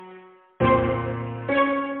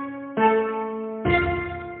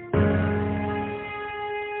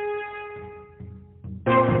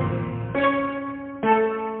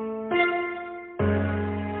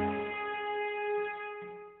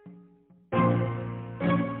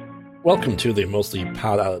Welcome to the Mostly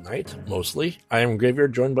Pod Out at Night, mostly. I am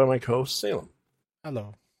Graveyard, joined by my co-host, Salem.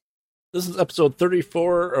 Hello. This is episode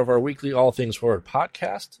 34 of our weekly All Things Horror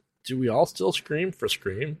podcast. Do we all still scream for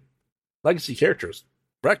Scream? Legacy characters.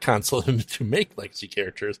 Retcons to make legacy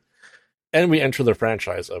characters. And we enter the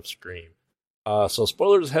franchise of Scream. So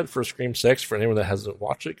spoilers ahead for Scream 6. For anyone that hasn't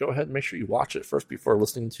watched it, go ahead and make sure you watch it first before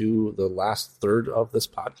listening to the last third of this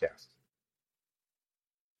podcast.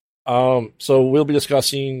 So we'll be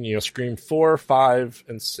discussing, Scream 4, 5,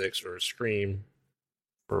 and 6, or Scream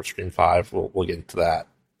for Scream 5. We'll get into that,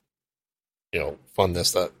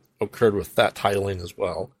 funness that occurred with that titling as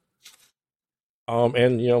well.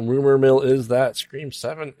 And rumor mill is that Scream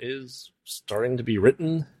 7 is starting to be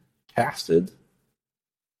written, casted,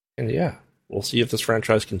 and yeah, we'll see if this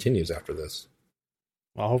franchise continues after this.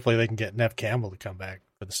 Well, hopefully they can get Neve Campbell to come back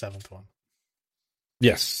for the 7th one.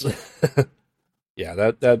 Yes.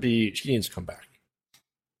 Yeah, that'd be, she needs to come back.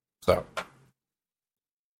 So,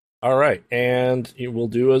 all right, and we'll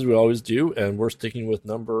do as we always do, and we're sticking with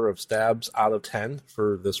number of stabs out of 10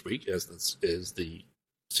 for this week, as this is the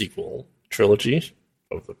sequel trilogy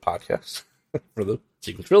of the podcast for the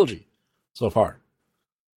sequel trilogy so far.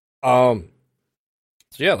 So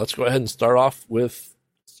yeah, let's go ahead and start off with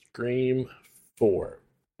Scream 4.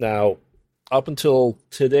 Now, up until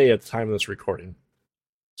today, at the time of this recording,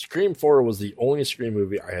 Scream 4 was the only Scream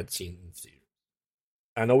movie I had seen in theaters.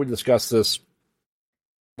 I know we discussed this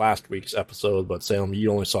last week's episode, but Salem,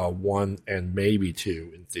 you only saw 1 and maybe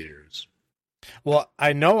 2 in theaters. Well,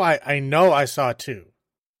 I know I saw 2.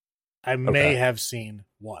 I may have seen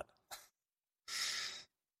 1.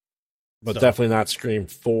 But definitely not Scream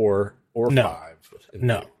 4 or 5.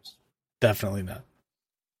 No, theaters. Definitely not.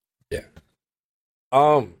 Yeah.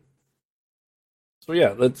 So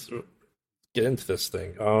yeah, let's get into this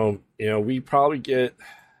thing. We probably get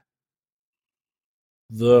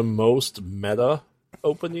the most meta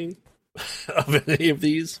opening of any of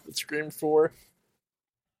these with Scream 4.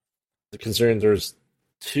 Considering there's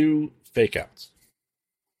 2 fake outs.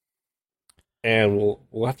 And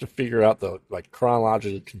we'll have to figure out the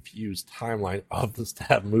chronologically confused timeline of the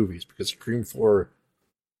stab movies, because Scream 4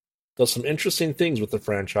 does some interesting things with the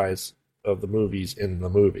franchise of the movies in the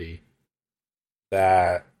movie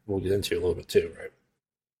that we'll get into a little bit too, right?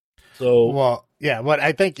 So, well, yeah, but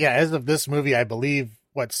I think, as of this movie, I believe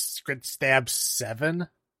Stab 7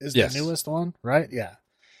 is the newest one, right? Yeah.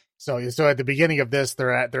 So at the beginning of this,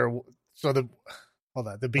 the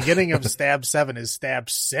beginning of Stab 7 is Stab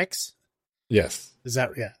 6. Yes. Is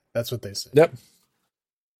that, that's what they say. Yep.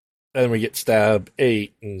 And we get Stab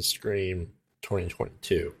 8 in Scream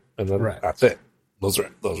 2022. And then that's it. Those are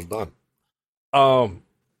done.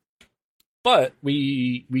 But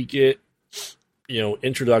we get,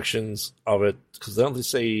 introductions of it, because they don't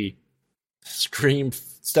say Scream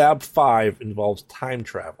Stab 5 involves time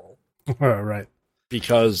travel. Right.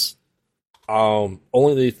 Because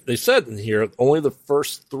only they said in here, only the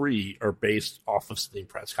first 3 are based off of Sidney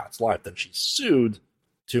Prescott's life. Then she's sued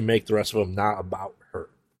to make the rest of them not about her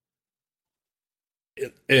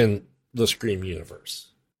in the Scream universe.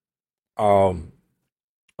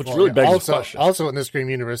 Which really begs the question. Also, in the Scream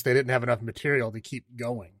universe, they didn't have enough material to keep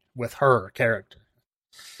going with her character.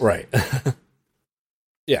 Right.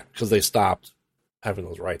 Yeah, because they stopped having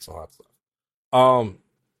those rights and all that stuff.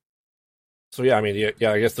 So yeah, I mean,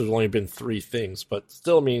 I guess there's only been 3 things, but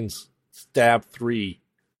still means Stab 3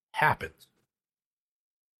 happened.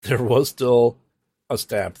 There was still a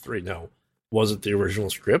Stab 3. No. Was it the original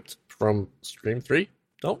script from Scream 3?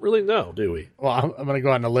 Don't really know, do we? Well, I'm going to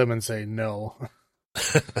go on a limb and say no.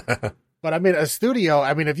 But I mean, a studio,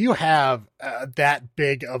 if you have that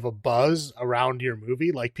big of a buzz around your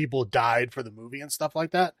movie, like people died for the movie and stuff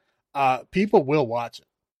like that, people will watch it.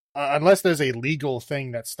 Unless there's a legal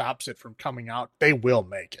thing that stops it from coming out, they will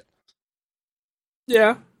make it.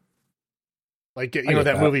 Yeah. Like,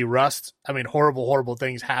 that movie Rust, horrible, horrible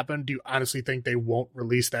things happen. Do you honestly think they won't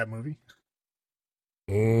release that movie?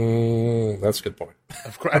 That's a good point.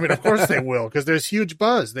 Of course they will, because there's huge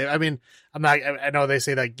buzz. I know they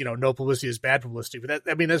say that, no publicity is bad publicity, but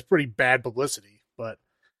that's pretty bad publicity. But,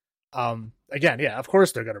 again, of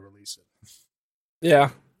course they're going to release it. Yeah.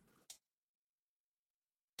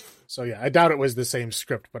 So, I doubt it was the same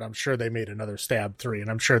script, but I'm sure they made another Stab 3, and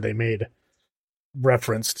I'm sure they made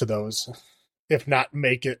reference to those, if not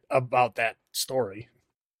make it about that story.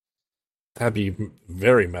 That'd be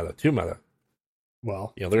very meta, too meta.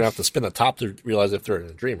 Well, they're going to have to spin the top to realize if they're in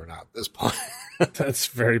a dream or not at this point. That's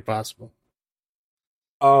very possible.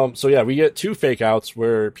 So yeah, we get 2 fake outs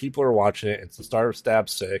where people are watching it. It's the start of Stab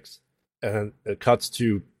 6, and then it cuts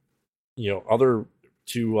to, other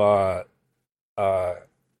 2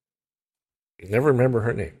 I never remember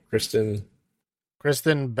her name. Kristen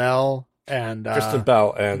Bell and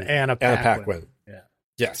Anna Paquin. Yeah.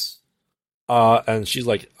 Yes. And she's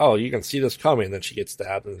like, oh, you can see this coming. And then she gets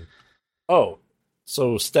stabbed. And, oh,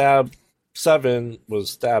 so stab 7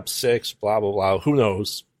 was stab 6, blah, blah, blah. Who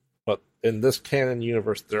knows? But in this canon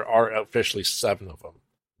universe, there are officially 7 of them.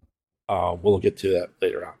 We'll get to that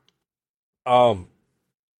later on.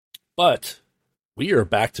 But we are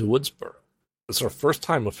back to Woodsboro. It's our first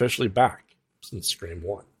time officially back since Scream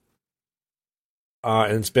 1.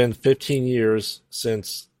 And it's been 15 years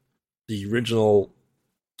since the original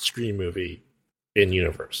Scream movie in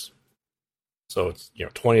universe. So it's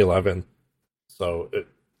 2011. So it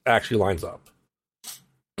actually lines up.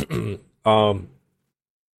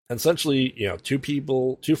 Essentially,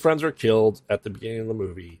 two friends are killed at the beginning of the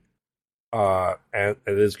movie. And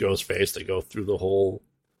it is Ghostface. They go through the whole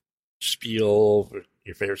spiel of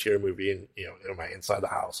your favorite scary movie and am I inside the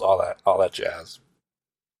house, all that jazz.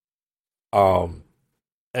 And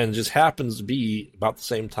it just happens to be about the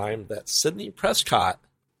same time that Sidney Prescott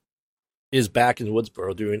is back in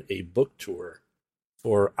Woodsboro doing a book tour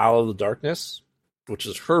for Out of the Darkness, which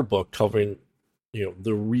is her book covering,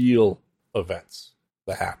 the real events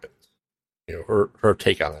that happened. Her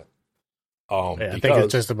take on it. I think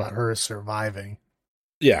it's just about her surviving.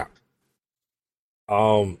 Yeah.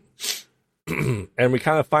 And we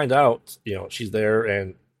kind of find out, she's there,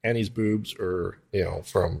 and Annie's boobs are,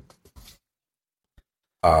 from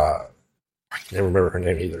I can never remember her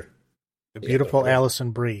name either. The beautiful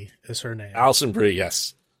Alison Brie is her name. Alison Brie,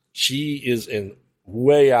 yes. She is in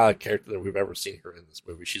way out of character than we've ever seen her in this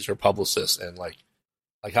movie. She's her publicist, and like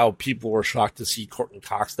how people were shocked to see Courtney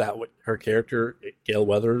Cox, her character, Gail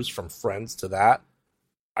Weathers, from Friends to that.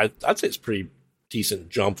 I'd say it's a pretty decent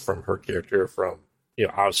jump from her character from,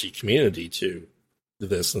 obviously Community to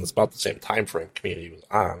this, and it's about the same time frame Community was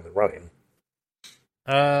on and running.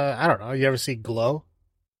 I don't know. You ever see Glow?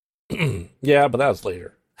 Yeah, but that was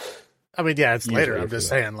later. I mean, yeah, it's later. I'm just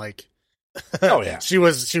saying, like, oh yeah, she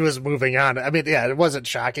was moving on. I mean, yeah, it wasn't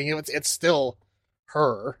shocking. It's still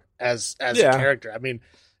her as a character. I mean,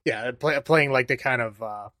 yeah, playing like the kind of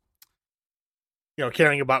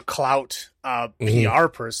caring about clout PR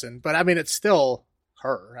person, but I mean, it's still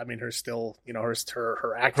her. I mean, her still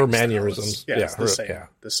her acting, her mannerisms. It's the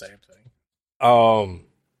same thing.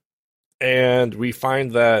 And we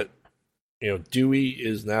find that Dewey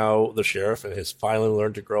is now the sheriff and has finally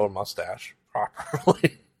learned to grow a mustache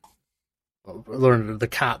properly. Learned the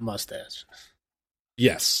cop mustache.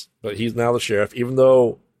 Yes, but he's now the sheriff, even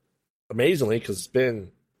though, amazingly, because it's been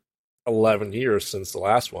 11 years since the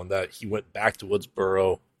last one, that he went back to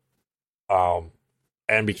Woodsboro and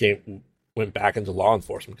went back into law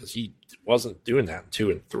enforcement, because he wasn't doing that in 2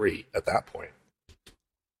 and 3 at that point.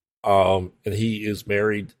 And he is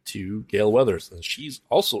married to Gail Weathers, and she's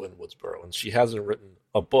also in Woodsboro, and she hasn't written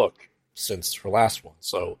a book since her last one.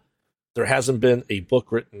 So there hasn't been a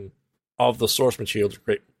book written of the source material to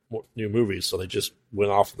create new movies, so they just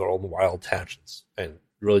went off their own wild tangents and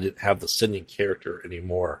really didn't have the Sidney character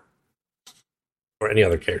anymore, or any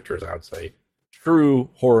other characters, I would say. True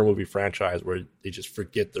horror movie franchise where they just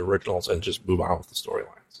forget the originals and just move on with the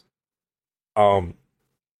storylines.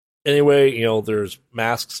 Anyway, there's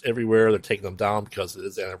masks everywhere. They're taking them down because it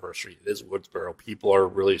is the anniversary. It is Woodsboro. People are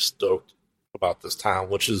really stoked about this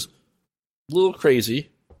town, which is a little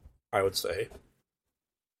crazy, I would say,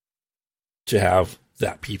 to have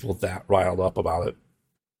people that riled up about it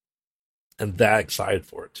and that excited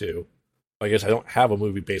for it too. I guess I don't have a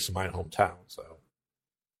movie based in my hometown, so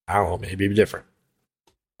I don't know, maybe it'd be different.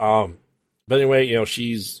 But anyway,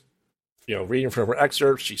 she's reading from her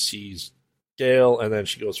excerpts. She sees Gail, and then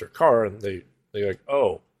she goes to her car, and they're like,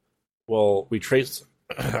 oh, well, we traced,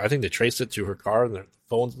 I think they traced it to her car, and the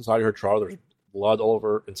phone's inside her car. There's blood all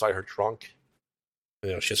over inside her trunk.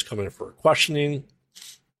 She's coming in for questioning.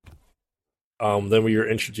 Then we are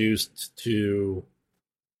introduced to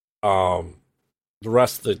the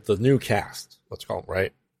rest of the new cast, let's call them,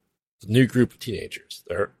 right? The new group of teenagers.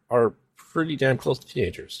 They are pretty damn close to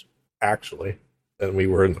teenagers, actually, than we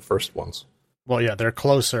were in the first ones. Well, yeah, they're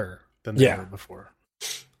closer than they were before.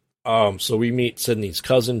 So we meet Sydney's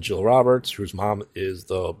cousin, Jill Roberts, whose mom is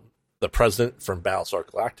the president from Battlestar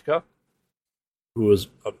Galactica, who is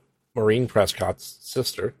Maureen Prescott's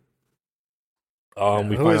sister.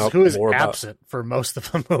 Who is absent for most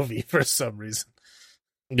of the movie for some reason.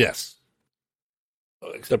 Yes.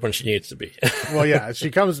 Except when she needs to be. Well, yeah, she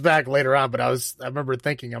comes back later on, but I remember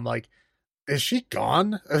thinking, I'm like, is she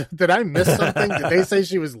gone? Did I miss something? Did they say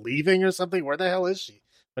she was leaving or something? Where the hell is she?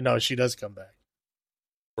 But no, she does come back.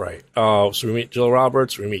 Right. So we meet Jill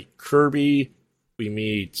Roberts, we meet Kirby, we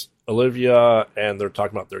meet Olivia, and they're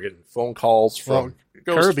talking about they're getting phone calls from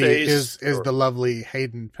Kirby Ghostface. is the lovely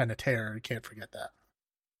Hayden Panettiere. You can't forget that.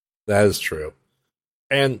 That is true.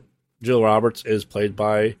 And Jill Roberts is played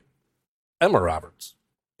by Emma Roberts.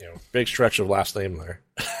 Big stretch of last name there.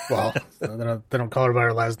 Well, they don't call her by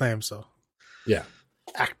her last name, so yeah.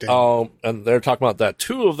 Acting. And they're talking about that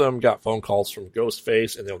 2 of them got phone calls from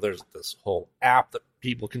Ghostface, and there's this whole app that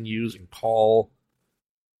people can use and call,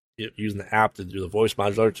 using the app to do the voice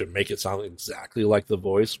modulator to make it sound exactly like the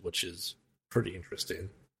voice, which is pretty interesting.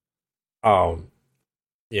 And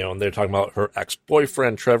they're talking about her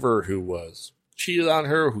ex-boyfriend Trevor, who was cheated on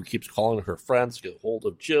her, who keeps calling her friends to get a hold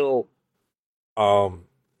of Jill. And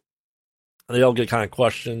they all get kind of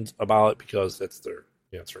questioned about it because it's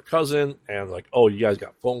her cousin, and like, oh, you guys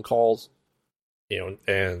got phone calls,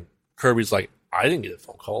 and Kirby's like, I didn't get a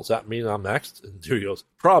phone call. Does that mean I'm next? And Dewey goes,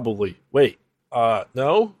 probably. Wait,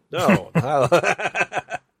 no.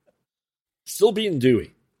 Still being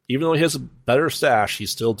Dewey. Even though he has a better stash,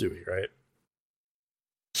 he's still Dewey, right?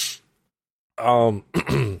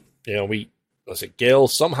 Let's say Gail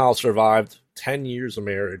somehow survived 10 years of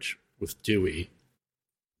marriage with Dewey.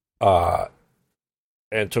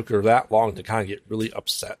 And took her that long to kind of get really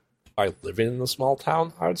upset by living in the small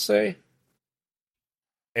town, I would say.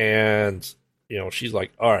 And, she's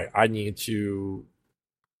like, all right, I need to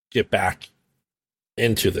get back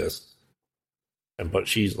into this. But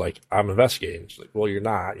she's like, I'm investigating. She's like, well, you're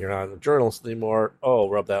not a journalist anymore. Oh,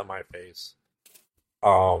 rub that in my face.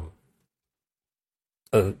 And,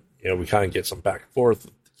 we kind of get some back and forth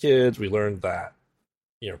with the kids. We learned that,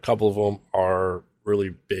 a couple of them are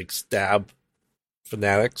really big stab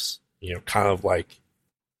fanatics, kind of like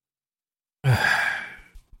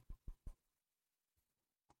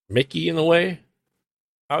Mickey in a way,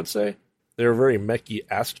 I would say. They're very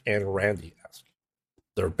Mickey-esque and Randy-esque.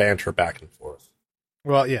 Their banter back and forth.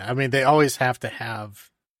 Well, yeah, I mean, they always have to have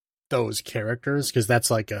those characters because that's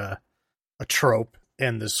like a trope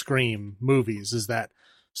in the Scream movies, is that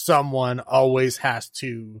someone always has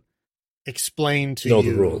to explain to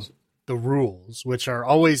you the rules, which are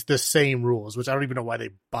always the same rules, which I don't even know why they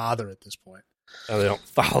bother at this point. And they don't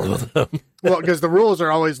follow them. Well, because the rules are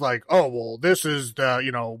always like, oh, well, this is the,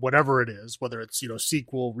 whatever it is, whether it's,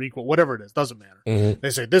 sequel, requel, whatever it is, doesn't matter. Mm-hmm. They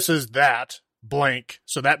say, this is that blank,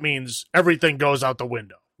 so that means everything goes out the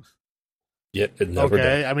window. Yet it never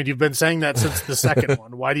does. I mean, you've been saying that since the second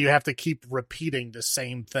one. Why do you have to keep repeating the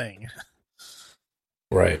same thing?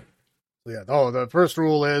 Right. Yeah. Oh, the first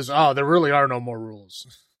rule is, there really are no more rules.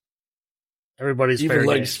 Everybody's even fair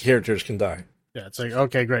legacy game. characters can die. Yeah, it's like,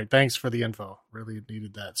 okay, great. Thanks for the info. Really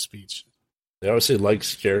needed that speech. They always say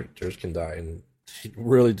legacy characters can die, and they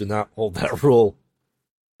really do not hold that rule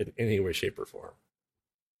in any way, shape, or form.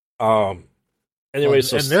 Anyway,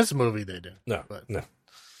 so in this movie they do. No.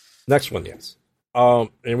 Next one, yes.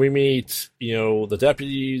 And we meet, the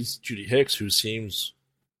deputies, Judy Hicks, who seems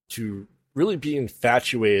to really be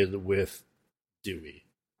infatuated with Dewey.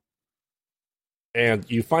 And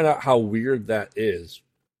you find out how weird that is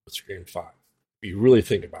with Scream 5. If you really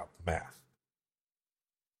think about the math.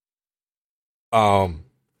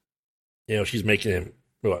 She's making him,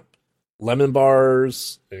 lemon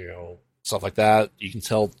bars, stuff like that. You can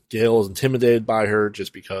tell Gail is intimidated by her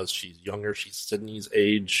just because she's younger. She's Sydney's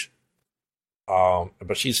age.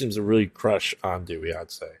 But she seems to really crush on Dewey,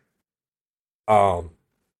 I'd say. And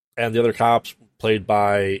the other cops, played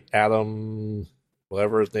by Adam,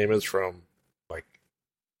 whatever his name is, from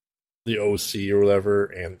the OC or whatever,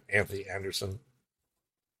 and Anthony Anderson.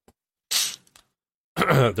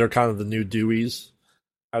 They're kind of the new Deweys.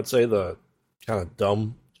 I'd say the kind of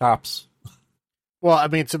dumb cops. Well, I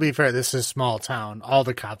mean, to be fair, this is small town. All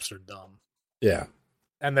the cops are dumb. Yeah.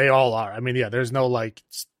 And they all are. I mean, yeah, there's no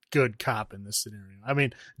good cop in this scenario. I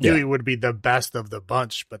mean, Dewey would be the best of the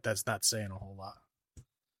bunch, but that's not saying a whole lot.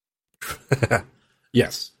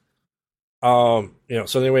 Yes. So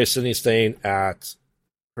anyway, Sydney's staying at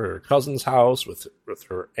her cousin's house with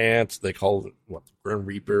her aunt. They call it the Grim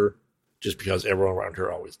Reaper, just because everyone around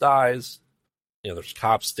her always dies. There's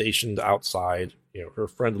cops stationed outside. Her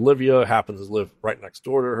friend Olivia happens to live right next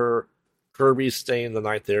door to her. Kirby's staying the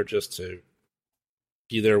night there just to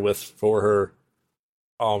be there for her.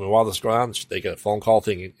 And while this is going on, they get a phone call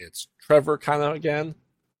thinking it's Trevor kind of again.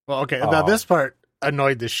 Well, okay. Now this part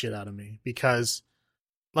annoyed the shit out of me because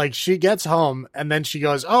she gets home and then she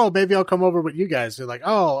goes, oh, maybe I'll come over with you guys. They're like,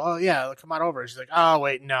 oh yeah, come on over. She's like, oh,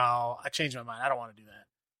 wait, no, I changed my mind. I don't want to do that.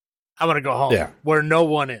 I want to go home where no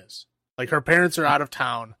one is. Her parents are out of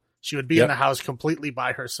town. She would be in the house completely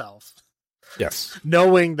by herself. Yes.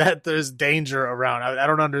 Knowing that there's danger around. I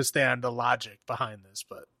don't understand the logic behind this,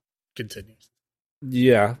 but continue.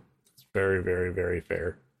 Yeah. Very, very, very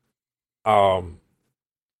fair. Um,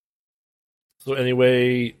 so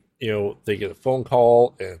anyway, they get a phone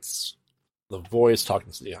call, and it's the voice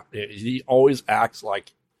talking to he always acts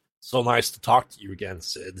like so nice to talk to you again,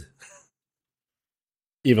 Sid.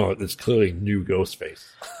 Even though it's clearly new Ghostface.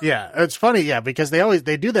 Yeah, it's funny, yeah, because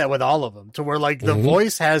they do that with all of them, to where like the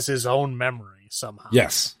voice has his own memory somehow.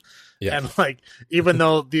 Yes. Yeah. And like, even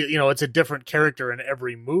though it's a different character in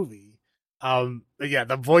every movie,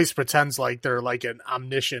 the voice pretends like they're like an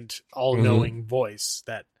omniscient, all-knowing voice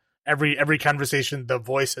that every conversation the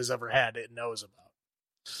voice has ever had, it knows about.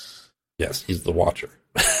 Yes, he's the watcher.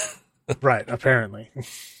 Right, apparently.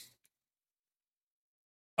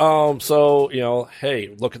 So,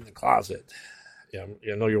 hey, look in the closet. I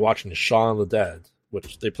know you're watching Shaun of the Dead,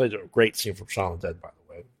 which they played a great scene from Shaun of the Dead, by the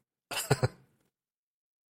way.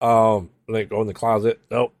 They go in the closet.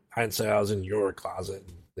 Nope, I didn't say I was in your closet.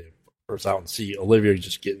 And they burst out and see Olivia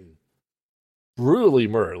just getting brutally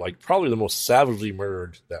murdered, like probably the most savagely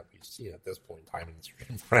murdered that we've seen at this point in time in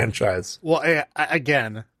this franchise. Well,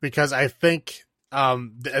 again, because I think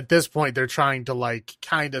at this point they're trying to like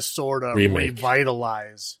kind of sort of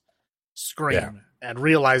revitalize Scream and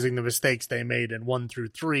realizing the mistakes they made in 1 through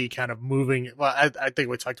 3, kind of moving. Well, I think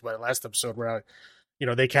we talked about it last episode where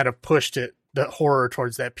they kind of pushed the horror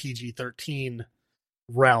towards that PG-13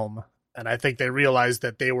 realm, and I think they realized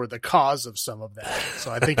that they were the cause of some of that.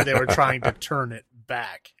 So I think they were trying to turn it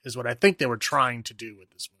back, is what I think they were trying to do with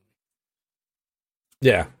this movie.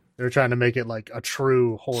 Yeah. They're trying to make it like a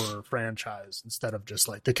true horror franchise instead of just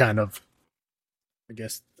like the kind of, I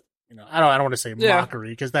guess, I don't want to say mockery,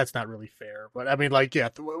 because that's not really fair. But I mean, like,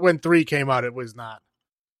 when 3 came out, it was not.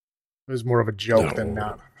 It was more of a joke than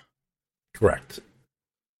not. Correct.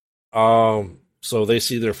 So they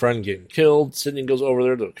see their friend getting killed. Sydney goes over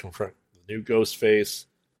there to confront the new Ghostface.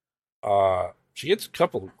 She gets a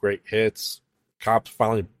couple of great hits. Cops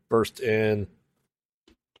finally burst in.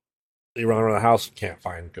 They run around the house and can't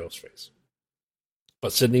find Ghostface.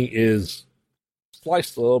 But Sydney is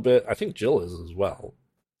sliced a little bit. I think Jill is as well.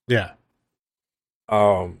 Yeah.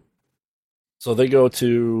 So they go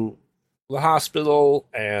to the hospital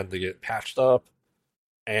and they get patched up.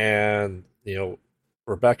 And,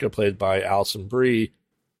 Rebecca, played by Alison Brie,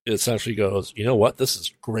 essentially goes, you know what? This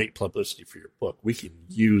is great publicity for your book. We can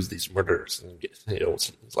use these murders. And get,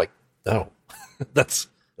 it's like, no, that's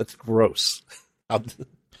gross.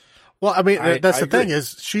 Well, I mean, that's the thing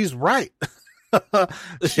is she's right.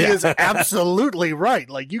 She is absolutely right.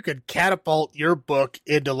 Like, you could catapult your book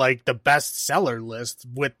into like the bestseller list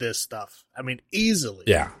with this stuff. I mean, easily.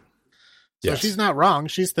 Yeah. So she's not wrong.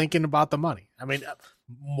 She's thinking about the money. I mean,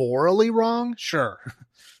 morally wrong, sure,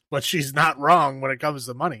 but she's not wrong when it comes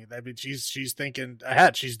to money. I mean, she's thinking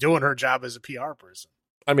ahead. She's doing her job as a PR person.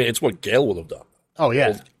 I mean, it's what Gail would have done. Oh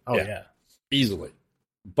yeah. Yeah. Easily.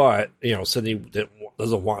 But, Sydney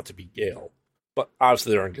doesn't want to be Gail. But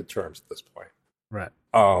obviously they're on good terms at this point. Right.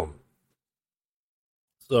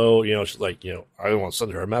 So, she's like, I don't want to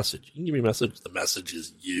send her a message. You can give me a message. The message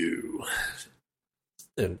is you.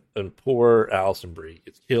 And poor Alison Brie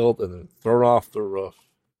gets killed and then thrown off the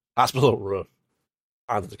hospital roof,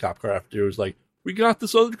 onto the cop car after. It was like, we got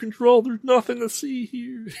this under control. There's nothing to see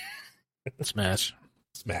here. Smash.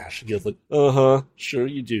 He goes like, sure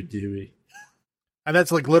you do, Dewey. And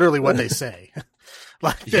that's like literally what they say.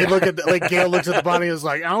 Like they look at Gail looks at the body and is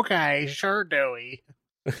like, okay, sure, Dewey.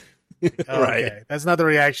 Right. That's not the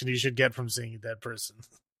reaction you should get from seeing a dead person.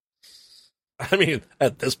 I mean,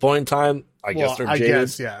 at this point in time, I guess they're jaded. I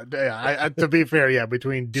guess, yeah. To be fair,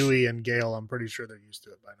 between Dewey and Gail, I'm pretty sure they're used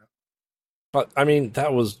to it by now. But I mean,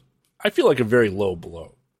 that was, I feel like, a very low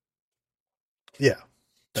blow. Yeah.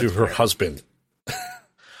 To her husband.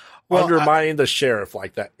 Undermining the sheriff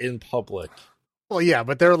like that in public. Well, yeah,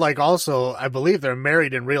 but they're like also, I believe they're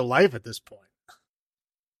married in real life at this point.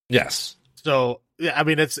 Yes. So, yeah, I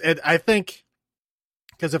mean, I think,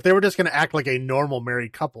 because if they were just going to act like a normal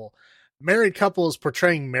married couples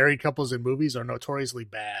portraying married couples in movies are notoriously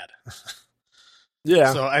bad.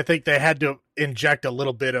 Yeah. So I think they had to inject a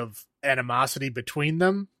little bit of animosity between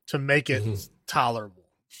them to make it tolerable.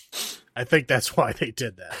 I think that's why they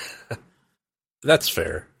did that. That's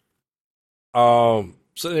fair.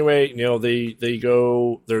 So anyway, they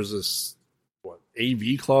go, there's this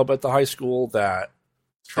AV club at the high school that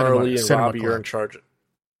Charlie and Robbie are in charge of.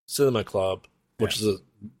 Cinema Club, which is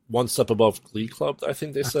one step above Glee Club, I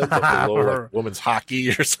think they said, but below like women's hockey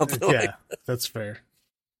or something like that. That's fair.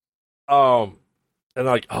 And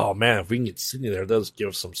like, oh man, if we can get Sydney there, that does give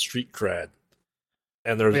us some street cred.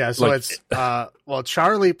 And there's so it's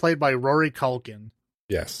Charlie, played by Rory Culkin,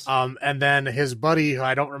 Yes. And then his buddy, who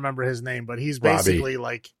I don't remember his name, but he's Robbie. basically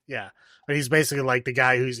but he's basically like the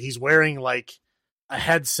guy he's wearing like a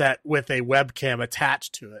headset with a webcam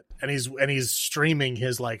attached to it, and he's streaming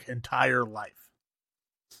his like entire life.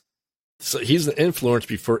 So he's an influence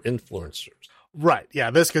before influencers. Right.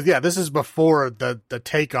 Yeah. This is before the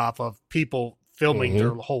takeoff of people filming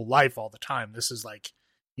their whole life all the time. This is like,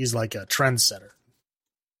 he's like a trendsetter.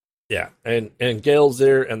 Yeah. And Gail's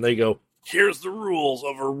there and they go, here's the rules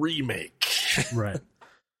of a remake. Right.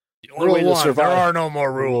 The only way to survive, there are no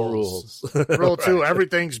more rules. Rule 2, Right.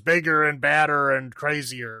 everything's bigger and badder and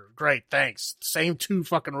crazier. Great, thanks. Same 2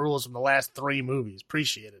 fucking rules from the last 3 movies.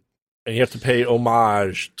 Appreciate it. And you have to pay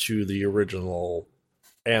homage to the original.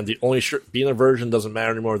 And the only being a virgin doesn't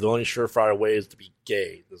matter anymore. The only surefire way is to be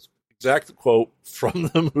gay. This exact quote from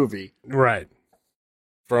the movie. Right.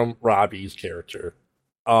 From Robbie's character.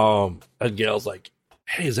 And Gail's like,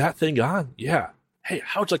 hey, is that thing on? Yeah. Hey,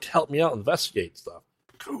 how would you like to help me out investigate stuff?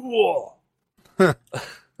 Cool.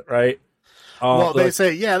 Right? Well, they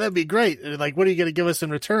say, yeah, that'd be great. Like, what are you going to give us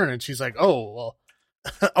in return? And she's like, oh, well.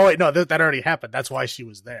 Oh, wait, no, that already happened. That's why she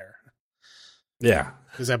was there. Yeah.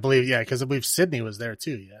 Because I believe Sydney was there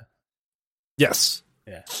too, yeah? Yes.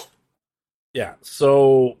 Yeah. Yeah.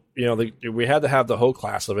 So, we had to have the whole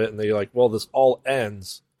class of it, and they're like, well, this all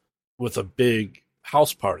ends with a big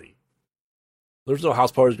house party. There's no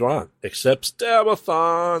house parties going on, except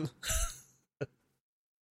Stab-a-thon,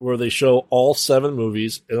 where they show all 7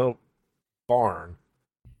 movies in a barn,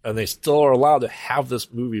 and they still are allowed to have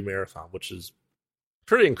this movie marathon, which is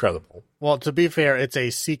pretty incredible. Well, to be fair, it's a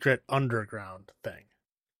secret underground thing.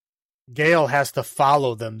 Gail has to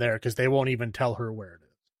follow them there because they won't even tell her where it is.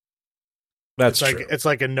 That's true. It's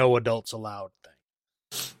like a no adults allowed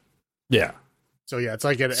thing. Yeah. So yeah, it's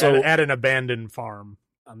like at an abandoned farm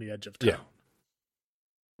on the edge of town. Yeah.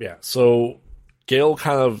 Yeah. So Gail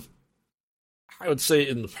kind of, I would say,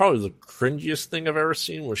 in probably the cringiest thing I've ever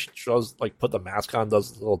seen, where she does like put the mask on,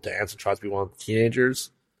 does a little dance, and tries to be one of the teenagers.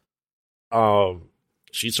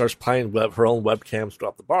 She starts playing her own webcams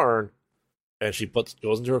throughout the barn, and she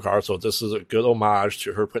goes into her car. So this is a good homage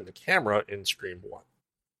to her putting the camera in Scream 1,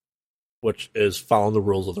 which is following the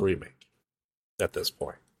rules of the remake at this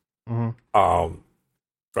point. Mm-hmm.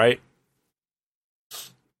 Right?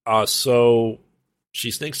 So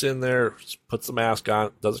she sneaks in there, puts the mask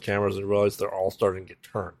on, does the cameras, and realizes they're all starting to get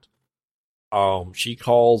turned. She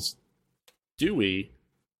calls Dewey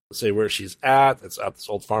to say where she's at. It's at this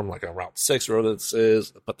old farm, like on Route 6, wherever this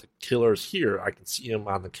is. But the killer's here. I can see him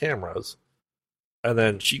on the cameras. And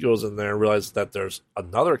then she goes in there and realizes that there's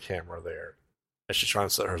another camera there. And she's trying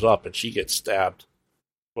to set hers up, and she gets stabbed,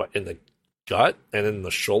 in the gut and in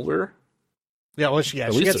the shoulder? Yeah, well, she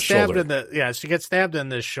gets stabbed she gets stabbed in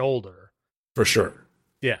the shoulder. For sure.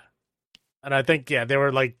 Yeah. And I think, they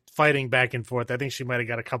were like fighting back and forth. I think she might have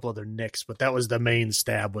got a couple other nicks, but that was the main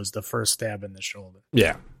stab, was the first stab in the shoulder.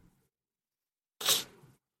 Yeah.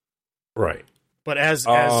 Right. But as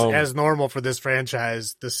normal for this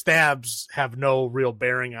franchise, the stabs have no real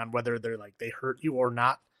bearing on whether they're like they hurt you or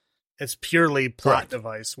not. It's purely plot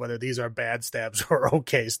device, whether these are bad stabs or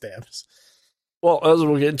okay stabs. Well, as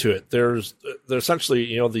we'll get into it, there's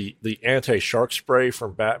essentially, the anti-shark spray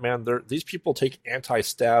from Batman. These people take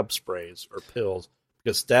anti-stab sprays or pills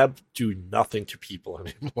because stabs do nothing to people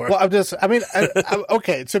anymore. Well,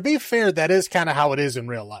 okay, to be fair, that is kind of how it is in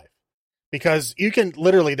real life. Because you can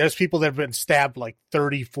literally, there's people that have been stabbed like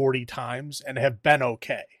 30, 40 times and have been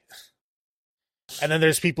okay. And then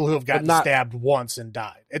there's people who have gotten stabbed once and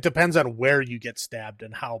died. It depends on where you get stabbed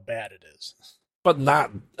and how bad it is. But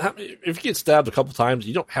if you get stabbed a couple times,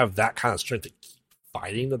 you don't have that kind of strength to keep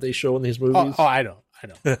fighting that they show in these movies. Oh, I know.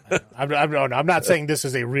 I'm not saying this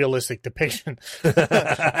is a realistic depiction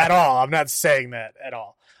at all. I'm not saying that at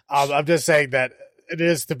all. I'm just saying that it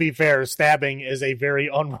is, to be fair, stabbing is a very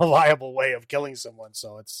unreliable way of killing someone.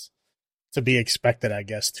 So it's to be expected, I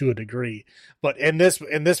guess, to a degree. But in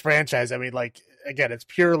this franchise, I mean, like, again, it's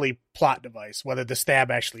purely plot device, whether the stab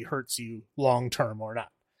actually hurts you long term or not.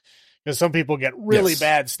 Because some people get really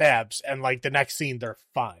bad stabs, and like the next scene, they're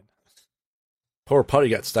fine. Poor Putty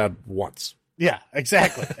got stabbed once. Yeah,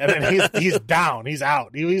 exactly. And then he's down, he's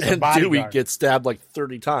out. He's a bodyguard. Dewey gets stabbed like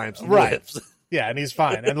 30 times. Right. Lives. Yeah, and he's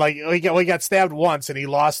fine. And like he got stabbed once, and he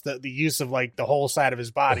lost the use of like the whole side of his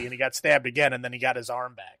body, and he got stabbed again, and then he got his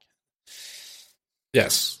arm back.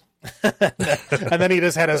 Yes. And then he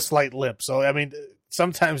just had a slight limp. So I mean,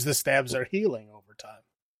 sometimes the stabs are healing over time.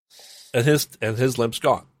 And his limp's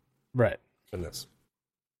gone. Right. In this.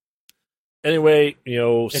 Anyway,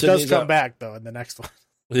 it does come back though in the next one.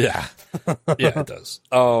 Yeah. Yeah, it does.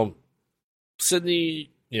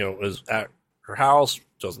 Sydney, is her house,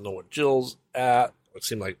 doesn't know what Jill's at. It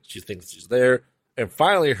seems like she thinks she's there. And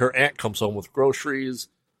finally, her aunt comes home with groceries,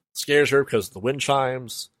 scares her because of the wind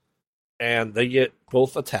chimes, and they get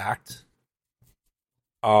both attacked.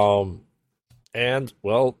 And,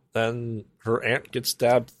 well, then her aunt gets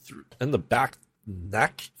stabbed in the back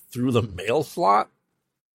neck through the mail slot.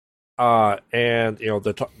 And,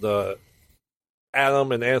 the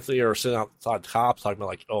Adam and Anthony are sitting outside cops talking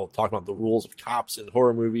about the rules of cops in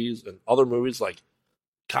horror movies and other movies. Like,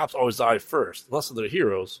 cops always die first, unless they're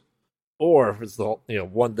heroes, or if it's the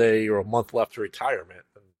 1 day or a month left to retirement.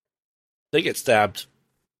 And they get stabbed,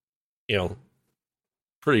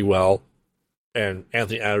 pretty well. And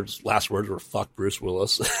Anthony Adams' last words were "fuck Bruce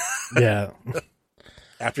Willis." Yeah.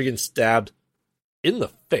 After getting stabbed in the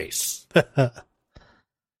face. I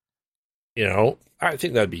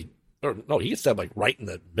think that'd be. Or no, he gets stabbed like right in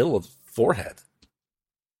the middle of the forehead.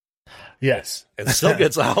 Yes. And still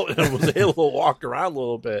gets out and was able to walk around a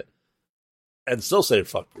little bit and still say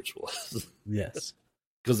 "fuck Bruce Willis." Yes.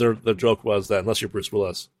 Because the joke was that unless you're Bruce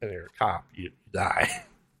Willis and you're a cop, you die.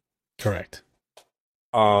 Correct.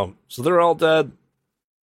 So they're all dead.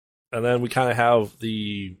 And then we kind of have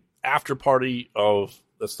the after party of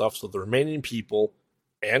the stuff. So the remaining people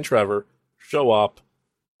and Trevor show up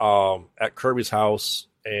at Kirby's house,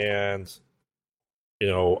 and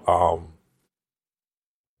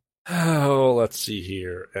let's see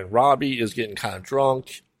here. And Robbie is getting kind of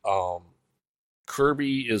drunk.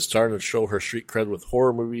 Kirby is starting to show her street cred with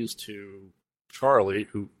horror movies to Charlie,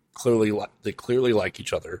 who clearly like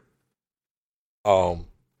each other. But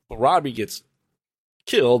Robbie gets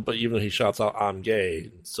killed, but even though he shouts out "I'm gay,"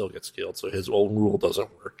 and still gets killed, so his own rule doesn't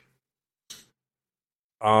work.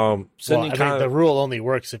 The rule only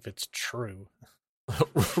works if it's true.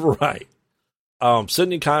 Right.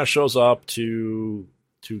 Sydney kind of shows up to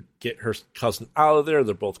get her cousin out of there.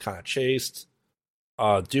 They're both kind of chased.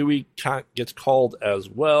 Dewey gets called as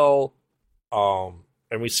well.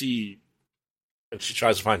 And we see, and she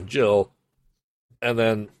tries to find Jill. And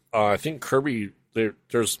then I think Kirby,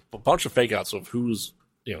 there's a bunch of fake outs of who's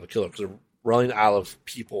the killer, because they're running out of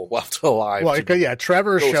people left alive. Well, yeah,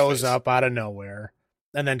 Trevor shows up out of nowhere.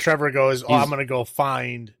 And then Trevor goes, I'm going to go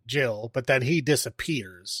find Jill. But then he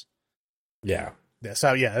disappears. Yeah. Yeah.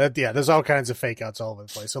 So, there's all kinds of fake outs all over the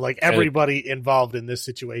place. So, like, everybody involved in this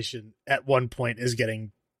situation at one point is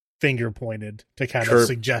getting finger pointed to kind of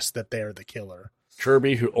suggest that they're the killer.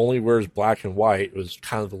 Kirby, who only wears black and white, was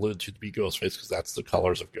kind of alluded to be Ghostface because that's the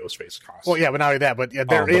colors of Ghostface costume. Well, yeah, but not only that, but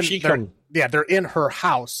they're in her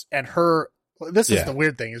house, and this is the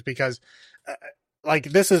weird thing, is because,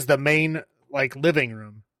 this is the main living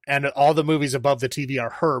room, and all the movies above the TV are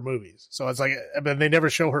her movies. So it's like, they never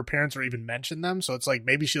show her parents or even mention them. So it's like,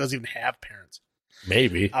 maybe she doesn't even have parents.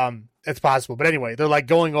 Maybe. It's possible. But anyway, they're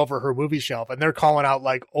going over her movie shelf, and they're calling out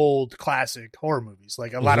old classic horror movies.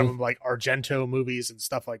 A lot of them Argento movies and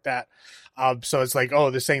stuff like that. So it's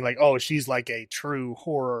they're saying she's a true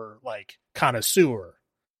horror connoisseur.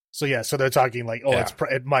 So yeah, so they're talking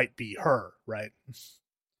it might be her, right?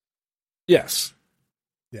 Yes.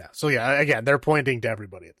 Yeah. So yeah, again, they're pointing to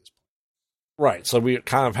everybody at this point. Right. So we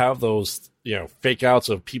kind of have those, fake outs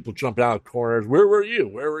of people jumping out of corners. Where were you?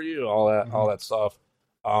 Where were you? All that stuff.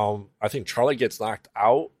 I think Charlie gets knocked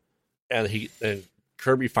out, and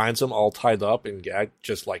Kirby finds him all tied up and gagged,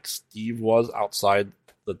 just like Steve was outside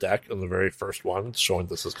the deck in the very first one, showing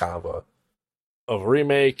this is kind of a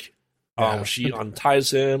remake. Yeah. She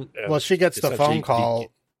unties him. Well, she gets the phone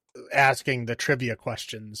call asking the trivia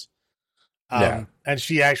questions. And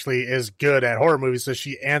she actually is good at horror movies, so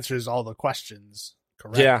she answers all the questions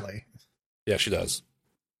correctly. Yeah, she does.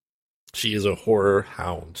 She is a horror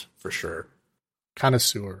hound, for sure.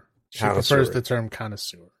 Connoisseur. She prefers the term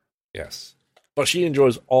connoisseur. Yes. But she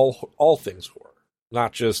enjoys all things horror,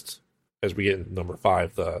 not just, as we get in number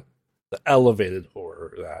 5, the elevated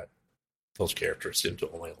horror that those characters seem to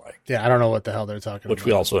only like. Yeah, I don't know what the hell they're talking about. Which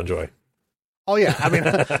we also enjoy. Oh, yeah. I mean,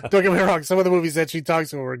 don't get me wrong. Some of the movies that she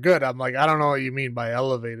talks about were good. I'm I don't know what you mean by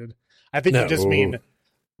elevated. I think you just mean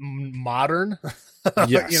modern.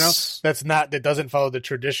 Yes. That doesn't follow the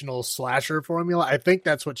traditional slasher formula. I think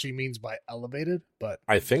that's what she means by elevated. But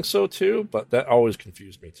I think so, too. But that always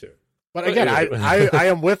confused me, too. But again, I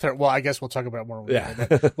am with her. Well, I guess we'll talk about it more.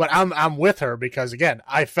 But I'm with her because, again,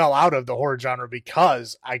 I fell out of the horror genre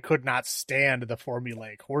because I could not stand the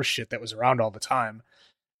formulaic horse shit that was around all the time.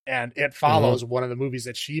 And It Follows, one of the movies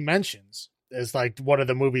that she mentions, is one of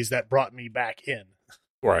the movies that brought me back in.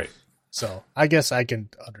 Right. So I guess I can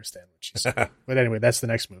understand what she's saying. But anyway, that's the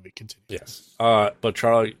next movie. Continue. Yes. But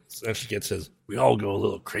Charlie essentially gets his "we all go a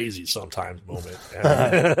little crazy sometimes" moment.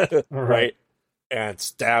 And, right. And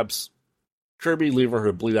stabs Kirby, leaving her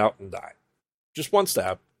to bleed out and die. Just one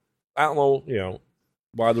stab. I don't know,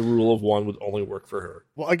 why the rule of one would only work for her.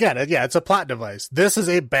 Well, again, yeah, it's a plot device. This is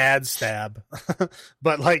a bad stab,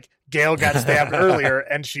 but like Gale got stabbed earlier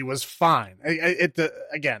and she was fine.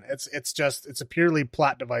 Again, it's a purely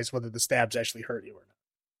plot device whether the stabs actually hurt you or not.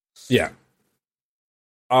 Yeah.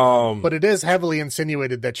 But it is heavily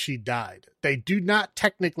insinuated that she died. They do not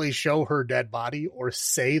technically show her dead body or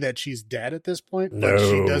say that she's dead at this point, but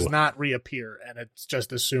she does not reappear, and it's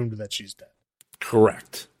just assumed that she's dead.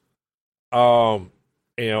 Correct. And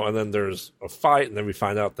then there's a fight, and then we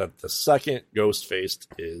find out that the second ghost-faced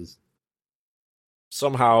is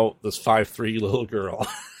somehow this 5'3" little girl.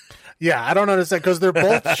 Yeah, I don't understand, because they're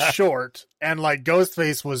both short, and like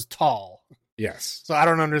Ghostface was tall. Yes. So I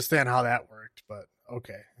don't understand how that worked, but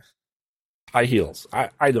okay. High heels. I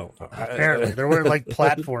don't know. Apparently, they're wearing like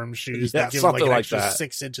platform shoes that give them like an extra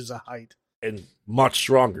 6 inches of height. And much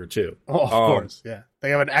stronger, too. Oh, of course, yeah. They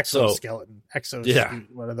have an exoskeleton.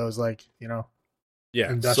 Exosuit, one of those, like,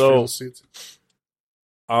 industrial suits.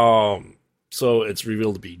 So it's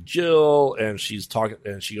revealed to be Jill, and she's talking,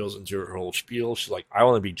 and she goes into her whole spiel. She's like, I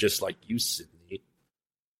want to be just like you, Sydney.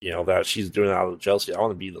 That she's doing it out of jealousy. I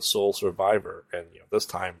want to be the sole survivor. And, this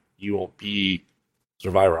time you won't be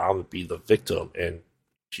survivor. I'm going to be the victim. And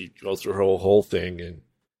she goes through her whole thing, and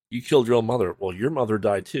you killed your own mother. Well, your mother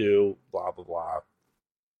died too, blah, blah,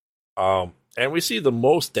 blah. And we see the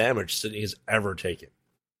most damage Sydney's ever taken.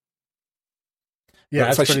 Yeah,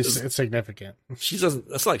 it's pretty significant. She doesn't.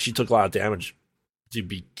 It's not like she took a lot of damage to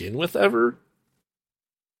begin with, ever.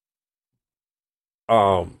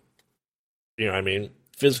 What I mean?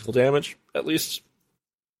 Physical damage, at least.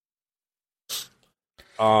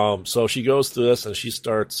 So she goes through this, and she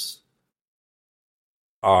starts.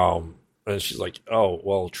 And she's like, "Oh,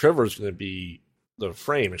 well, Trevor's going to be the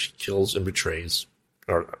frame," and she kills and betrays.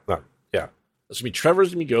 Or not? Yeah, it's going to be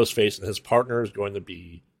Trevor's going to be Ghostface, and his partner is going to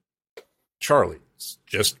be Charlie.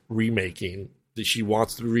 Just remaking. She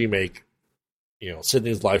wants to remake,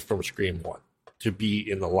 Sydney's life from Scream 1 to be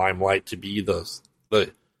in the limelight, to be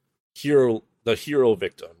the hero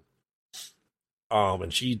victim.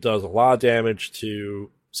 And she does a lot of damage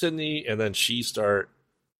to Sydney, and then she start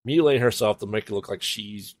mutilating herself to make it look like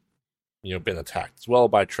she's, been attacked as well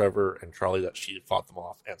by Trevor and Charlie, that she fought them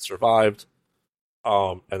off and survived.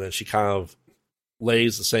 And then she kind of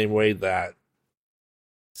lays the same way that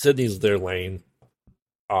Sydney's their lane.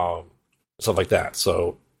 Stuff like that.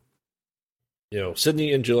 So,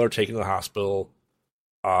 Sydney and Jill are taken to the hospital.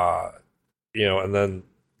 And then,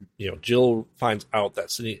 Jill finds out that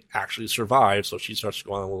Sydney actually survived, so she starts to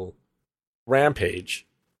go on a little rampage.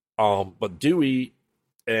 But Dewey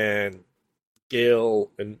and Gale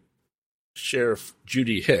and Sheriff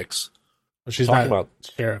Judy Hicks, she's not about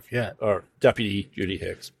sheriff yet, or Deputy Judy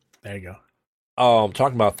Hicks. There you go.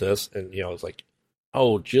 Talking about this, and it's like,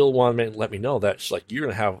 oh, Jill wanted to let me know that she's like, you're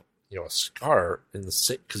gonna have a scar in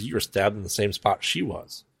the because you were stabbed in the same spot she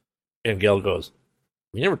was. And Gale goes,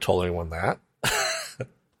 we never told anyone that.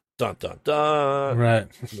 Dun dun dun. Right.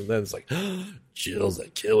 And then it's like, Jill's the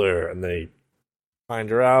killer, and they find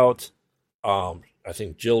her out. I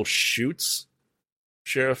think Jill shoots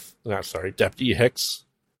Deputy Hicks,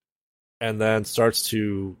 and then starts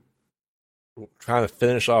to kind of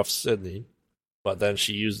finish off Sydney. But then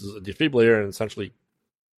she uses a defibrillator and essentially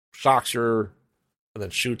shocks her, and then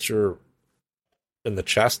shoots her in the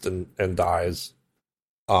chest and dies.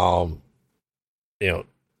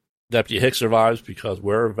 Deputy Hicks survives because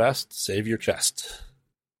wear a vest, save your chest.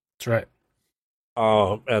 That's right.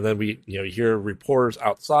 And then we, hear reporters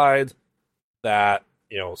outside that,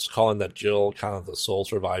 it's calling that Jill kind of the sole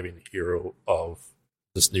surviving hero of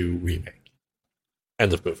this new remake.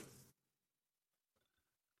 End of movie.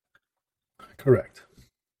 Correct.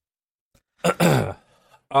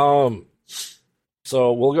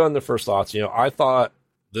 So we'll go into first thoughts. I thought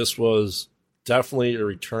this was definitely a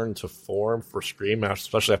return to form for Scream,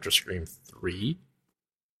 especially after Scream 3.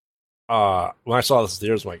 When I saw this in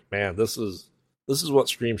theaters, I'm like, man, this is what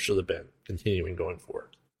Scream should have been, continuing going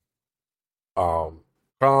forward.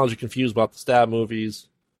 Chronology confused about the stab movies.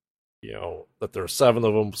 That there are 7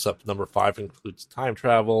 of them, except number 5 includes time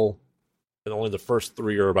travel, and only the first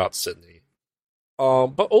 3 are about Sydney.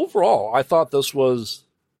 But overall, I thought this was,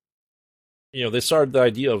 they started the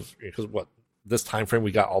idea of, because this time frame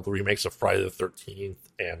we got all the remakes of Friday the 13th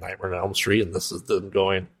and Nightmare on Elm Street, and this is them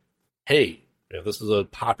going, hey, this is a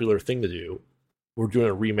popular thing to do. We're doing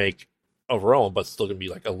a remake of our own, but it's still going to be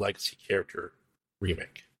like a legacy character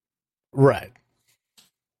remake. Right.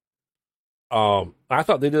 I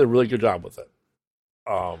thought they did a really good job with it.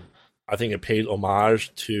 I think it paid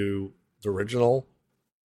homage to the original.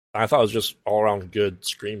 I thought it was just all around good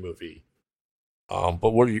Scream movie.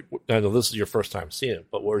 But what are you? I know this is your first time seeing it,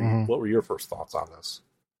 but what were your first thoughts on this?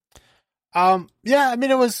 Yeah, I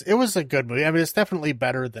mean, it was a good movie. I mean, it's definitely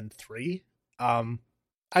better than 3.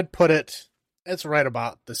 I'd put it's right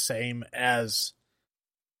about the same as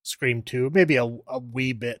Scream 2, maybe a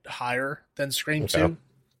wee bit higher than Scream Okay.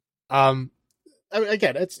 2.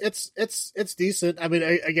 Again, it's decent. I mean,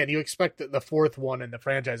 again, you expect the fourth one in the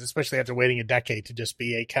franchise, especially after waiting a decade, to just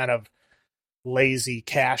be a kind of lazy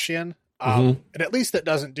cash in. Mm-hmm. And at least it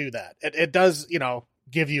doesn't do that. It does,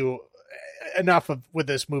 give you enough with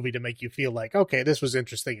this movie to make you feel like, okay, this was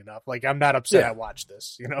interesting enough. Like, I'm not upset I watched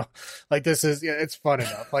this, like this is, it's fun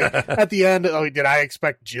enough. Like at the end, did I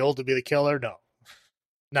expect Jill to be the killer? No,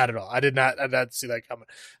 not at all. I did not see that coming.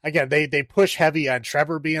 Again, they push heavy on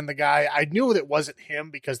Trevor being the guy. I knew it wasn't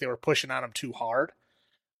him because they were pushing on him too hard.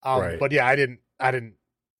 Right. But yeah, I didn't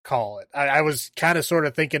call it. I was kind of sort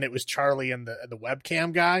of thinking it was Charlie and the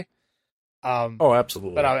webcam guy. Oh,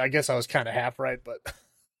 absolutely. But I guess I was kind of half right, but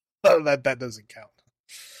that doesn't count.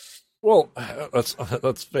 Well,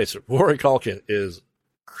 let's face it. Rory Culkin is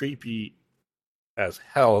creepy as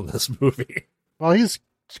hell in this movie. Well, he's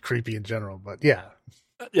creepy in general, but yeah.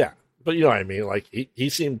 Yeah, but you know what I mean. Like he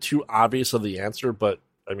seemed too obvious of the answer, but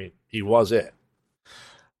I mean he was it.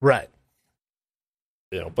 Right.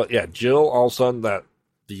 But yeah, Jill, all of a sudden, that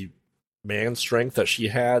the man strength that she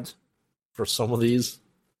had for some of these,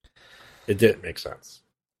 it didn't make sense.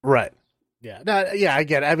 Right. Yeah. No, yeah, I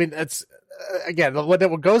get it. I mean, it's, again, when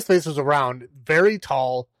Ghostface was around, very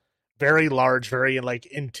tall, very large, very, like,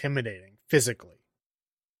 intimidating physically.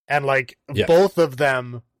 And, like, both of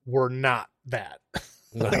them were not that.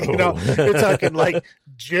 No. You're talking, like,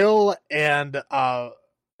 Jill and what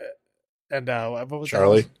was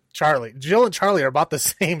Charlie? That? Charlie. Jill and Charlie are about the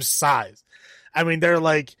same size. I mean, they're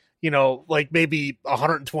like, like maybe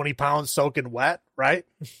 120 pounds soaking wet, right?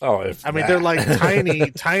 Oh, they're like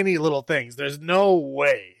tiny little things. There's no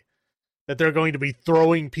way that they're going to be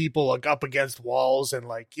throwing people like up against walls and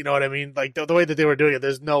like, you know what I mean? Like the way that they were doing it,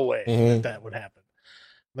 there's no way that would happen.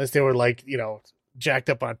 Unless they were like, jacked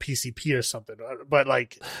up on PCP or something. But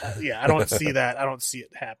like, yeah, I don't see that. I don't see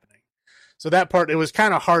it happening. So that part, it was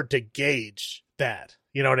kind of hard to gauge that.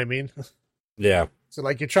 You know what I mean? Yeah. So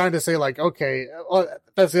like you're trying to say like, okay, well,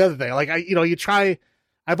 that's the other thing. Like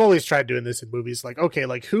I've always tried doing this in movies. Like, okay,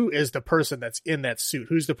 like who is the person that's in that suit?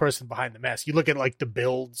 Who's the person behind the mask? You look at like the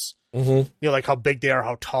builds, like how big they are,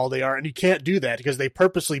 how tall they are. And you can't do that because they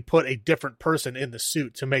purposely put a different person in the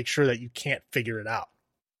suit to make sure that you can't figure it out.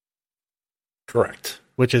 Correct.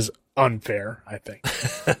 Which is unfair, I think.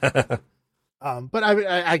 But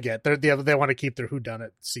I get they want to keep their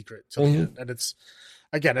whodunit secret. So and it's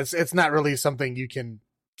not really something you can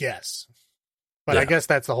guess. But I guess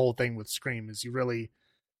that's the whole thing with Scream is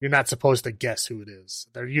you're not supposed to guess who it is.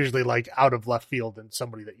 They're usually like out of left field and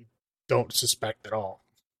somebody that you don't suspect at all.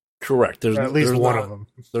 Correct. There's at least one of them.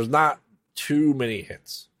 There's not too many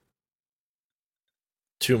hints.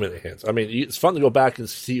 I mean, it's fun to go back and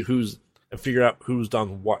see and figure out who's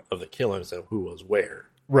done what of the killings and who was where.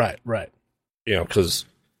 Right. Because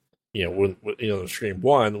when in Scream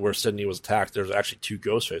 1 where Sydney was attacked, there's actually 2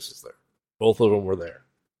 ghost faces there. Both of them were there.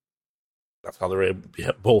 That's how they were able to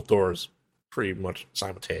hit both doors pretty much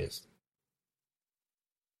simultaneously.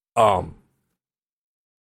 But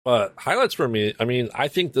highlights for me, I mean, I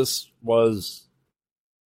think this was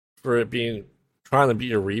for it trying to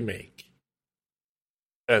be a remake.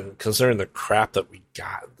 And considering the crap that we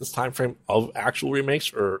got this time frame of actual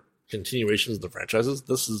remakes or continuations of the franchises,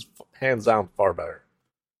 this is hands down far better.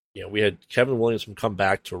 We had Kevin Williamson come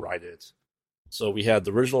back to write it. So we had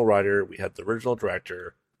the original writer, we had the original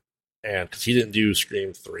director, and because he didn't do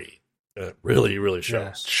Scream 3. And it really, really shows.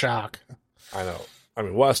 Yeah, shock. I know. I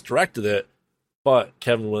mean, Wes directed it, but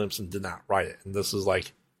Kevin Williamson did not write it. And this is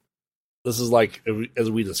like, as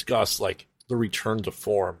we discussed, like the return to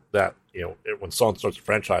form that, when someone starts a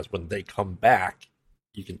franchise, when they come back,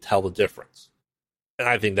 you can tell the difference. And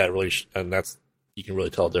I think that really, you can really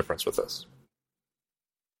tell a difference with this.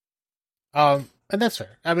 And that's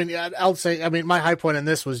fair. I mean, I'll say, my high point in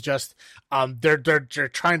this was just, they're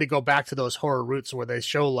trying to go back to those horror roots where they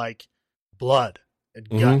show like blood and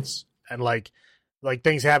guts and like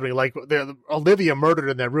things happening. Like Olivia murdered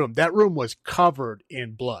in that room. That room was covered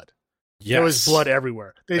in blood. Yes. There was blood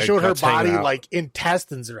everywhere. They showed her body like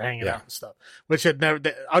intestines are hanging out and stuff, which had never,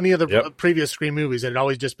 any of the previous Scream movies, it had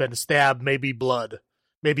always just been a stab, maybe blood,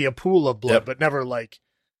 maybe a pool of blood, but never like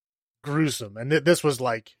gruesome. And this was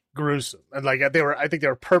like gruesome. And like I think they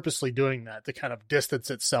were purposely doing that to kind of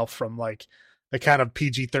distance itself from like the kind of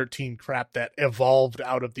PG-13 crap that evolved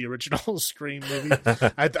out of the original Scream movie.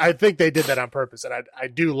 I think they did that on purpose, and I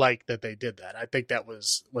do like that they did that. I think that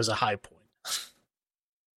was a high point.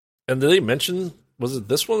 And did they mention, was it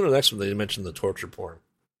this one or the next one? They mentioned the torture porn.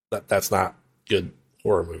 That's not good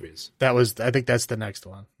horror movies. I think that's the next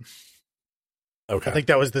one. Okay. I think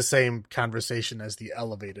that was the same conversation as the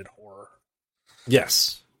elevated horror.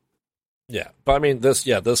 Yes. Yeah. But I mean, this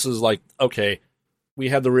is like, okay, we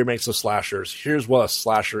had the remakes of slashers. Here's what a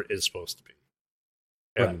slasher is supposed to be.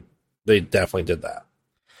 And they definitely did that.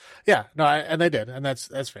 Yeah, no, and they did, and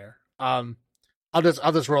that's fair. I'll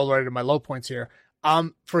just roll right into my low points here.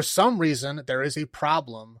 For some reason, there is a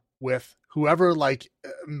problem with whoever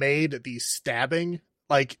made the stabbing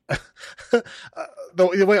the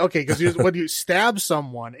way. Okay, because when you stab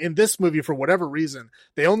someone in this movie, for whatever reason,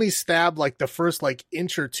 they only stab the first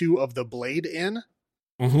inch or two of the blade in,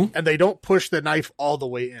 and they don't push the knife all the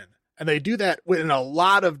way in. And they do that in a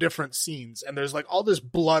lot of different scenes, and there's all this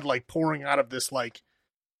blood pouring out of this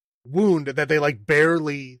wound that they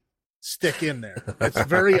barely stick in there. It's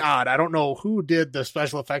very odd. I don't know who did the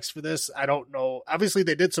special effects for this. I don't know. Obviously,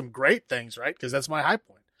 they did some great things, right? Because that's my high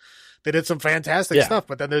point. They did some fantastic stuff,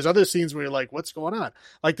 but then there's other scenes where you're like, what's going on?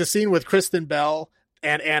 Like the scene with Kristen Bell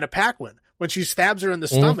and Anna Paquin. When she stabs her in the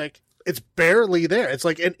stomach, it's barely there. It's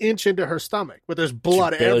an inch into her stomach, but there's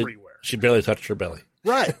blood everywhere. She barely touched her belly.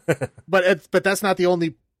 Right. But that's not the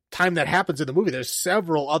only time that happens in the movie. There's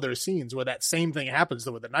several other scenes where that same thing happens,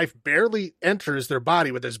 where the knife barely enters their body,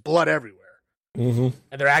 but there's blood everywhere. Mm-hmm.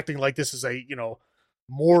 And they're acting like this is a,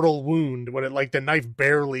 mortal wound when it the knife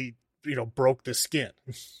barely, broke the skin.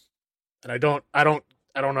 And I don't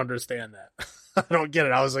understand that. I don't get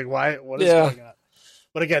it. I was like, why? What is going on?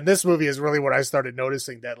 But again, this movie is really what I started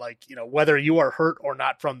noticing that whether you are hurt or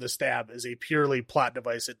not from the stab is a purely plot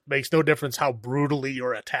device. It makes no difference how brutally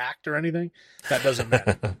you're attacked or anything. That doesn't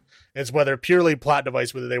matter. It's whether purely plot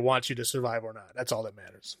device, whether they want you to survive or not. That's all that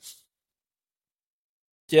matters.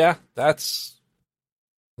 Yeah, that's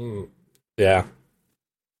yeah.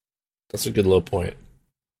 That's a good low point.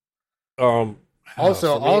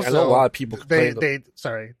 Also, I know a lot of people they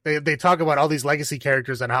talk about all these legacy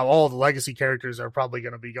characters and how all the legacy characters are probably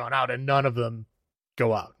going to be gone out, and none of them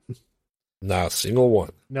go out. Not a single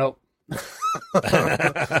one. Nope.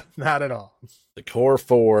 Not at all. The core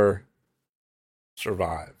 4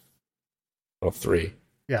 survive. Well, 3.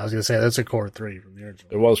 Yeah, I was going to say that's a core 3 from the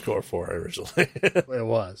original. It was core 4 originally. It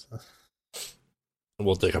was.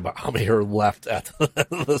 We'll think about how many are left at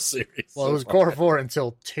the series. Well, it was core 4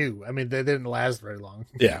 until 2. I mean, they didn't last very long.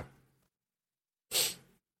 Yeah.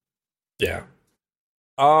 Yeah.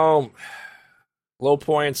 Low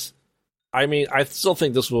points. I mean, I still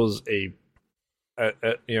think this was a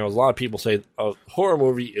lot of people say a horror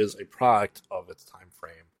movie is a product of its time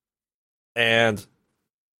frame. And,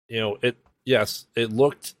 it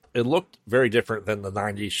looked very different than the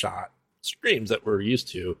 90s shot Screams that we're used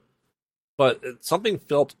to. But something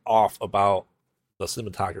felt off about the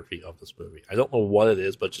cinematography of this movie. I don't know what it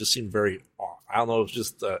is, but it just seemed very off. I don't know if it's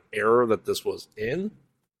just the era that this was in.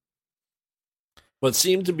 But it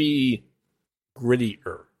seemed to be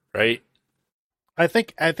grittier, right? I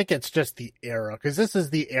think it's just the era, because this is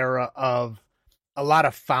the era of a lot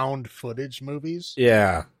of found footage movies.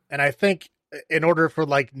 Yeah. And I think in order for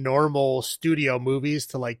normal studio movies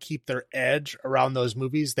to keep their edge around those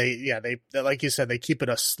movies, they like you said, they keep it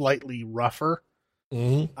a slightly rougher.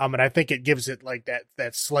 Mm-hmm. And I think it gives it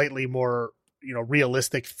that slightly more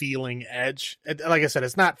realistic feeling edge. And like I said,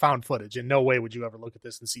 it's not found footage. In no way would you ever look at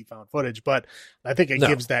this and see found footage, but I think it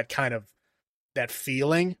gives that kind of that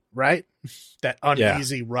feeling, right? That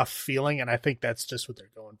uneasy, rough feeling, and I think that's just what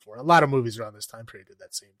they're going for. A lot of movies around this time period did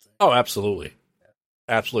that same thing. Oh, absolutely.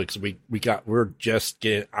 Absolutely, because we're just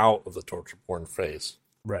getting out of the torture porn phase,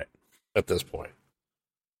 right? At this point.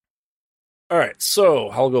 All right, so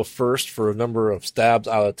I'll go first for a number of stabs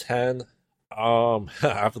out of 10. I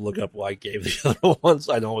have to look up what I gave the other ones.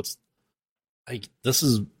 I know this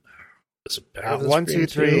is better than 1, 2,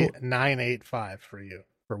 3, 9, 8, 5 for you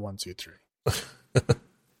for 1, 2, 3.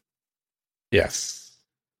 Yes.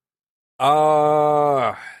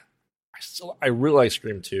 I really like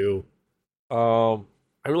Scream 2.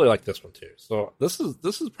 I really like this one too. So this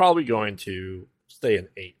is probably going to stay an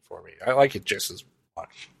 8 for me. I like it just as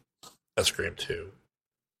much as Scream 2.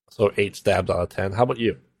 So 8 stabs out of 10. How about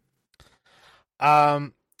you? I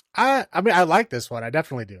mean, I like this one. I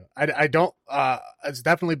definitely do. I don't. It's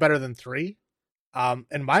definitely better than 3.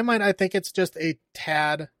 In my mind, I think it's just a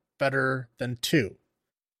tad better than 2.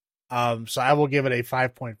 So I will give it a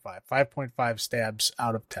 5.5. 5.5 stabs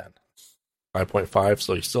out of 10. 5.5.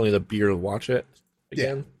 So you still need a beer to watch it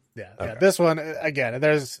again. Yeah. Okay. This one again.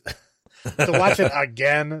 There's to watch it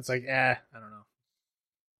again. It's like, I don't know.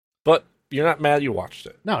 But you're not mad you watched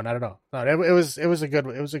it. No, not at all. No, it was a good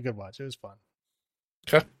watch. It was fun.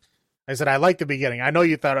 Okay. I said I like the beginning. I know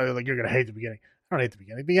you thought like you're gonna hate the beginning. I don't hate the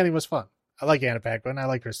beginning. The beginning was fun. I like Anna Paquin. I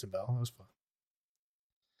like Kristen Bell. It was fun.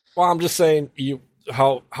 Well, I'm just saying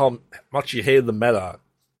how much you hated the meta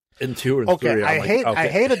in 2 and 3. I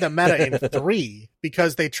hated the meta in 3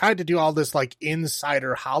 because they tried to do all this like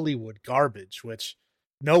insider Hollywood garbage, which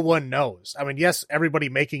no one knows. I mean, yes, everybody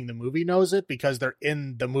making the movie knows it because they're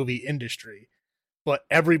in the movie industry, but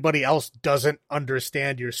everybody else doesn't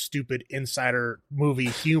understand your stupid insider movie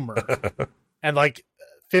humor. And like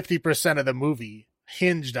 50% of the movie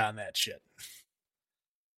hinged on that shit.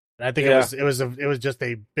 And I think it was just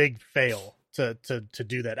a big fail to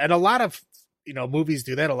do that. And a lot of movies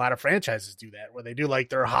do that. A lot of franchises do that, where they do like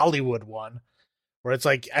their Hollywood one, where it's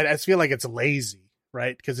like I feel like it's lazy,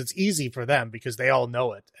 right? Because it's easy for them because they all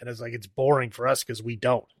know it, and it's like it's boring for us because we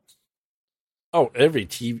don't. Oh, every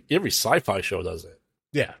sci-fi show does it.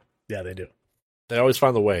 Yeah, they do. They always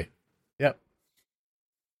find the way. Yep.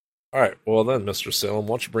 All right. Well, then, Mr. Salem,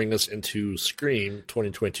 why don't you bring us into Scream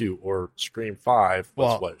 2022 or Scream 5?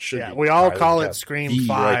 Well, what it should be. We all call it Scream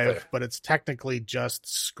 5, right, but it's technically just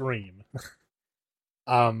Scream.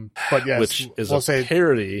 But yes, which is a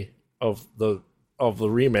parody of the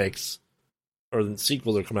remakes or the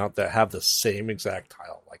sequels that come out that have the same exact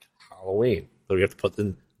title, like Halloween. So we have to put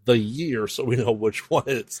in the year so we know which one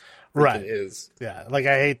it's right is. Yeah, like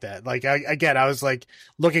I hate that. Like I was like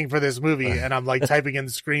looking for this movie and I'm like typing in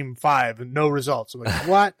Scream 5 and no results. I'm like,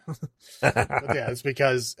 what? But yeah, it's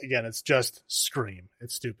because again, it's just Scream.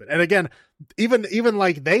 It's stupid. And again, even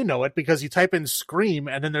like they know it because you type in Scream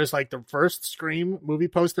and then there's like the first Scream movie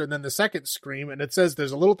poster and then the second Scream and it says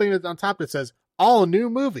there's a little thing on top that says all new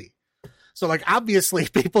movie. So like obviously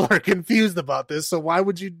people are confused about this. So why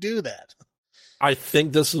would you do that? I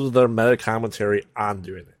think this is their meta commentary on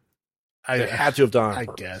doing it. They had to have done it. I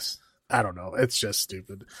guess. I don't know. It's just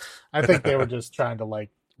stupid. I think they were just trying to like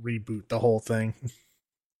reboot the whole thing.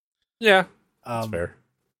 Yeah, that's fair.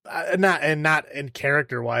 Not in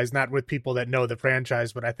character wise, not with people that know the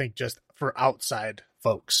franchise, but I think just for outside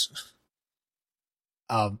folks,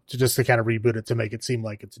 to kind of reboot it to make it seem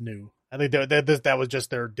like it's new. I think that was just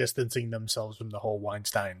their distancing themselves from the whole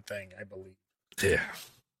Weinstein thing. I believe. Yeah,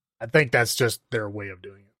 I think that's just their way of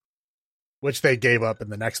doing it, which they gave up in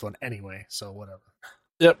the next one anyway. So whatever.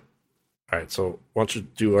 Yep. All right. So why don't you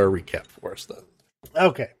do our recap for us then?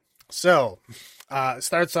 Okay. So it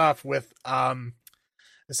starts off with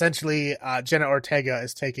essentially Jenna Ortega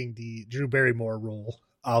is taking the Drew Barrymore role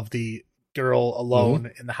of the girl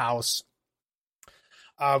alone in the house.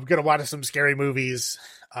 I'm going to watch some scary movies,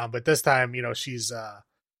 but this time, she's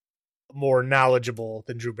more knowledgeable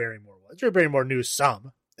than Drew Barrymore was. Drew Barrymore knew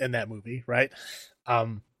some in that movie, right?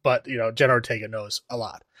 But, Jenna Ortega knows a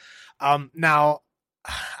lot. Now,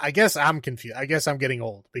 I guess I'm confused. I guess I'm getting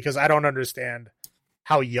old because I don't understand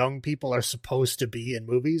how young people are supposed to be in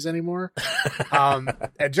movies anymore. And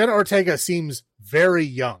Jenna Ortega seems very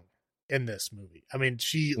young in this movie. I mean,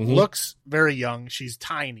 she looks very young. She's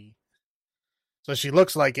tiny. So she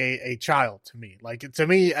looks like a child to me. Like to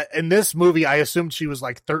me in this movie, I assumed she was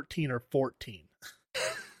like 13 or 14.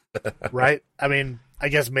 Right? I mean, I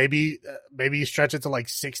guess maybe you stretch it to like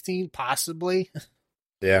 16, possibly.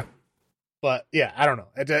 Yeah. But yeah, I don't know.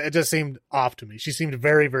 It just seemed off to me. She seemed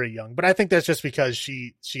very, very young. But I think that's just because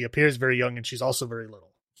she appears very young and she's also very little,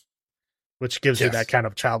 which gives you that kind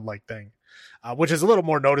of childlike thing, which is a little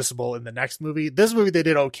more noticeable in the next movie. This movie, they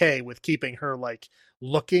did okay with keeping her like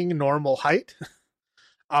looking normal height.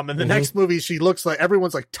 In the next movie, she looks like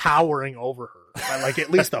everyone's like towering over her by like at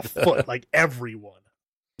least a foot, like everyone.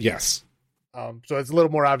 Yes. So it's a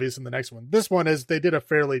little more obvious in the next one. This one they did a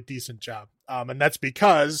fairly decent job. And that's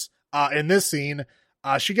because in this scene,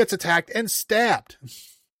 she gets attacked and stabbed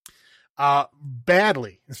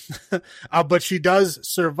badly, but she does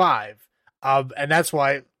survive. And that's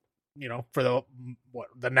why, for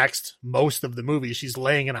the next most of the movie, she's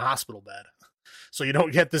laying in a hospital bed. So you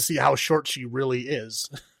don't get to see how short she really is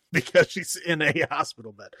because she's in a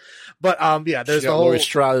hospital bed. But yeah, there's the whole Laurie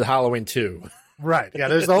Strode Halloween 2. Right. Yeah,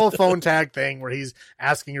 there's the whole phone tag thing where he's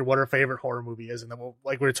asking her what her favorite horror movie is. And then,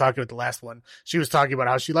 like we were talking about the last one, she was talking about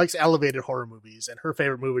how she likes elevated horror movies, and her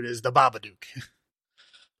favorite movie is The Babadook,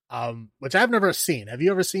 which I've never seen. Have you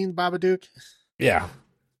ever seen Babadook? Yeah.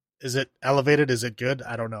 Is it elevated? Is it good?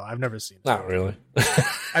 I don't know. I've never seen it. Not really.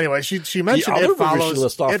 Anyway, she mentioned the It Follows. She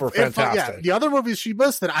list off were fantastic. Yeah, the other movies she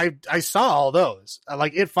listed, I saw all those.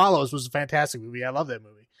 Like It Follows was a fantastic movie. I love that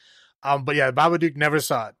movie. But yeah, Babadook never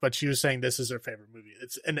saw it, but she was saying this is her favorite movie.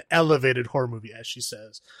 It's an elevated horror movie, as she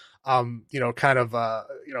says. Kind of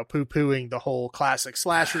poo-pooing the whole classic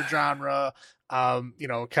slasher genre.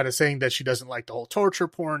 Kind of saying that she doesn't like the whole torture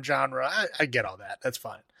porn genre. I get all that. That's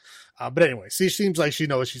fine. But anyway, she seems like she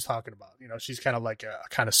knows what she's talking about. She's kind of like a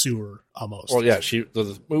kind of sewer almost. Well, yeah,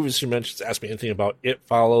 the movies she mentions, ask me anything about It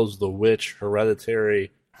Follows, The Witch,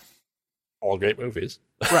 Hereditary, all great movies.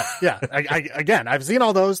 Right. Yeah. Again, I've seen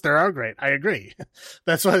all those. They are great. I agree.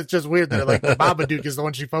 That's why it's just weird that like the Babadook is the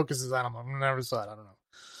one she focuses on. I never saw it. I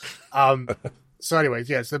don't know. So anyways,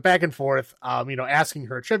 yeah, so back and forth, asking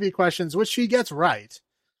her trivia questions, which she gets right.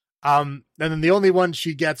 And then the only one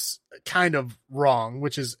she gets kind of wrong,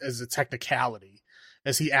 which is a technicality,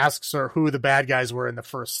 as he asks her who the bad guys were in the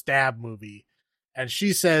first Stab movie. And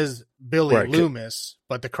she says Billy Loomis,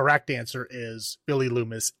 but the correct answer is Billy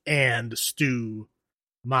Loomis and Stu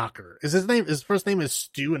Macher. His first name is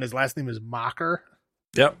Stu and his last name is Macher?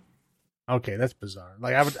 Yep. Okay, that's bizarre.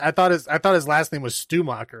 Like I thought his last name was Stu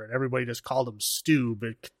Macher and everybody just called him Stu,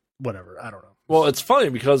 but whatever. I don't know. Well, it's funny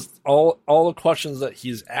because all the questions that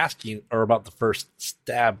he's asking are about the first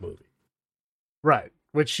Stab movie. Right.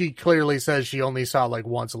 Which she clearly says she only saw like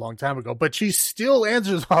once a long time ago, but she still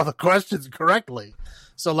answers all the questions correctly.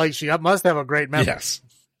 So like she must have a great memory. Yes.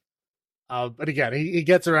 But again, he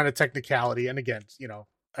gets around a technicality, and again,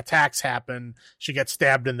 attacks happen. She gets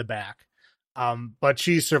stabbed in the back, but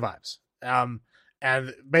she survives. And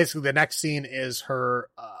basically the next scene is her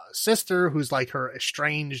sister, who's like her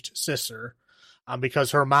estranged sister,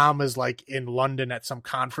 because her mom is like in London at some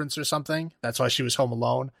conference or something. That's why she was home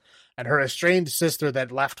alone. And her estranged sister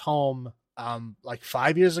that left home like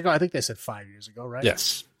 5 years ago. I think they said 5 years ago, right?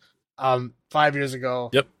 Yes. 5 years ago.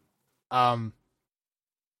 Yep.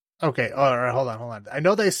 Okay. All right. Hold on. I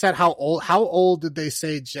know they said how old did they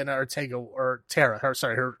say Jenna Ortega or Tara? Her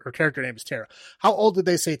character name is Tara. How old did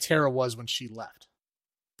they say Tara was when she left?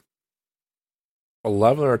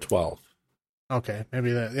 11 or 12. Okay,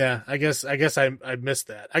 maybe that. Yeah, I guess I missed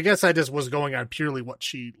that. I guess I just was going on purely what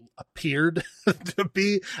she appeared to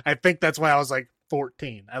be. I think that's why I was like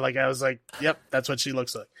 14. I was like, yep, that's what she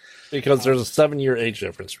looks like. Because there's a 7-year age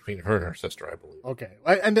difference between her and her sister, I believe. Okay,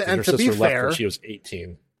 and her to be sister left fair, when she was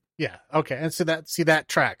 18. Yeah. Okay, and so that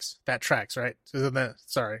tracks. That tracks, right? So then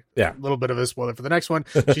yeah, a little bit of a spoiler for the next one.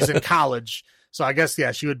 She's in college, so I guess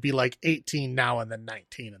she would be like 18 now and then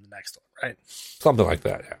 19 in the next one, right? Something like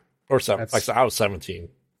that, yeah. Or 7. Like I was 17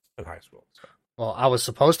 in high school. So. Well, I was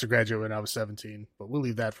supposed to graduate when I was 17, but we'll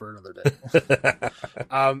leave that for another day.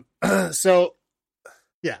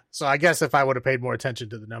 So I guess if I would have paid more attention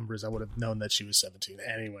to the numbers, I would have known that she was 17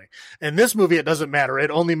 anyway. In this movie, it doesn't matter. It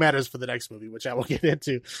only matters for the next movie, which I will get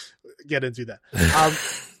into that.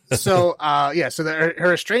 So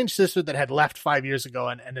her estranged sister that had left 5 years ago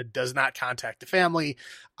and it does not contact the family,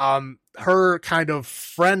 her kind of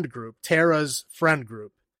friend group, Tara's friend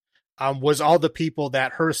group, was all the people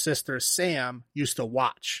that her sister Sam used to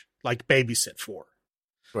watch, like babysit for.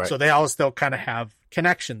 Right. So they all still kind of have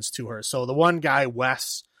connections to her. So the one guy,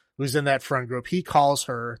 Wes, who's in that friend group, he calls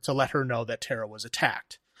her to let her know that Tara was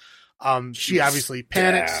attacked. She obviously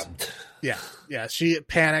panics. Yeah. She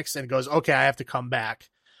panics and goes, okay, I have to come back.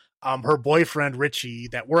 Her boyfriend, Richie,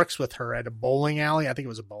 that works with her at a bowling alley. I think it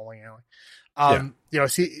was a bowling alley.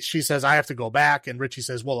 She says, I have to go back. And Richie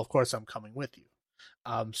says, well, of course I'm coming with you.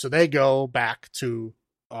 So they go back to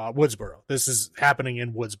Woodsboro. This is happening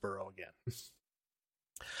in Woodsboro again.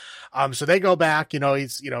 So they go back,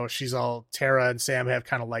 she's all, Tara and Sam have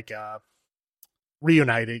kind of like a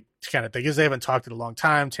reunited kind of thing, because they haven't talked in a long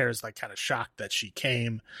time. Tara's like kind of shocked that she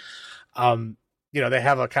came. They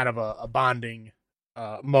have a kind of a bonding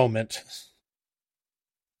moment.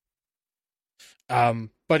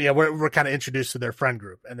 But yeah, we're kind of introduced to their friend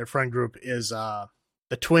group, and their friend group is the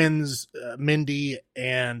twins, Mindy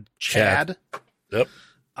and Chad. Yep.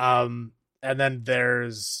 And then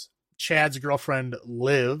there's Chad's girlfriend,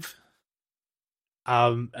 Liv.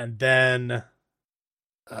 And then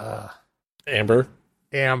Amber,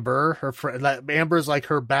 her friend. Amber's like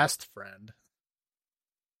her best friend,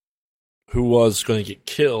 who was going to get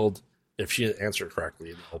killed if she didn't answer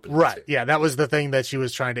correctly in the opening. Right. Scene. Yeah, that was the thing that she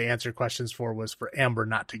was trying to answer questions for, was for Amber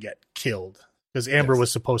not to get killed, because Amber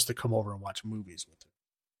was supposed to come over and watch movies with her.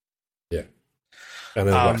 Yeah. And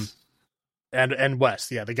then Wes. And Wes,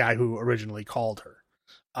 the guy who originally called her.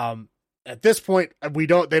 At this point, they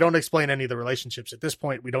don't explain any of the relationships. At this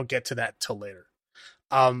point, we don't get to that till later.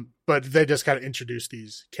 But they just kind of introduce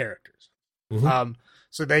these characters. Mm-hmm.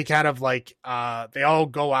 So they kind of like, they all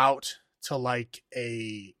go out to like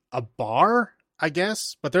a bar, I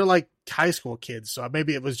guess, but they're like high school kids. So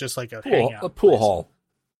maybe it was just like a hangout pool hall.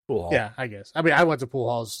 Pool hall. Yeah, I guess. I mean, I went to pool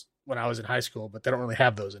halls when I was in high school, but they don't really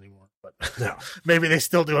have those anymore. But No. maybe they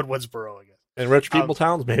still do in Woodsboro, I guess. In rich people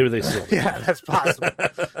towns, maybe they still do. Yeah, that's possible.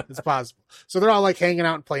 It's possible. So they're all like hanging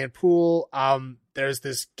out and playing pool. There's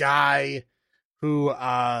this guy who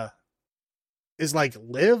is like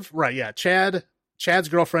Liv, right? Yeah, Chad's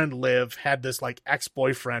girlfriend Liv had this like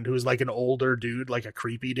ex-boyfriend who's like an older dude, like a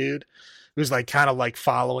creepy dude, who's like kind of like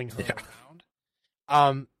following her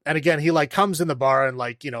around. And again, he like comes in the bar and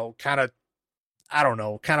like, you know, kind of, I don't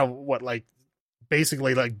know, kind of what like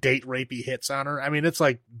basically like date rapey hits on her. I mean, it's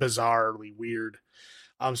like bizarrely weird.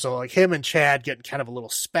 So like him and Chad get kind of a little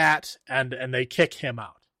spat and they kick him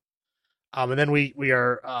out. And then we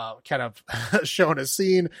are kind of shown a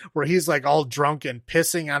scene where he's like all drunk and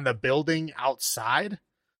pissing on the building outside.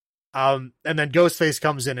 And then Ghostface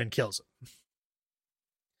comes in and kills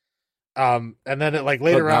him. And then it like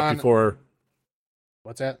later on before.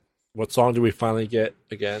 What's that? What song do we finally get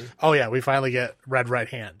again? Oh yeah, we finally get Red Right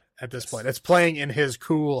Hand at this point. It's playing in his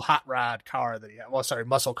cool hot rod car that he had. Well, sorry,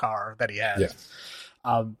 muscle car that he has.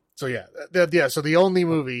 Yeah. So yeah, so the only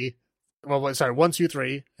movie, well, sorry, 1, 2,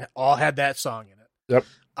 3 all had that song in it.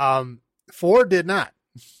 Yep. 4 did not,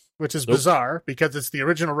 which is bizarre because it's the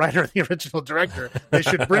original writer and the original director. They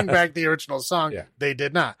should bring back the original song. Yeah. They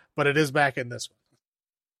did not, but it is back in this one.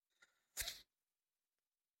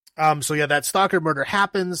 So yeah, that stalker murder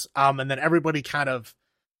happens, and then everybody kind of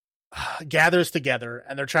gathers together,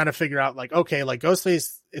 and they're trying to figure out, like, okay, like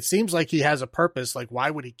Ghostface, it seems like he has a purpose. Like,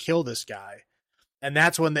 why would he kill this guy? And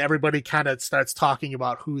that's when everybody kind of starts talking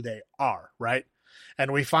about who they are, right?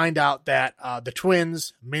 And we find out that the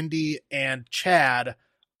twins, Mindy and Chad,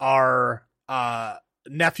 are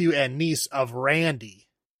nephew and niece of Randy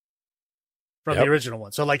from the original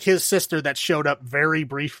one. So like his sister that showed up very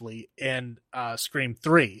briefly in Scream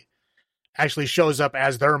 3 actually shows up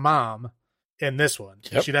as their mom in this one.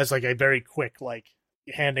 Yep. She does like a very quick, like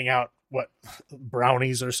handing out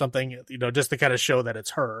brownies or something, you know, just to kind of show that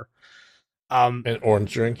it's her. An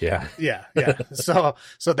orange drink. Yeah. Yeah. So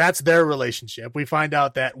that's their relationship. We find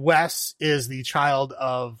out that Wes is the child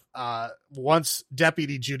of once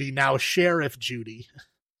Deputy Judy, now Sheriff Judy.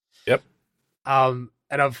 Yep. And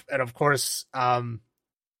of course, well,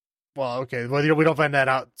 okay. Well, we don't find that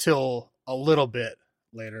out till a little bit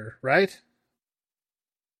later, right?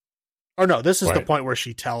 Or no, this is the point where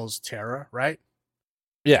she tells Tara, right?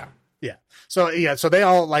 Yeah. Yeah. So they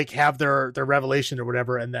all like have their revelation or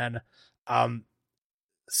whatever, and then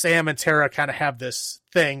Sam and Tara kind of have this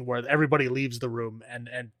thing where everybody leaves the room,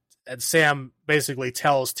 and Sam basically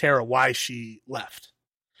tells Tara why she left.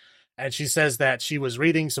 And she says that she was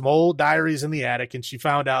reading some old diaries in the attic, and she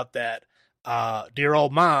found out that dear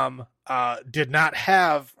old mom did not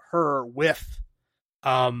have her with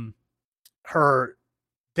her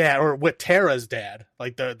dad, or with Tara's dad,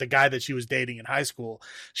 like the guy that she was dating in high school.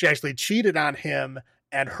 She actually cheated on him,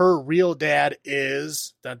 and her real dad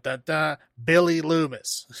is Billy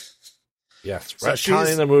Loomis. Yes, so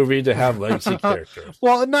retconning the movie to have legacy characters.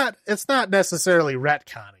 Well, it's not necessarily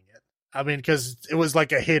retconning. I mean, because it was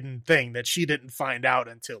like a hidden thing that she didn't find out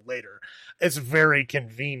until later. It's very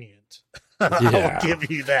convenient. Yeah. I will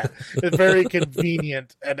give you that. It's very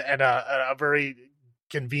convenient and a very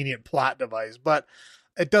convenient plot device, but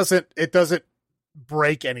it doesn't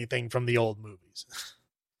break anything from the old movies.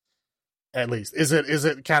 At least is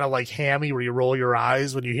it kind of like Hammy where you roll your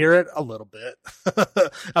eyes when you hear it? A little bit.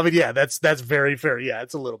 I mean, yeah, that's very fair. Yeah,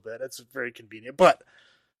 it's a little bit. It's very convenient, but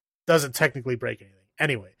doesn't technically break anything.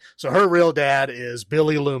 Anyway, so her real dad is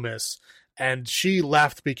Billy Loomis, and she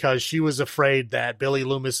left because she was afraid that Billy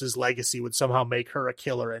Loomis's legacy would somehow make her a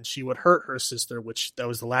killer, and she would hurt her sister, which that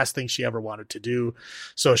was the last thing she ever wanted to do.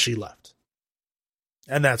 So she left.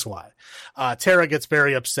 And that's why. Tara gets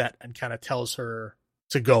very upset and kind of tells her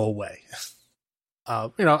to go away.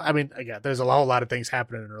 You know, I mean, again, there's a whole lot of things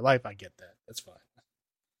happening in her life. I get that. That's fine.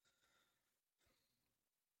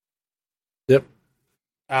 Yep.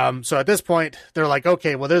 So at this point, they're like,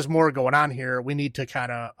 okay, well, there's more going on here. We need to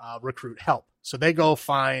kind of recruit help. So they go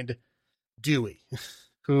find Dewey,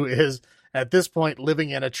 who is at this point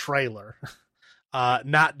living in a trailer,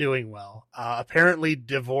 not doing well, apparently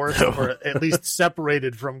divorced or at least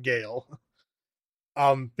separated from Gail.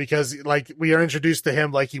 Because like we are introduced to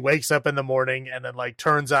him, like he wakes up in the morning and then like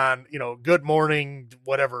turns on, you know, Good Morning,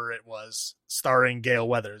 whatever it was, starring Gail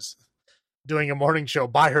Weathers, doing a morning show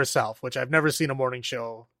by herself, which I've never seen a morning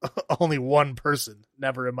show. Only one person,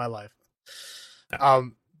 never in my life.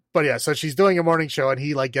 But yeah, so she's doing a morning show and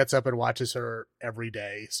he like gets up and watches her every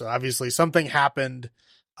day. So obviously something happened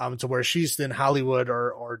to where she's in Hollywood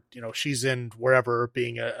or, you know, she's in wherever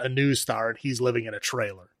being a news star and he's living in a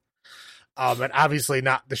trailer. And obviously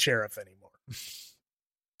not the sheriff anymore.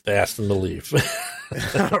 They asked him to leave.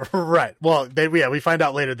 Right. Well, we find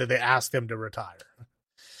out later that they asked him to retire.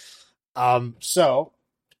 So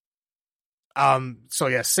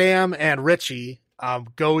yeah, Sam and Richie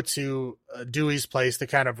go to Dewey's place to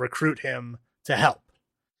kind of recruit him to help.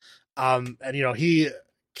 And he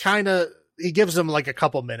gives them like a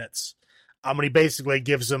couple minutes. And he basically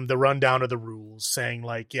gives them the rundown of the rules, saying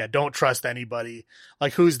like, yeah, don't trust anybody.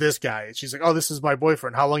 Like, who's this guy? And she's like, oh, this is my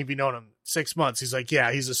boyfriend. How long have you known him? 6 months. He's like,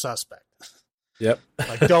 yeah, he's a suspect. Yep.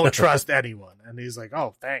 Like, don't trust anyone. And he's like,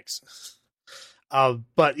 oh, thanks.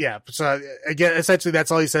 But yeah, so again, essentially that's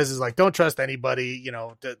all he says is like, don't trust anybody.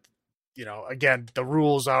 Again, the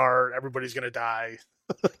rules are everybody's going to die.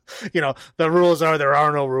 The rules are there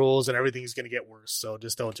are no rules and everything's going to get worse. So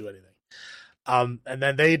just don't do anything. And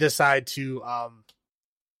then they decide to,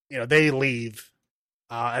 they leave.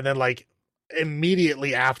 And then like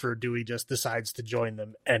immediately after, Dewey just decides to join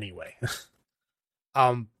them anyway.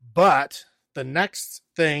 But the next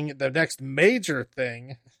major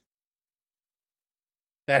thing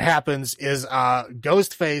that happens is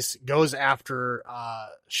Ghostface goes after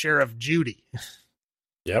Sheriff Judy.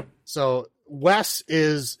 Yep. So Wes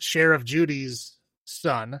is Sheriff Judy's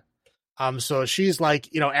son. So she's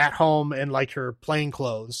like, at home in like her plain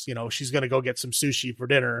clothes, she's going to go get some sushi for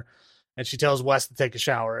dinner, and she tells Wes to take a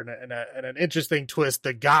shower. And an interesting twist,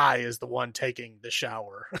 the guy is the one taking the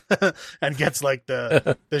shower and gets like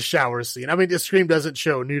the shower scene. I mean, the Scream doesn't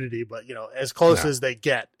show nudity, but as close as they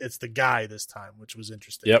get, it's the guy this time, which was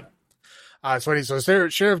interesting. Yep. So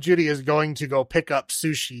Sheriff Judy is going to go pick up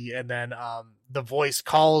sushi, and then the voice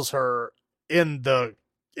calls her in the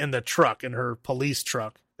truck, in her police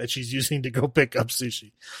truck that she's using to go pick up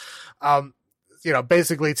sushi.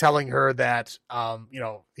 Basically telling her that,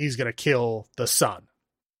 he's going to kill the son.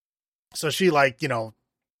 So she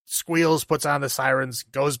squeals, puts on the sirens,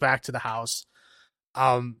 goes back to the house,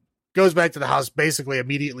 basically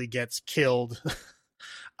immediately gets killed.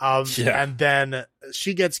 And then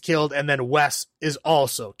she gets killed, and then Wes is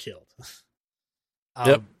also killed.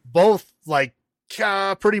 Both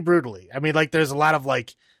pretty brutally. I mean, there's a lot of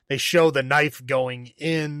they show the knife going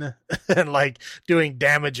in and doing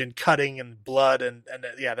damage and cutting and blood and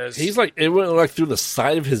there's it went through the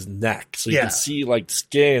side of his neck, so you can see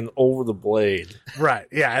skin over the blade. Right.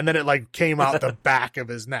 Yeah, and then it came out the back of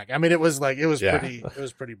his neck. I mean, it was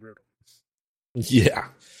pretty brutal. Yeah.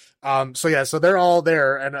 So they're all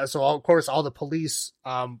there, and so of course all the police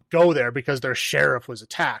go there because their sheriff was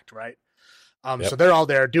attacked, right? So they're all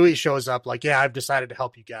there. Dewey shows up I've decided to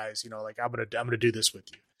help you guys, I'm gonna do this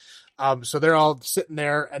with you. So they're all sitting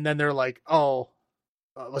there, and then they're like,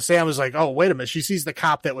 Sam was like, oh, wait a minute. She sees the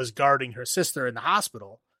cop that was guarding her sister in the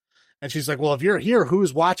hospital. And she's like, well, if you're here,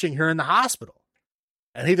 who's watching her in the hospital?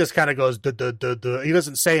 And he just kind of goes, duh, duh, duh, duh. He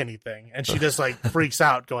doesn't say anything. And she just freaks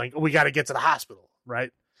out going, we got to get to the hospital. Right.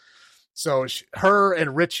 So her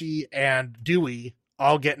and Richie and Dewey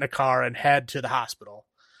all get in a car and head to the hospital.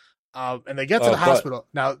 And they get to the hospital.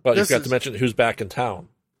 Now, but you got to mention who's back in town.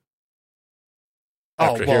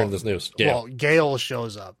 After hearing this news. Yeah. Well, Gail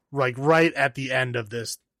shows up right at the end of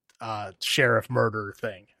this sheriff murder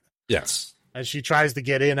thing. Yes. And she tries to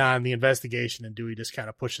get in on the investigation, and Dewey just kind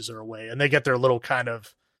of pushes her away. And they get their little kind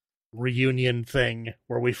of reunion thing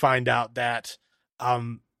where we find out that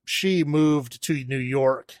she moved to New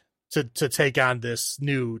York to take on this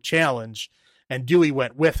new challenge, and Dewey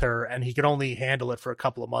went with her, and he could only handle it for a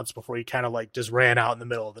couple of months before he kind of just ran out in the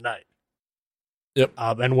middle of the night. Yep.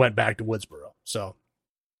 And went back to Woodsboro. So,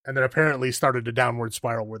 and then apparently started a downward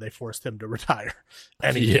spiral where they forced him to retire.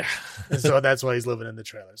 Anyway, and so that's why he's living in the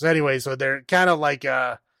trailer. So anyway, so they're kind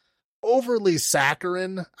of overly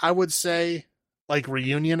saccharine, I would say,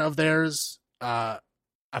 reunion of theirs. I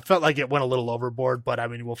felt like it went a little overboard, but I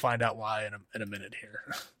mean, we'll find out why in a minute here.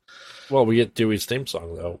 Well, we get Dewey's theme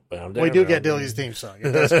song though. We do get Dewey's theme song.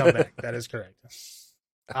 It does come back. That is correct.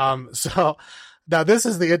 So now this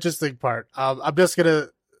is the interesting part. I'm just gonna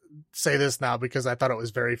say this now because I thought it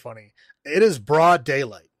was very funny. It is broad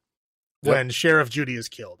daylight when Sheriff Judy is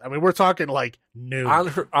killed. I mean, we're talking noon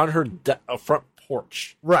on her front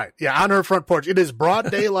porch. Right? Yeah, on her front porch. It is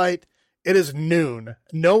broad daylight. It is noon.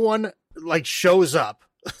 No one shows up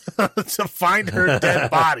to find her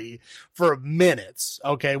dead body for minutes.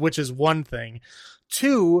 Okay, which is one thing.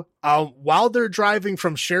 Two, while they're driving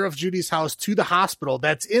from Sheriff Judy's house to the hospital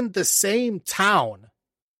that's in the same town,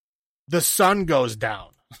 the sun goes down.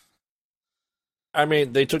 I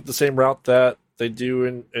mean, they took the same route that they do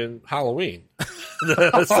in Halloween.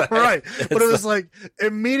 Right. But it was like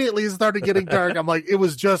immediately it started getting dark. I'm like, it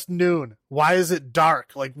was just noon. Why is it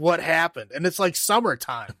dark? Like, what happened? And it's like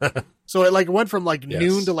summertime. So it like went from like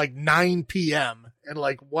noon to like 9 p.m. and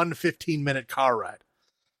like 1 15-minute car ride.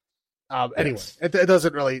 Anyway, it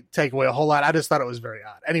doesn't really take away a whole lot. I just thought it was very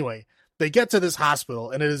odd. Anyway, they get to this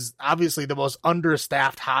hospital, and it is obviously the most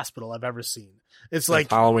understaffed hospital I've ever seen. It's like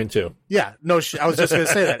Halloween 2. Yeah, no, I was just going to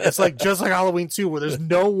say that. It's like just like Halloween 2, where there's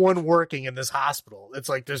no one working in this hospital. It's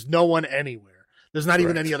like there's no one anywhere. There's not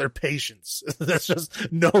even any other patients. There's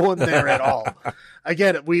just no one there at all.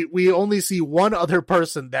 Again, we only see one other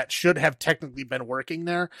person that should have technically been working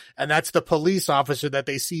there, and that's the police officer that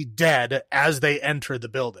they see dead as they enter the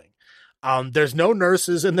building. There's no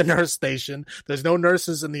nurses in the nurse station. There's no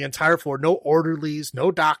nurses in the entire floor. No orderlies,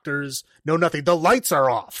 no doctors, no nothing. The lights are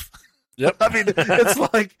off. Yep. I mean,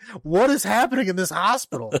 it's like, what is happening in this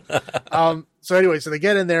hospital? So anyway, so they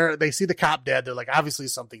get in there, they see the cop dead. They're like, obviously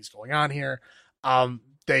something's going on here.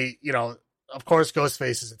 They, of course,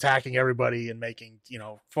 Ghostface is attacking everybody and making,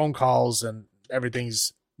 phone calls, and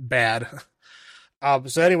everything's bad.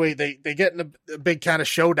 So anyway, they get in a big kind of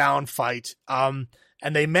showdown fight.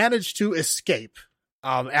 And they manage to escape,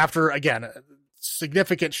 after, again, a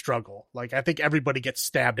significant struggle. Like, I think everybody gets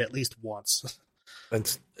stabbed at least once.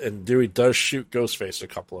 And Dewey does shoot Ghostface a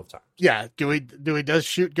couple of times. Yeah, Dewey does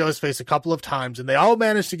shoot Ghostface a couple of times, and they all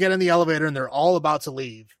manage to get in the elevator, and they're all about to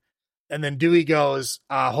leave. And then Dewey goes,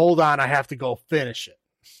 hold on, I have to go finish it.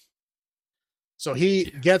 So he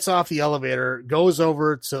gets off the elevator, goes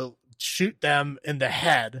over to shoot them in the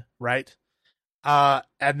head, right? And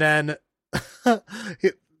then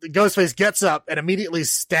Ghostface gets up and immediately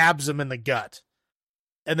stabs him in the gut.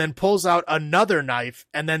 And then pulls out another knife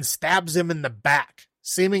and then stabs him in the back,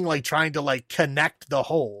 seeming like trying to like connect the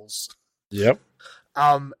holes. Yep.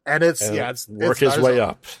 And it's work his way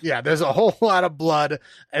up. Yeah, there's a whole lot of blood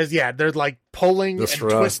they're like pulling and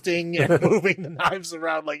twisting and moving the knives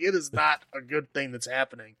around. Like, it is not a good thing that's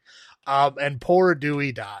happening. And poor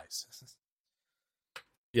Dewey dies.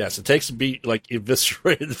 Yes, it takes a beat, like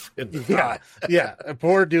eviscerated. Yeah.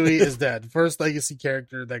 Poor Dewey is dead. First legacy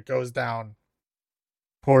character that goes down.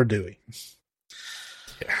 Poor Dewey.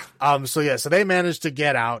 Yeah. So they managed to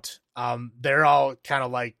get out. They're all kind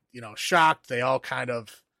of like, shocked. They all kind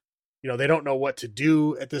of, they don't know what to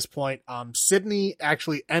do at this point. Sydney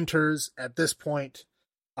actually enters at this point,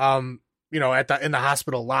 in the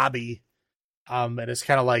hospital lobby. And it's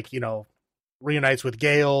kind of like, reunites with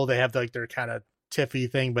Gale. They have like their kind of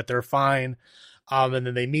tiffy thing, but they're fine. And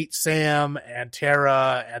then they meet Sam and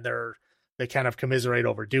Tara, and they kind of commiserate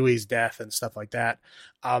over Dewey's death and stuff like that.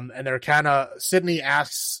 And they're kind of, Sydney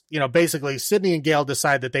asks, basically Sydney and Gale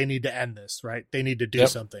decide that they need to end this, right? They need to do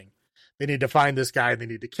something. They need to find this guy. They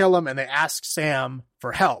need to kill him. And they ask Sam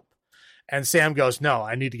for help. And Sam goes, no,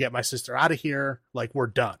 I need to get my sister out of here. Like, we're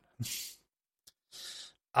done.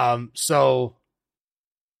 So,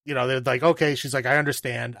 they're like, okay. She's like, I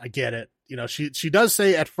understand. I get it. She does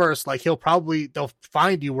say at first, like, they'll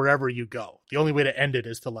find you wherever you go. The only way to end it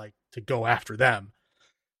is to go after them.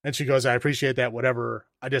 And she goes, I appreciate that. Whatever.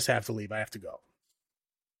 I just have to leave. I have to go.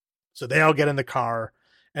 So they all get in the car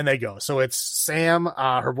and they go. So it's Sam,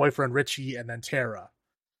 her boyfriend Richie, and then Tara.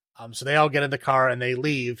 So they all get in the car and they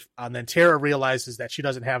leave. And then Tara realizes that she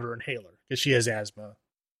doesn't have her inhaler because she has asthma.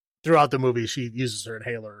 Throughout the movie, she uses her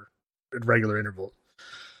inhaler at regular intervals.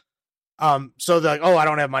 So they're like, oh, I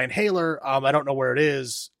don't have my inhaler. I don't know where it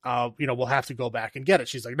is. We'll have to go back and get it.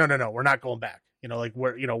 She's like, no, we're not going back.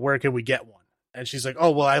 Where can we get one? And she's like,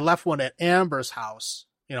 oh, well, I left one at Amber's house.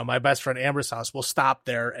 My best friend Amber's house. We'll stop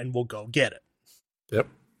there and we'll go get it. Yep.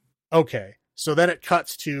 Okay. So then it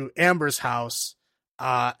cuts to Amber's house,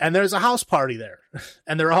 and there's a house party there,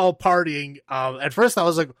 and they're all partying. At first I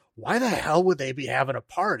was like, why the hell would they be having a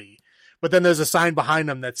party? But then there's a sign behind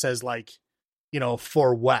them that says like,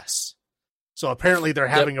 for Wes. So apparently they're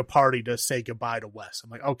having a party to say goodbye to Wes. I'm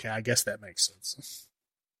like, okay, I guess that makes sense.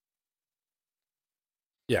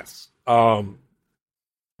 Yes. And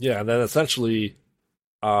then essentially,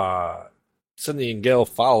 Sydney and Gale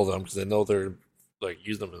follow them because they know they're like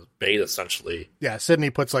use them as bait essentially. Yeah,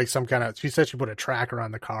 Sydney puts like some kind of, she said she put a tracker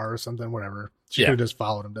on the car or something, whatever. She could have just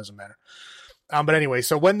followed him, doesn't matter. But anyway,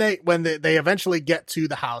 so when they eventually get to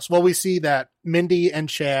the house, well, we see that Mindy and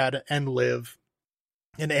Chad and Liv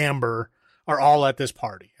and Amber are all at this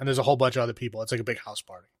party, and there's a whole bunch of other people. It's like a big house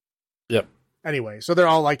party. Yep. Anyway, so they're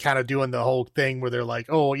all like kind of doing the whole thing where they're like,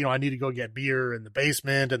 oh, I need to go get beer in the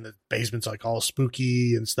basement, and the basement's like all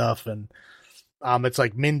spooky and stuff. And it's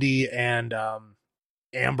like Mindy and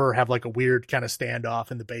Amber have like a weird kind of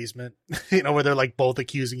standoff in the basement, where they're like both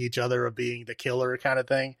accusing each other of being the killer kind of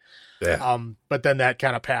thing. Yeah. But then that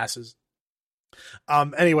kind of passes.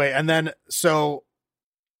 Anyway, and then so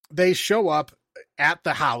they show up at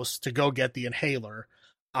the house to go get the inhaler.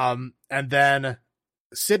 And then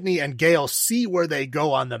Sydney and Gail see where they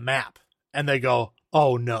go on the map and they go,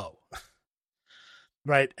 oh no.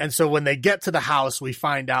 Right. And so when they get to the house, we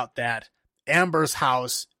find out that Amber's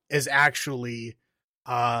house is actually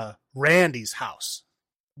Randy's house,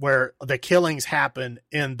 where the killings happen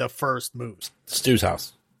in the first movie. Stu's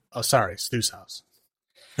house. Oh, sorry, Stu's house.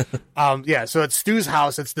 Yeah, so it's Stu's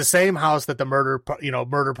house. It's the same house that the murder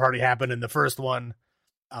party happened in the first one,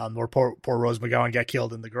 where poor Rose McGowan got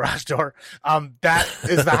killed in the garage door. That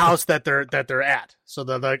is the house that they're at. So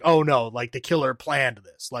they're like, oh no, like the killer planned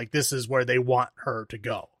this. Like this is where they want her to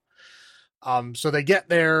go. So they get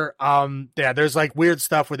there. Yeah, there's like weird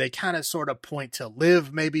stuff where they kind of sort of point to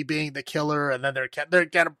Liv maybe being the killer, and then they're kind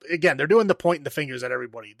of, again, they're doing the pointing the fingers at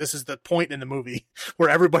everybody. This is the point in the movie where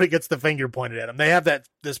everybody gets the finger pointed at them. They have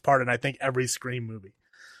this part in I think every Scream movie,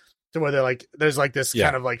 to where they're like, there's like this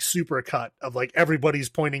kind of like super cut of like everybody's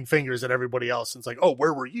pointing fingers at everybody else. And it's like, oh,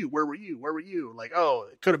 where were you? Where were you? Where were you? Like, oh,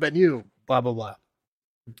 it could have been you. Blah blah blah.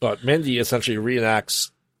 But Mindy essentially reenacts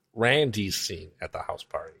Randy's scene at the house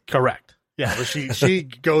party. Correct. Yeah, but she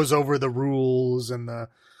goes over the rules and the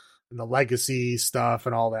legacy stuff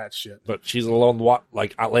and all that shit. But she's alone,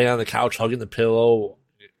 like laying on the couch, hugging the pillow,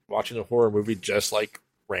 watching a horror movie, just like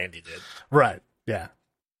Randy did. Right. Yeah.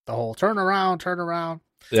 The whole turn around.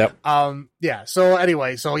 Yep. Yeah. So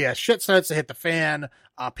anyway, shit starts to hit the fan.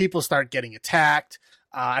 People start getting attacked.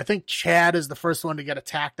 I think Chad is the first one to get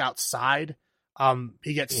attacked outside.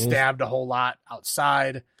 He gets stabbed a whole lot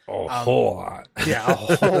outside. A whole lot. Yeah,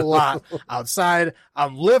 a whole lot outside.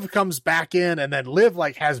 Liv comes back in, and then Liv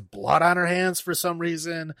like has blood on her hands for some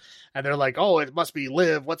reason, and they're like, "Oh, it must be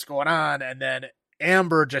Liv. What's going on?" And then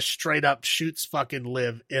Amber just straight up shoots fucking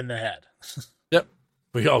Liv in the head. Yep,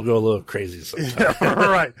 we all go a little crazy sometimes. Yeah,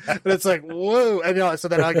 right? And it's like, whoa! And so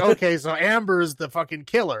they're like, okay, so Amber's the fucking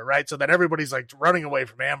killer, right? So then everybody's like running away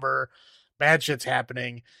from Amber. Bad shit's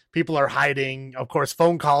happening. People are hiding. Of course,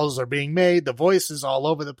 phone calls are being made. The voice is all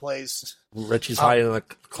over the place. Richie's hiding in the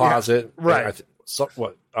closet. Yeah, right.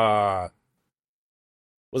 What?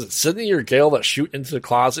 Was it Sydney or Gail that shoot into the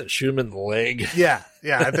closet, shoot him in the leg? Yeah.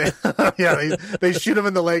 They shoot him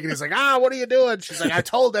in the leg, and he's like, what are you doing? She's like, I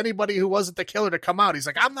told anybody who wasn't the killer to come out. He's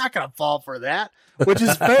like, I'm not going to fall for that, which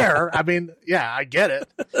is fair. I mean, yeah, I get it.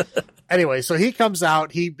 Anyway, so he comes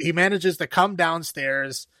out. He manages to come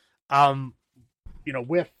downstairs. With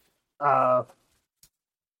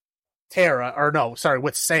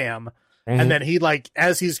with Sam. Mm-hmm. And then he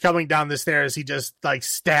as he's coming down the stairs, he just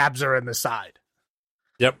stabs her in the side.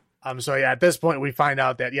 Yep. So at this point we find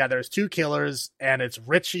out that, there's two killers, and it's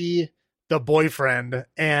Richie, the boyfriend,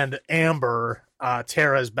 and Amber,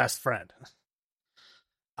 Tara's best friend.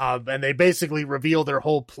 And they basically reveal their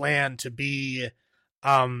whole plan to be,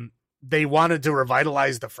 they wanted to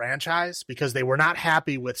revitalize the franchise because they were not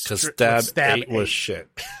happy with Stab 8 was shit.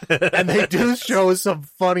 And they do show some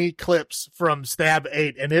funny clips from Stab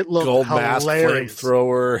 8, and it looked gold hilarious. Mask,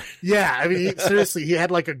 flamethrower. Yeah, I mean, seriously, he had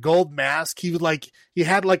like a gold mask. He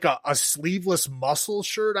had like a sleeveless muscle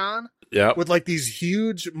shirt on. Yeah, with like these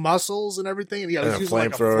huge muscles and everything, and he was using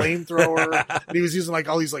like a flamethrower, and he was using like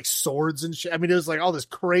all these like swords and shit. I mean, it was like all this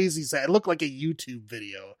crazy stuff. It looked like a YouTube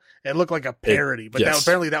video. It looked like a parody, but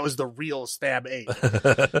apparently that was the real Stab 8.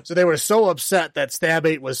 So they were so upset that Stab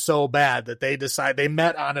 8 was so bad that they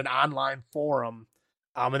met on an online forum,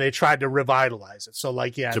 and they tried to revitalize it. So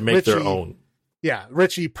to make their own. Yeah,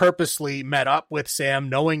 Richie purposely met up with Sam,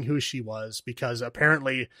 knowing who she was, because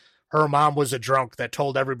apparently her mom was a drunk that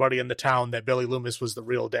told everybody in the town that Billy Loomis was the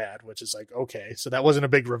real dad, which is like, okay, so that wasn't a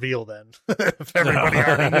big reveal then, if everybody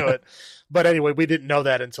already knew it. But anyway, we didn't know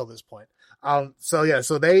that until this point.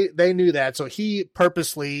 So they knew that. So he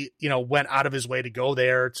purposely, went out of his way to go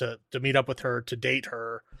there to meet up with her, to date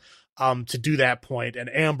her, to do that point. And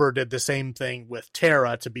Amber did the same thing with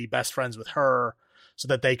Tara, to be best friends with her so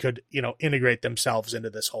that they could, integrate themselves into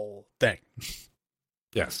this whole thing.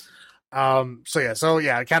 Yes. Kind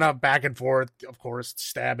of back and forth, of course,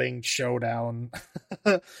 stabbing, showdown.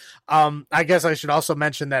 I guess I should also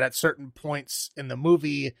mention that at certain points in the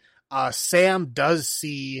movie, Sam does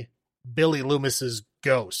see Billy Loomis's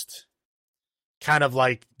ghost, kind of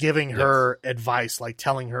like giving her advice, like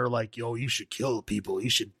telling her like, yo, you should kill people. You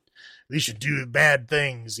should do bad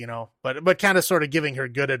things, but kind of sort of giving her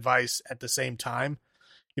good advice at the same time.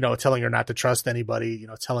 telling her not to trust anybody,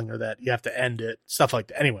 telling her that you have to end it, stuff like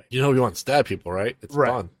that. Anyway. You want to stab people, right? It's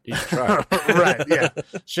fun. You should try. Right, yeah.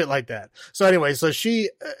 Shit like that. So anyway, so she,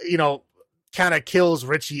 kind of kills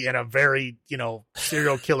Richie in a very,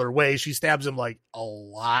 serial killer way. She stabs him like a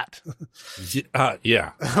lot.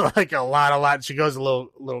 Yeah. Like a lot. She goes a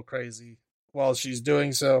little crazy while she's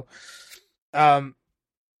doing so. Yeah,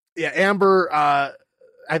 Amber,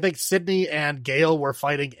 I think Sydney and Gail were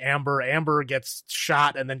fighting Amber. Amber gets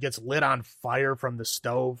shot and then gets lit on fire from the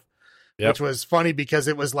stove, which was funny because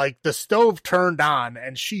it was like the stove turned on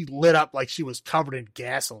and she lit up like she was covered in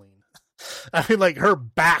gasoline. I mean, like her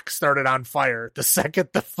back started on fire the second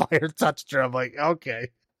the fire touched her. I'm like, okay,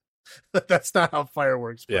 that's not how fire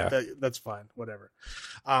works. But that's fine. Whatever.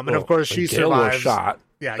 And of course she survives. Was shot.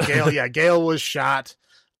 Yeah, Gail. Yeah, Gail was shot.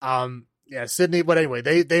 Yeah, Sydney, but anyway,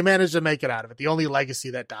 they managed to make it out of it. The only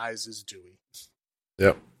legacy that dies is Dewey.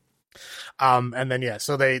 Yep. And then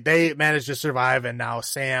so they managed to survive, and now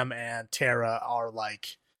Sam and Tara are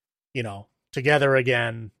like, together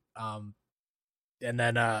again. And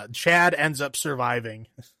then Chad ends up surviving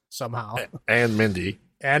somehow. And Mindy.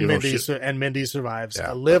 And Mindy survives.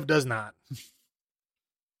 Yeah. Liv does not.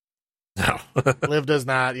 No. Liv does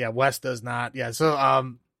not. Yeah, Wes does not. Yeah,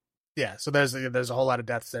 so so there's a whole lot of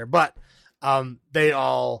deaths there, but they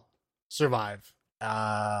all survive.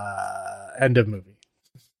 End of movie.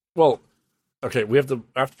 Well, okay,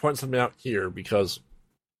 I have to point something out here because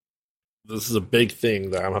this is a big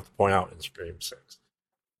thing that I'm gonna have to point out in Scream 6.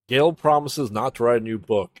 Gail promises not to write a new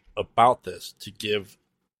book about this to give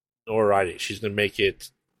notoriety. She's gonna make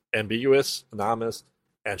it ambiguous, anonymous,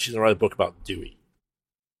 and she's gonna write a book about Dewey.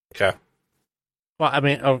 Okay. Well, I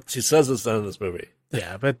mean, she says this in this movie.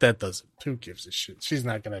 Yeah, but that doesn't. Who gives a shit? She's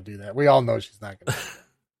not going to do that. We all know she's not going to do that.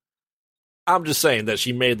 I'm just saying that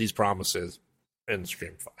she made these promises in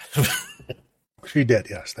Scream 5. She did,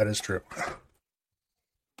 yes. That is true.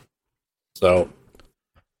 So,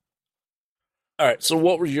 all right. So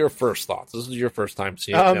what were your first thoughts? This is your first time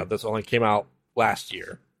seeing it. Now, this only came out last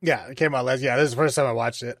year. Yeah, it came out last year. Yeah, this is the first time I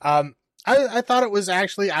watched it. I thought it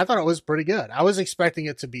was pretty good. I was expecting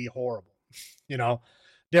it to be horrible.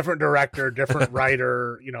 Different director, different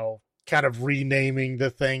writer, kind of renaming the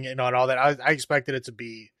thing, and all that. I expected it to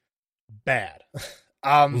be bad.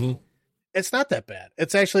 It's not that bad.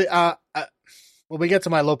 It's actually, when we get to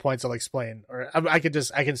my low points, I'll explain, or I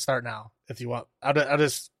can start now if you want. I'll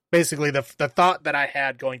just basically the thought that I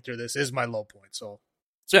had going through this is my low point. So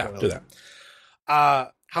yeah, do that.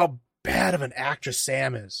 How bad of an actress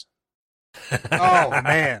Sam is. Oh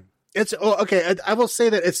man. It's okay. I will say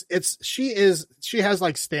that she has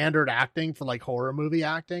like standard acting for like horror movie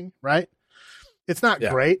acting, right? It's not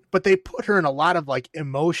great, but they put her in a lot of like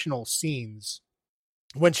emotional scenes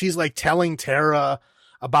when she's like telling Tara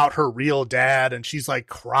about her real dad and she's like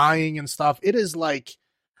crying and stuff. It is like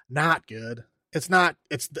not good.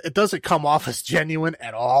 It doesn't come off as genuine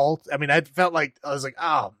at all. I mean, I felt like I was like,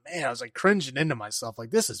 oh man, I was like cringing into myself.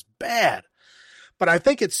 Like, this is bad. But I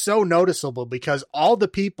think it's so noticeable because all the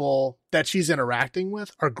people that she's interacting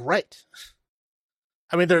with are great.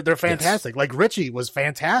 I mean, they're fantastic. Yes. Like Richie was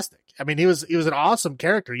fantastic. I mean, he was an awesome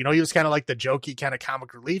character. He was kind of like the jokey kind of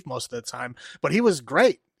comic relief most of the time, but he was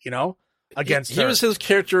great, against her. He was his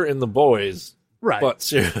character in The Boys. Right. But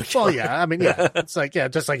seriously. Well, yeah. I mean, yeah. It's like, yeah,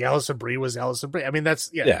 just like Allison Brie was Allison Brie. I mean, that's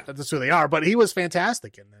who they are. But he was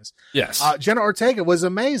fantastic in this. Yes. Jenna Ortega was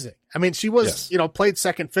amazing. I mean, she was, played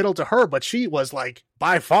second fiddle to her, but she was like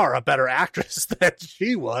by far a better actress than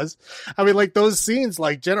she was. I mean, like those scenes,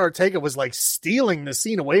 like Jenna Ortega was like stealing the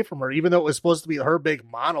scene away from her, even though it was supposed to be her big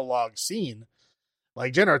monologue scene.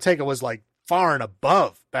 Like Jenna Ortega was like far and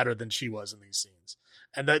above better than she was in these scenes.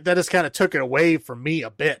 And that just kind of took it away from me a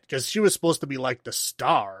bit because she was supposed to be like the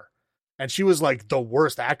star, and she was like the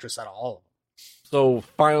worst actress out of all of them.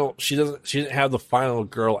 So she didn't have the final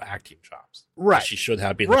girl acting chops. Right. She should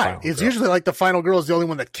have been the final girl. It's usually like the final girl is the only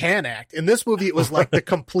one that can act. In this movie, it was like the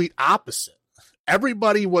complete opposite.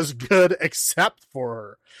 Everybody was good except for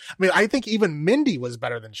her. I mean, I think even Mindy was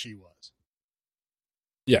better than she was.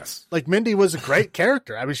 Yes. Like Mindy was a great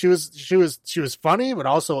character. I mean, she was funny, but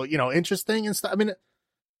also, interesting and stuff. I mean,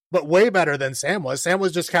 but way better than Sam was. Sam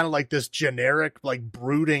was just kind of like this generic, like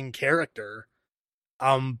brooding character,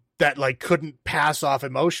 that like couldn't pass off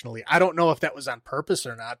emotionally. I don't know if that was on purpose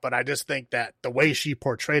or not, but I just think that the way she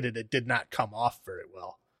portrayed it did not come off very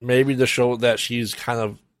well. Maybe to show that she's kind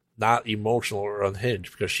of not emotional or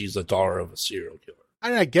unhinged because she's the daughter of a serial killer.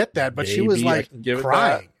 I get that, but she was like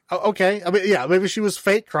crying. Oh, okay. I mean, yeah, maybe she was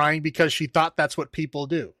fake crying because she thought that's what people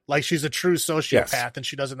do. Like she's a true sociopath and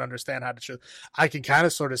she doesn't understand how to. I can kind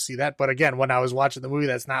of sort of see that. But again, when I was watching the movie,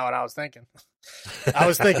 that's not what I was thinking. I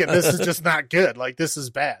was thinking this is just not good. Like, this is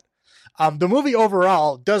bad. The movie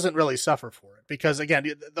overall doesn't really suffer for it because,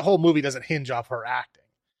 again, the whole movie doesn't hinge off her acting.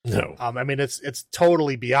 No. I mean, it's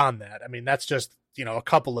totally beyond that. I mean, that's just, a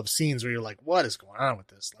couple of scenes where you're like, what is going on with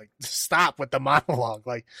this? Like, stop with the monologue.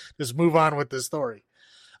 Like, just move on with the story.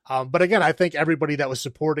 But again, I think everybody that was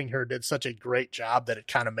supporting her did such a great job that it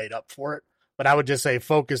kind of made up for it. But I would just say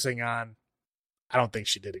focusing on, I don't think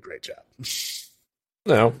she did a great job.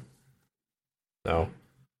 No.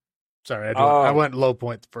 Sorry, I went low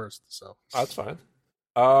point first, so that's fine.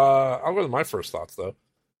 I'll go to my first thoughts though.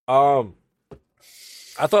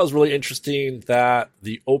 I thought it was really interesting that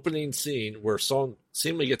the opening scene where someone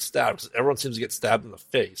seemingly gets stabbed, because everyone seems to get stabbed in the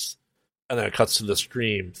face, and then it cuts to the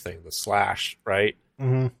scream thing, the slash, right?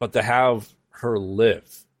 Mm-hmm. But to have her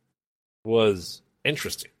live was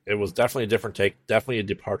interesting. It was definitely a different take, definitely a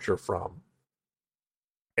departure from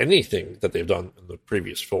anything that they've done in the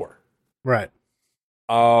previous four. Right.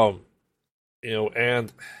 I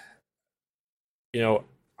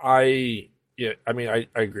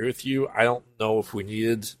agree with you. I don't know if we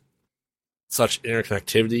needed such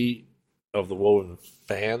interconnectivity of the Woven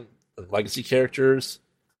fan and legacy characters.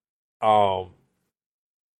 Stuff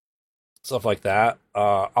like that.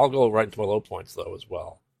 I'll go right into my low points though as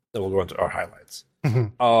well. Then we'll go into our highlights.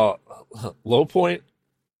 Low point,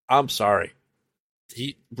 I'm sorry.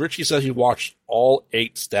 Richie said he watched all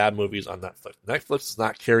 8 Stab movies on Netflix. Netflix does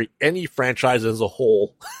not carry any franchise as a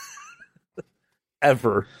whole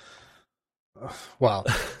ever. Well,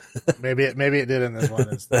 maybe it did in this one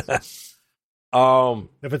instance.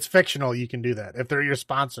 If it's fictional, you can do that. If they're your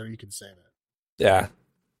sponsor, you can say that. Yeah,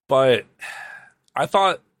 but I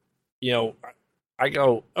thought, I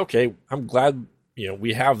go, okay, I'm glad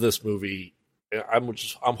we have this movie. I'm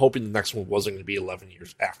hoping the next one wasn't going to be 11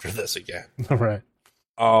 years after this again. Right.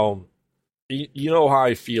 You know how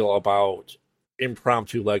I feel about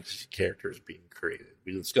impromptu legacy characters being created.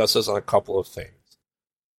 We discussed this on a couple of things.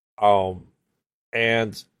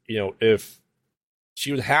 And if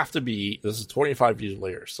she would have to be, this is 25 years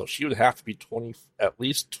later, so she would have to be at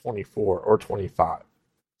least 24 or 25.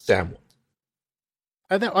 Sam would.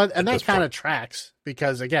 And that kind of tracks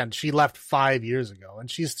because, again, she left 5 years ago,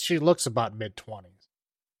 and she looks about mid-20s.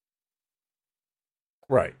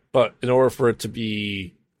 Right, but in order for it to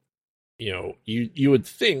be, you would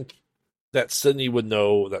think that Sydney would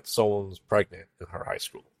know that someone's pregnant in her high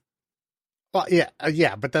school. Well,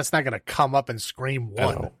 yeah, but that's not going to come up and scream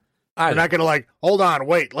one. I'm not going to hold on,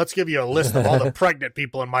 wait, let's give you a list of all the pregnant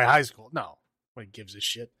people in my high school. No, nobody gives a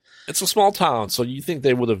shit. It's a small town, so you think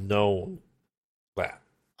they would have known that.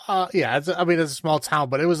 Yeah, it's a small town,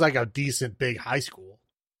 but it was like a decent big high school.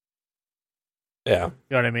 Yeah. You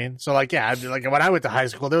know what I mean? So, when I went to high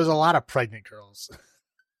school, there was a lot of pregnant girls.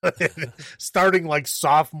 Starting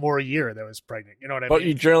sophomore year, there was pregnant. You know what I mean? But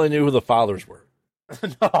you generally knew who the fathers were.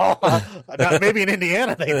 No, maybe in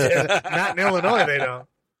Indiana they did. Not in Illinois, they don't.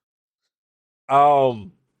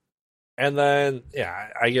 And then, yeah,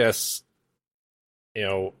 I guess,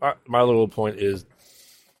 my little point is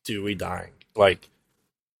Dewey dying.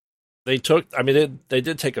 They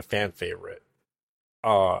did take a fan favorite.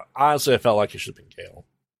 Honestly, I felt like it should have been Gale.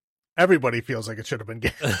 Everybody feels like it should have been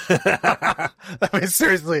Gale. I mean,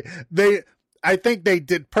 seriously, I think they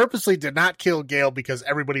purposely did not kill Gale because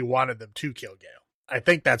everybody wanted them to kill Gale. I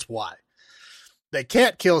think that's why. They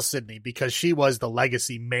can't kill Sydney because she was the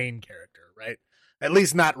legacy main character, right? At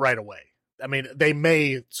least not right away. I mean, they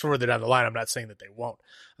may further down the line. I'm not saying that they won't.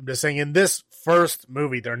 I'm just saying in this first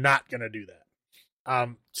movie, they're not going to do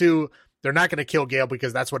that. They're not going to kill Gale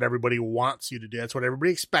because that's what everybody wants you to do. That's what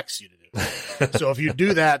everybody expects you to do. So if you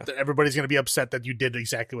do that, everybody's going to be upset that you did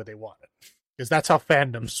exactly what they wanted. Because that's how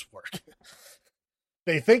fandoms work.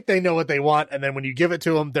 They think they know what they want, and then when you give it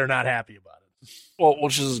to them, they're not happy about it. Well,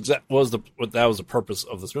 that was the purpose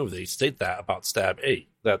of this movie. They state that about Stab 8,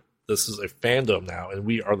 that this is a fandom now, and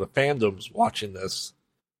we are the fandoms watching this,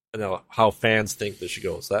 and how fans think this should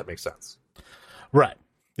go. So that makes sense. Right.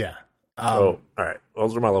 Yeah. All right.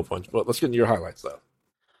 Those are my low points, but let's get into your highlights, though.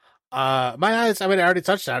 My highlights, I already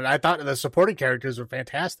touched on it. I thought the supporting characters were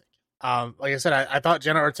fantastic. Like I said, I thought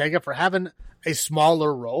Jenna Ortega, for having a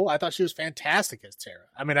smaller role, I thought she was fantastic as Tara.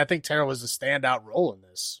 I think Tara was a standout role in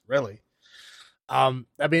this, really. Like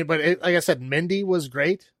I said, Mindy was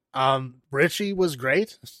great. Richie was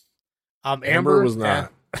great. Amber was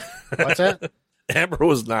not. What's that? Amber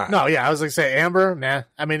was not. No, yeah, I was going to say Amber, nah.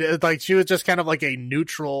 She was just kind of like a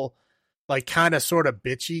neutral, kind of sort of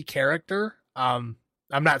bitchy character. I'm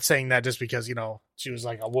not saying that just because, she was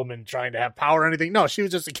like a woman trying to have power or anything. No, she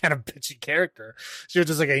was just a kind of bitchy character. She was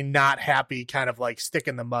just like a not happy kind of stick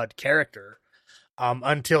in the mud character.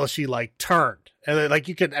 until she like turned, and like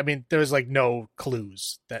you could, I mean, there was like no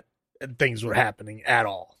clues that things were happening at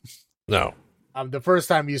all. No. The first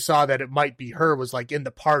time you saw that it might be her was like in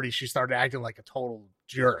the party. She started acting like a total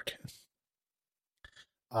jerk.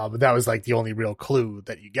 But that was like the only real clue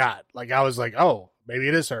that you got. Like I was like, oh, maybe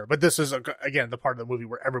it is her. But this is again the part of the movie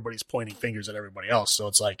where everybody's pointing fingers at everybody else. So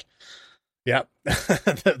it's like, yep,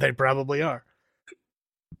 they probably are.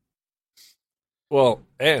 Well,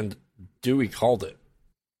 and Dewey called it.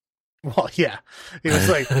 Well, yeah. He was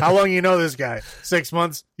like, how long you know this guy? 6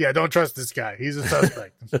 months? Yeah, don't trust this guy. He's a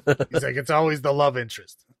suspect. He's like, it's always the love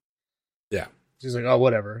interest. Yeah. She's like, oh,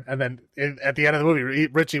 whatever. And then at the end of the movie,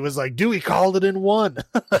 Richie was like, Dewey called it in one.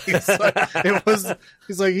 He's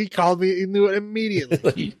like, he called me, he knew it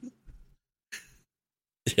immediately.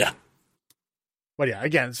 Yeah. But yeah,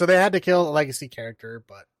 again, so they had to kill a legacy character,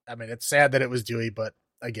 but I mean, it's sad that it was Dewey, but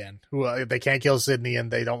again, they can't kill Sidney and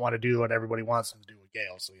they don't want to do what everybody wants them to do with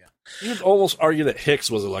Gale, so yeah. You could almost argue that Hicks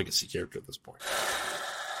was a legacy character at this point.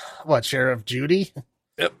 What, Sheriff Judy?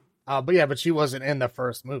 Yep. But she wasn't in the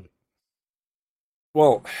first movie.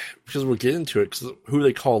 Well, because we'll get into it, because who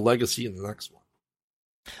they call legacy in the next one.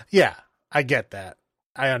 Yeah, I get that.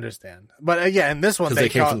 I understand. But yeah, in this one, they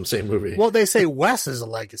came from the same movie. Well, they say Wes is a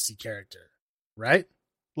legacy character, right?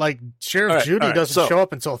 Like, Sheriff Judy doesn't show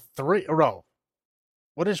up until 3.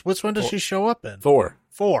 Which one does she show up in? 4.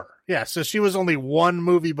 Yeah, so she was only one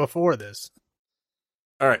movie before this.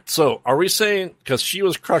 All right, so are we saying, because she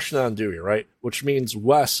was crushing on Dewey, right? Which means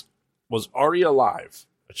Wes was already alive.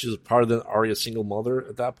 She was part of the Arya single mother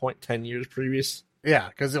at that point, 10 years previous. Yeah,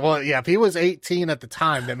 because, if he was 18 at the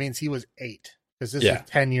time, that means he was 8. Because this is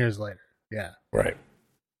 10 years later. Yeah. Right.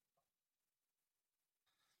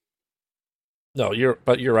 No, you're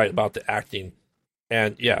right about the acting.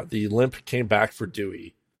 And yeah, the limp came back for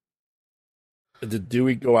Dewey. Did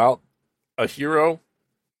Dewey go out a hero?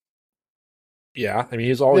 Yeah, I mean,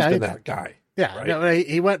 he's always been that guy. Yeah, right? No,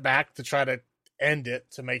 he went back to try to end it,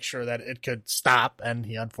 to make sure that it could stop, and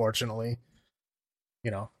he unfortunately,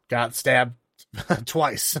 got stabbed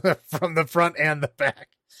twice from the front and the back.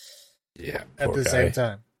 Yeah, at the same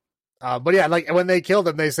time. But yeah, like when they killed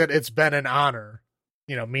him, they said it's been an honor,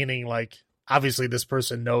 meaning like obviously this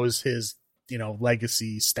person knows his,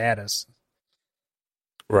 legacy status.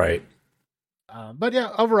 Right. But yeah,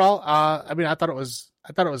 overall, I mean, I thought it was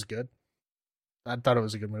good. I thought it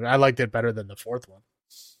was a good movie. I liked it better than the fourth one.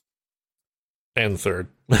 And third.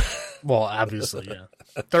 Well, obviously, yeah.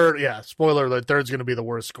 Third, yeah. Spoiler alert, third's going to be the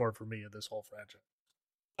worst score for me of this whole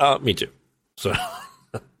franchise. Me too. So,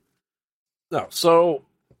 no. So,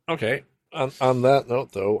 okay. On that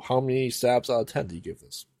note, though, how many stabs out of 10 do you give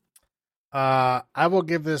this? I will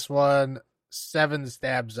give this one 7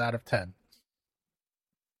 stabs out of 10.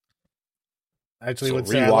 I actually would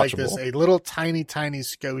say I like this a little tiny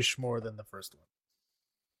skosh more than the first one.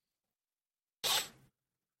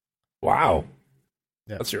 Wow.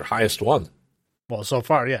 Yeah. That's your highest one. Well, so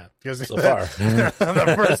far, yeah. Because so far.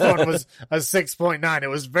 The first one was a 6.9. It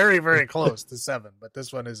was very, very close to 7, but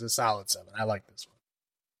this one is a solid 7. I like this one.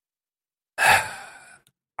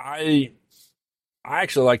 I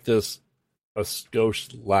actually like this a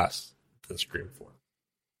skosh less than Scream 4.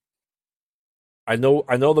 I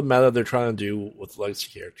know the meta they're trying to do with legacy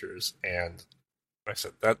characters, and like I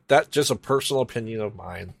said, that's just a personal opinion of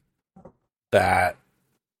mine that,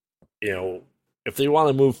 if they want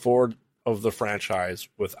to move forward of the franchise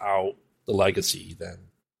without the legacy, then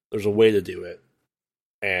there's a way to do it.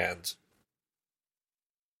 And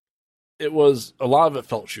it was, a lot of it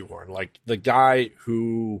felt shoehorned. Like the guy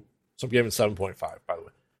who, so I'm giving 7.5, by the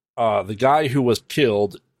way. The guy who was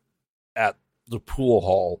killed at the pool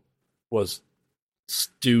hall was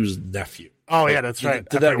Stu's nephew. Oh yeah, that's right.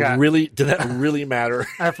 Did that really matter?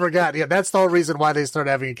 I forgot. Yeah, that's the whole reason why they started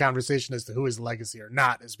having a conversation as to who is legacy or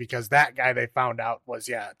not, is because that guy they found out was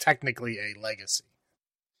technically a legacy.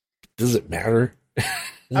 Does it matter?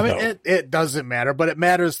 No. I mean, it doesn't matter, but it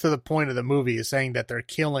matters to the point of the movie, is saying that they're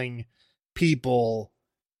killing people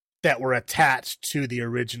that were attached to the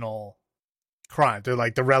original crime. They're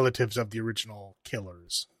like the relatives of the original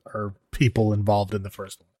killers or people involved in the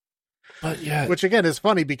first one. But yeah, which again is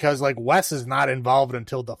funny because like Wes is not involved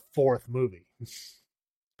until the 4th movie.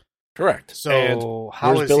 Correct. So and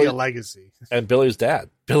how is he a legacy? And Billy's dad's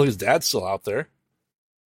still out there.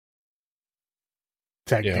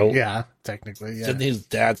 Technically, yeah. Sydney's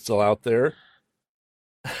dad's still out there.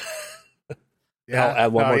 Yeah, I'll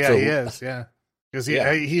add one more he is. Yeah, because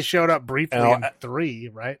he showed up briefly in 3,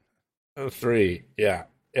 right? 3, yeah,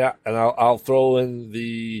 and I'll throw in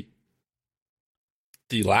the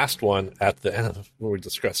last one at the end of when we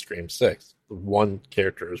discussed Scream 6, the one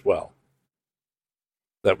character as well.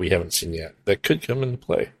 that we haven't seen yet that could come into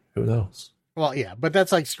play. Who knows? Well, yeah, but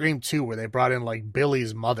that's like Scream 2 where they brought in like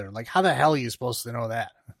Billy's mother. Like, how the hell are you supposed to know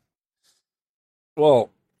that? Well,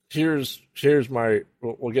 here's my.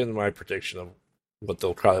 We'll get into my prediction of what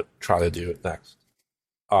they'll try to do next.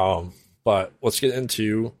 But let's get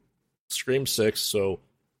into Scream 6. So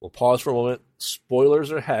we'll pause for a moment.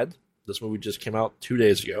 Spoilers are ahead. This movie just came out 2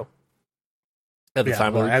 days ago. At the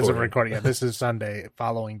time as of recording, this is Sunday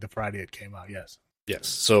following the Friday it came out. Yes. Yes.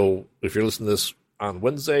 So if you're listening to this on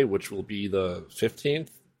Wednesday, which will be the 15th,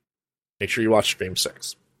 make sure you watch Scream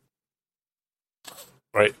 6.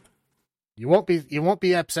 Right? You won't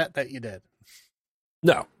be upset that you did.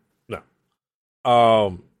 No.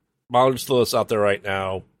 I'll just throw this out there right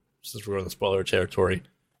now, since we're in the spoiler territory.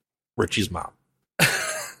 Richie's mom.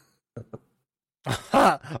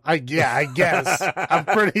 I guess. I'm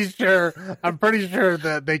pretty sure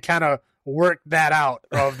that they kind of worked that out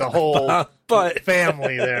of the whole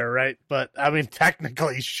family there, right? But I mean,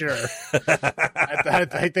 technically, sure.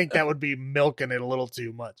 I think that would be milking it a little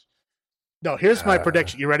too much. No, here's my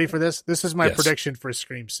prediction. You ready for this? This is my prediction for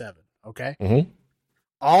Scream 7, okay? Mm-hmm.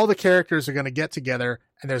 All the characters are going to get together,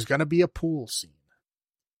 and there's going to be a pool scene.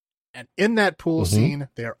 And in that pool scene,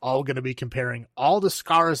 they're all going to be comparing all the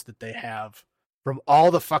scars that they have from all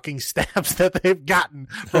the fucking stabs that they've gotten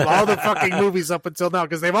from all the fucking movies up until now,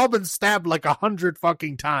 because they've all been stabbed like 100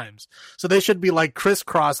 fucking times. So they should be like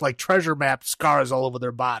crisscross, like treasure map scars all over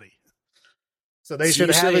their body. So they should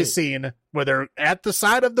have a scene where they're at the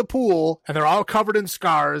side of the pool and they're all covered in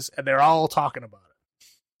scars and they're all talking about it.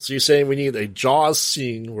 So you're saying we need a Jaws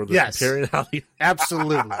scene where they're comparing how they...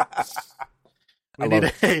 Absolutely. We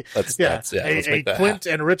need a Quint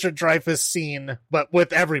and Richard Dreyfuss scene, but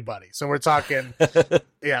with everybody. So we're talking,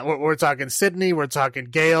 we're talking Sydney, we're talking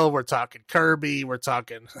Gail, we're talking Kirby, we're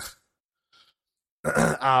talking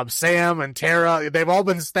Sam and Tara. They've all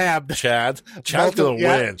been stabbed. Chad's gonna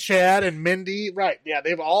win. Chad and Mindy, right? Yeah,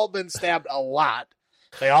 they've all been stabbed a lot.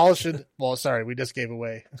 They all should. Well, sorry, we just gave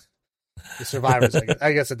away the survivors.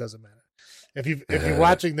 I guess it doesn't matter. If you're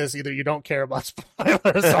watching this, either you don't care about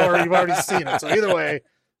spoilers or you've already seen it. So either way,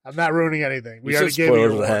 I'm not ruining anything. We already gave you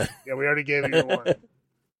your warning. Yeah, we already gave you your warning.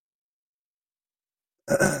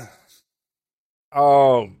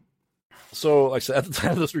 So like I said, at the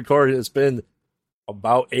time of this recording, it's been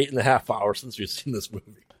about 8.5 hours since we've seen this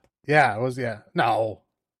movie. Yeah, it was. Yeah, no.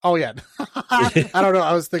 Oh yeah. I don't know.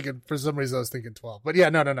 I was thinking for some reason I was thinking 12, but yeah,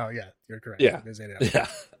 no. Yeah, you're correct. Yeah, it is 8 hours. Yeah.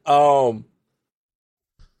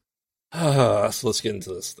 So let's get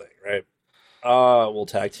into this thing, right? We'll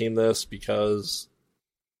tag team this because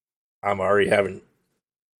I'm already having.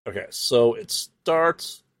 Okay, so it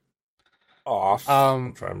starts off.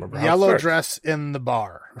 I'm trying to remember how yellow dress in the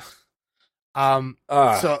bar.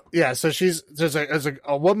 So there's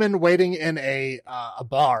a woman waiting in a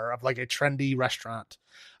bar of like a trendy restaurant,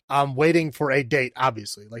 waiting for a date.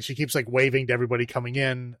 Obviously, like she keeps like waving to everybody coming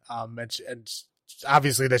in, and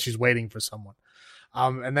obviously that she's waiting for someone.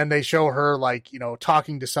 And then they show her like,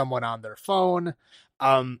 talking to someone on their phone,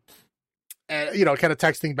 and, kind of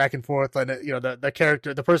texting back and forth. And,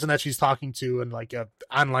 the person that she's talking to in like a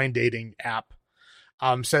online dating app,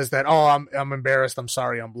 says that, I'm embarrassed. I'm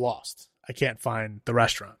sorry. I'm lost. I can't find the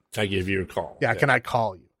restaurant. Can I give you a call? Yeah. Can I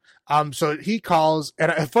call you? So he calls. And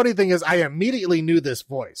a funny thing is I immediately knew this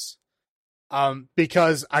voice,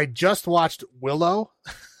 because I just watched Willow.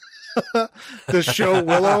 The show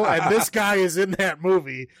Willow, and this guy is in that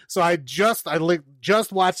movie. So I just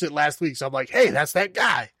watched it last week. So I'm like, hey, that's that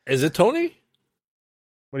guy. Is it Tony?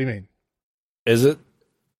 What do you mean? Is it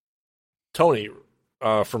Tony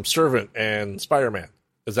from Servant and Spider-Man?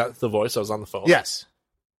 Is that the voice that was on the phone? Yes.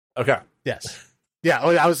 Okay. Yes. Yeah.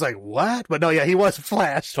 Oh, I was like, what? But no, yeah, he was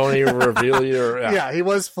Flash. Tony Reveille, yeah, he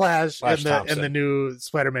was Flash in the new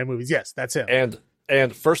Spider-Man movies. Yes, that's him.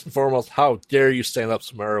 And first and foremost, how dare you stand up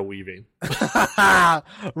Samara Weaving?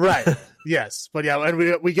 Right. Yes. But yeah,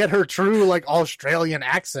 and we get her true like Australian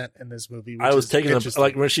accent in this movie. I was taking them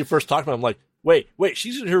like when she first talked about it, I'm like, wait,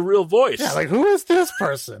 she's in her real voice. Yeah, like who is this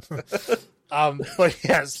person? But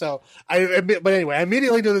yeah, so but anyway, I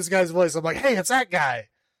immediately knew this guy's voice. I'm like, hey, it's that guy.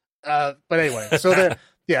 But anyway, so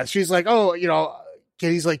she's like,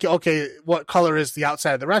 he's like, okay, what color is the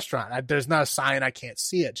outside of the restaurant? There's not a sign. I can't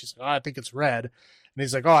see it. She's like, I think it's red. And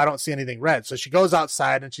he's like, I don't see anything red. So she goes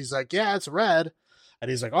outside and she's like, yeah, it's red. And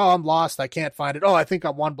he's like, I'm lost. I can't find it. I think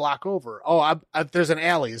I'm 1 block over. There's an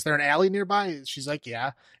alley. Is there an alley nearby? She's like,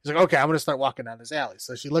 yeah. He's like, okay, I'm going to start walking down this alley.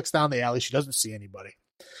 So she looks down the alley. She doesn't see anybody.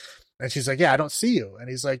 And she's like, yeah, I don't see you. And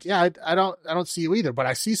he's like, yeah, I don't see you either, but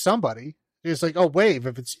I see somebody. He's like, wave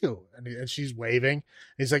if it's you. And she's waving.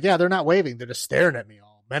 He's like, yeah, they're not waving. They're just staring at me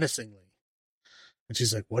all menacingly. And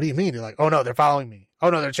she's like, what do you mean? You're like, oh no, they're following me. Oh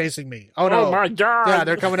no, they're chasing me. Oh no. Oh my God. Yeah,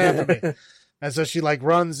 they're coming after me. And so she like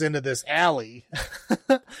runs into this alley.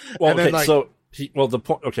 Well, then, okay, so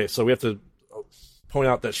so we have to point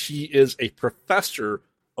out that she is a professor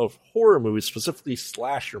of horror movies, specifically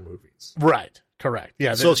slasher movies. Right. Correct.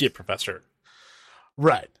 Yeah. Associate professor.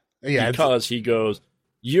 Right. Yeah. Because he goes,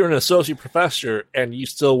 you're an associate professor and you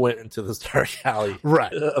still went into this dark alley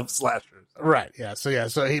of slashers. Right. Yeah.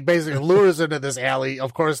 So he basically lures into this alley.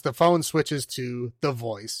 Of course, the phone switches to the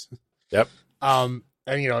voice. Yep. And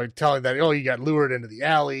telling that, oh, you got lured into the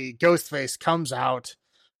alley. Ghostface comes out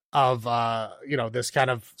of this kind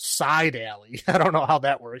of side alley. I don't know how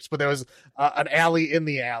that works, but there was an alley in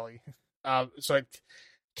the alley. So it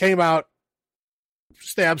came out,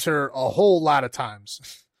 stabs her a whole lot of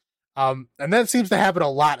times. And that seems to happen a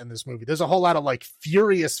lot in this movie. There's a whole lot of like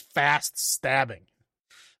furious, fast stabbing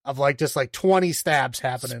of like just like 20 stabs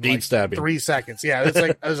happen in like stabbing. 3 seconds. Yeah, it's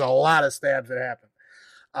like there's a lot of stabs that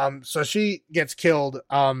happen. So she gets killed,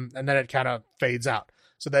 and then it kind of fades out.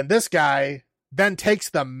 So then this guy then takes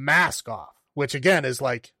the mask off, which again is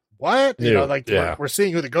like, what? We're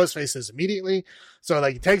seeing who the Ghostface is immediately. So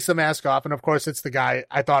like he takes the mask off, and of course it's the guy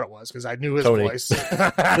I thought it was because I knew his voice.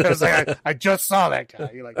 I was like, I just saw that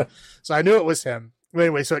guy. So I knew it was him.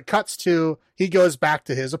 Anyway, so it cuts to he goes back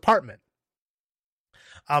to his apartment.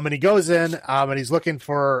 And he goes in, and he's looking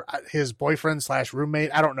for his boyfriend /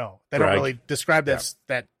 roommate. I don't know. They don't really describe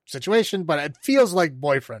that situation, but it feels like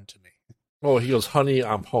boyfriend to me. Oh, he goes, honey,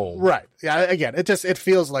 I'm home. Right. Yeah. Again, it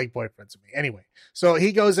feels like boyfriend to me. Anyway, so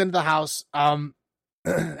he goes into the house, and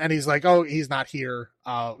he's like, oh, he's not here.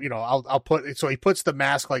 I'll put, so he puts the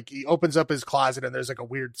mask, like he opens up his closet and there's like a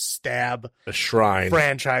weird a shrine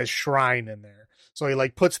franchise shrine in there. So he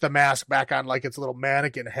like puts the mask back on like it's a little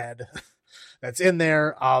mannequin head that's in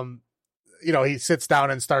there. He sits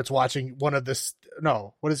down and starts watching one of this.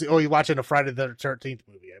 No, what is he? Oh, he's watching a Friday the 13th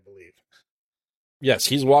movie, I believe. Yes,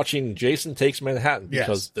 he's watching Jason Takes Manhattan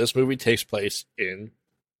because this movie takes place in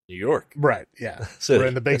New York. Right, yeah. We're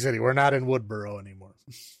in the big city. We're not in Woodboro anymore.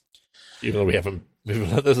 Even though we haven't,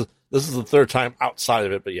 this is the third time outside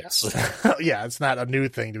of it, but yes. Yeah, it's not a new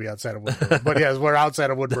thing to be outside of Woodboro. But yes, we're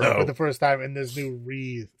outside of Woodboro for the first time in this new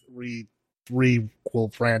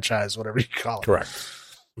requel franchise, whatever you call it. Correct.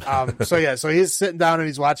 So he's sitting down and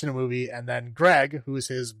he's watching a movie, and then Greg, who's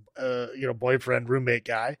his boyfriend, roommate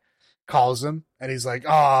guy, calls him and he's like,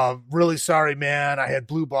 oh, really sorry, man. I had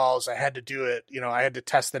blue balls. I had to do it. I had to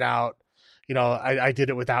test it out. I did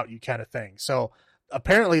it without you kind of thing. So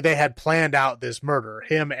apparently they had planned out this murder.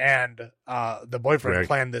 Him and the boyfriend Greg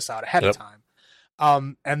planned this out ahead of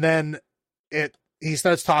time. And then he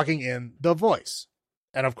starts talking in the voice.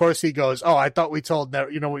 And of course he goes, oh, I thought we told that,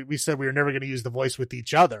 we said we were never going to use the voice with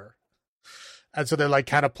each other. And so they're like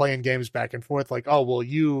kind of playing games back and forth, like, oh, well,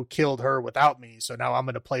 you killed her without me, so now I'm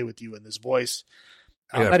going to play with you in this voice.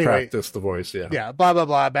 Anyway, practice the voice, yeah. Yeah, blah, blah,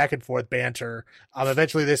 blah, back and forth banter.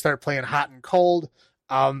 Eventually they start playing hot and cold.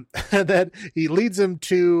 And then he leads him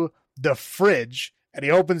to the fridge, and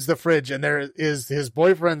he opens the fridge, and there is his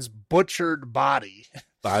boyfriend's butchered body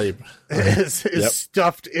is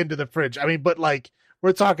stuffed into the fridge. I mean, but like,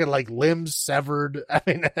 we're talking like limbs severed,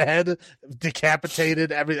 head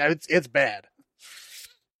decapitated, everything. It's bad.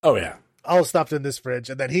 Oh, yeah. All stuffed in this fridge.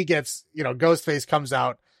 And then he gets, Ghostface comes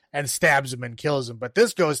out and stabs him and kills him. But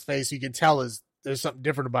this Ghostface, you can tell there's something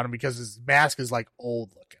different about him because his mask is like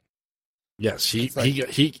old looking. Yes, he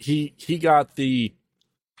got the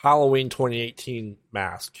Halloween 2018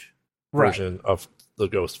 mask version of the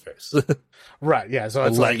Ghostface. Right, yeah. So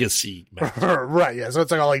it's legacy mask. Right, yeah. So it's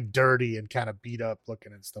like all like dirty and kind of beat up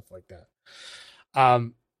looking and stuff like that.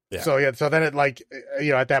 Yeah. So then it like,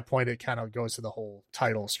 at that point it kind of goes to the whole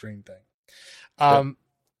title screen thing.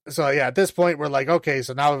 So yeah, at this point we're like, okay,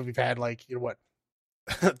 so now we've had like,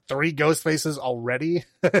 3 Ghostfaces already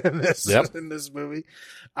in this movie.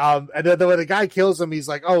 And then when the guy kills him, he's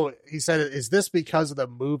like, oh, he said, is this because of the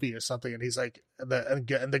movie or something? And he's like, and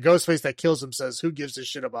the Ghostface that kills him says, who gives a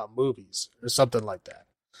shit about movies or something like that.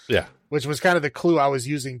 Yeah. Which was kind of the clue I was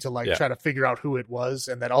using to try to figure out who it was.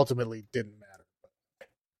 And that ultimately didn't matter.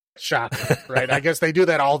 Shocking, right? I guess they do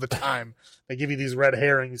that all the time. They give you these red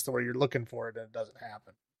herrings to where you're looking for it and it doesn't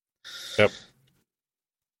happen. Yep.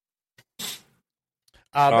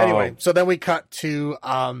 Anyway, so then we cut to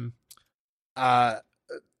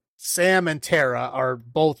Sam and Tara are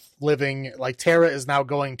both living, like Tara is now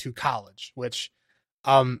going to college, which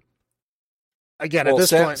again at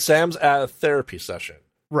this point Sam's at a therapy session.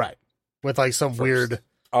 Right. With like some weird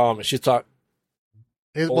she's talking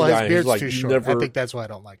his beard's too short. I think that's why I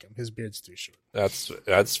don't like him. His beard's too short.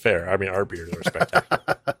 That's fair. I mean, our beards are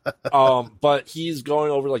spectacular. But he's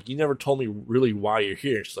going over like, you never told me really why you're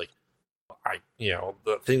here. She's like,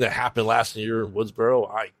 the thing that happened last year in Woodsboro,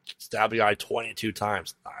 I stabbed a guy 22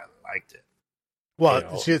 times. I liked it.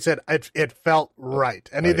 Well, she had said it felt right,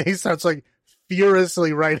 and right. He starts like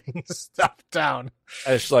furiously writing stuff down.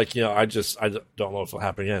 And it's like, I don't know if it'll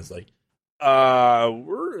happen again. It's like,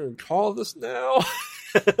 we're gonna call this now.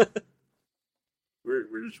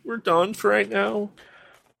 we're done for right now.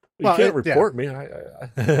 You can't report me.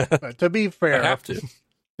 But to be fair, I have to.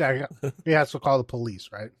 Yeah, he has to call the police,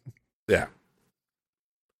 right? Yeah.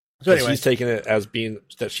 So anyway, she's taking it as being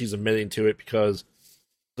that she's admitting to it, because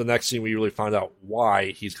the next scene we really find out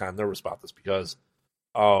why he's kind of nervous about this, because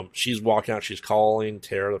she's walking out, she's calling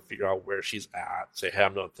Tara to figure out where she's at, say, hey,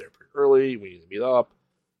 I'm done there pretty early, we need to meet up.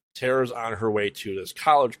 Tara's on her way to this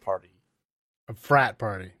college party. A frat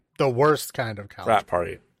party. The worst kind of college frat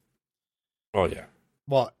party. Oh, yeah.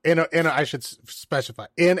 Well, I should specify,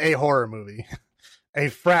 in a horror movie, a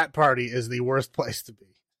frat party is the worst place to be.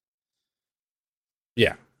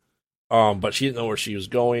 Yeah. But she didn't know where she was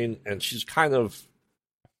going, and she's kind of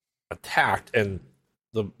attacked, and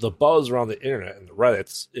the buzz around the internet and the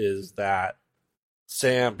Reddits is that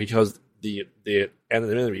Sam, because the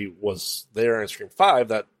anonymity was there in Scream 5,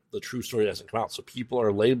 that the true story hasn't come out. So people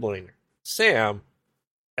are labeling Sam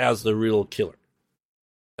as the real killer,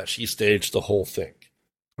 that she staged the whole thing.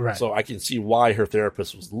 Right. So I can see why her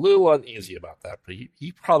therapist was a little uneasy about that, but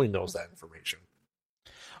he probably knows that information.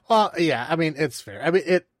 Well, yeah, I mean, it's fair. I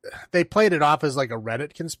mean, they played it off as like a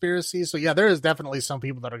Reddit conspiracy. So yeah, there is definitely some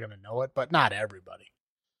people that are going to know it, but not everybody.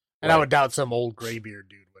 And right. I would doubt some old graybeard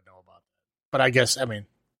dude would know about that. But I guess, I mean,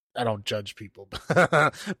 I don't judge people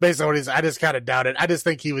based on what he's. I just kind of doubt it. I just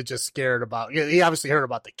think he was just scared about. He obviously heard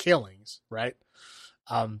about the killings, right?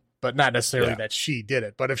 But not necessarily that she did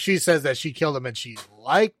it. But if she says that she killed him and she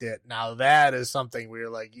liked it, now that is something where you're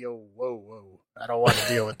like, yo, whoa, I don't want to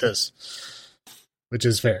deal with this, which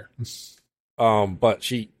is fair. But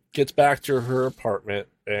she gets back to her apartment,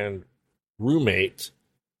 and roommate,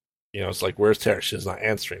 it's like, where's Tara? She's not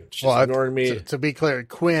answering. She's ignoring me. To be clear,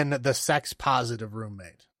 Quinn, the sex positive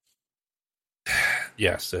roommate.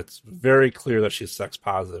 Yes, it's very clear that she's sex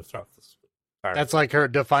positive throughout this. That's like her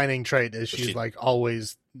defining trait is she's like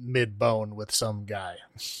always mid-bone with some guy.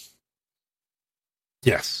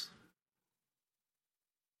 Yes.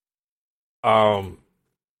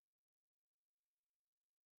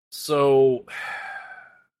 So,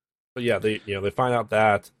 but yeah, they find out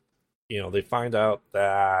that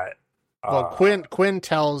well, Quinn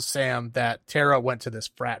tells Sam that Tara went to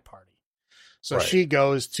this frat party. So right. She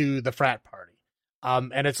goes to the frat party.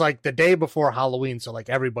 And it's like the day before Halloween, so like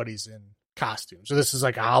everybody's in costume. So this is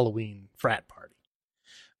like a Halloween frat party.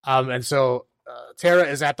 And so Tara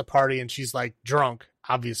is at the party, and she's like drunk,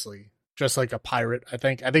 obviously, just like a pirate. I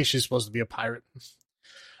think she's supposed to be a pirate.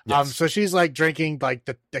 Yes. So she's like drinking, like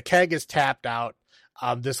the keg is tapped out.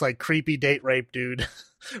 This like creepy date rape dude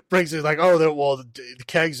brings it like, the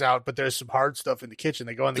keg's out, but there's some hard stuff in the kitchen.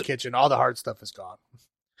 They go in the kitchen, all the hard stuff is gone.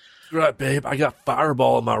 Right, babe, I got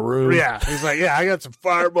Fireball in my room. Yeah, he's like, I got some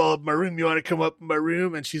Fireball in my room. You want to come up in my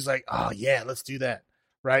room? And she's like, oh yeah, let's do that.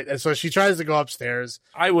 Right, and so she tries to go upstairs.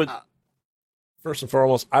 I would, first and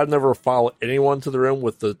foremost, I'd never follow anyone to the room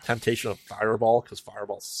with the temptation of Fireball, because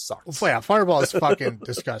Fireball sucks. Well, yeah, Fireball is fucking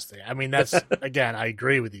disgusting. I mean, that's, again, I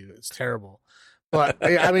agree with you. It's terrible. But,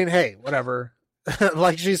 I mean, hey, whatever.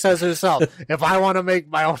 Like she says herself, if I want to make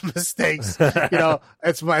my own mistakes,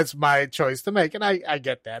 it's my choice to make, and I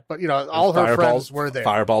get that. But all her friends were there.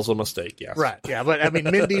 Fireball's a mistake, yes. Right, yeah. But I mean,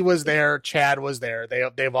 Mindy was there, Chad was there.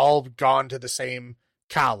 They've all gone to the same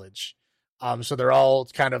college, so they're all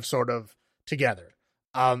kind of sort of together.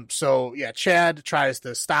 So yeah, Chad tries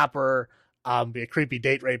to stop her. Be a creepy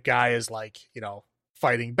date rape guy is like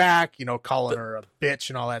fighting back, calling her a bitch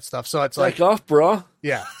and all that stuff. So it's like off, bro.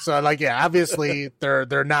 Yeah. So obviously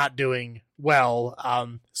they're not doing well.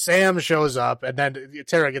 Sam shows up, and then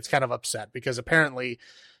Tara gets kind of upset because apparently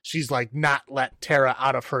she's like not let Tara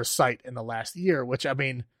out of her sight in the last year, which I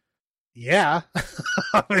mean, yeah.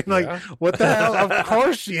 I mean, like, what the hell? Of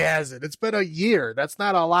course she hasn't. It's been a year. That's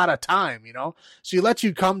not a lot of time, She lets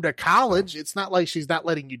you come to college. It's not like she's not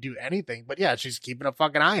letting you do anything, but yeah, she's keeping a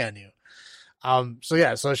fucking eye on you.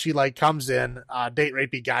 So she like comes in, date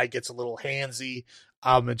rapey guy gets a little handsy,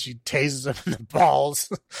 and she tases him in the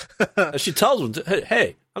balls. She tells him,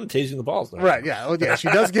 hey, I'm tasing the balls now. Right, yeah. Well, yeah, she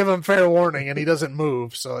does give him fair warning, and he doesn't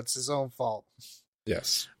move, so it's his own fault.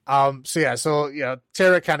 Yes. So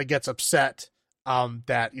Tara kind of gets upset,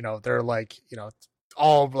 that, they're like,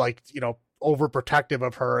 all like, overprotective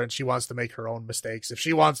of her, and she wants to make her own mistakes. If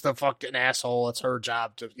she wants to fuck an asshole, it's her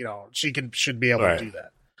job to, she should be able to do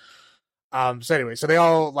that. So anyway, so they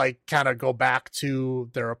all like kind of go back to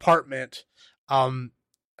their apartment.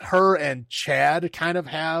 Her and Chad kind of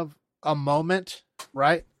have a moment,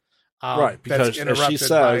 right? Right, That's because as she interrupted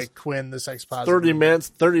by says, Quinn, the sex positive.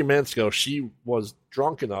 30 minutes ago, she was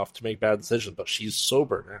drunk enough to make bad decisions, but she's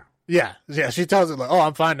sober now. Yeah. She tells him like, "Oh,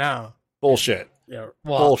 I'm fine now." Bullshit. Yeah.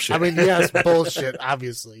 Well, Bullshit. I mean, yes, bullshit,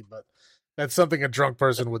 obviously, but that's something a drunk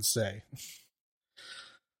person would say.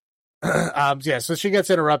 Yeah. So she gets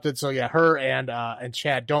interrupted. So yeah, her and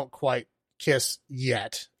Chad don't quite kiss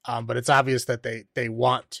yet. But it's obvious that they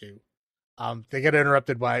want to. They get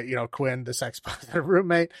interrupted by, Quinn, the sex positive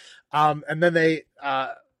roommate. And then they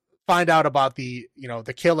find out about the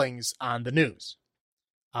killings on the news.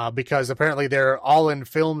 Because apparently they're all in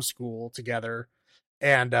film school together.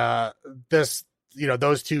 And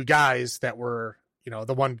those two guys that were,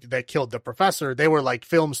 the one that killed the professor, they were like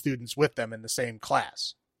film students with them in the same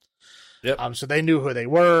class. Yep. So they knew who they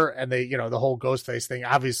were, and they, the whole Ghostface thing.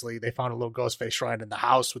 Obviously, they found a little Ghostface shrine in the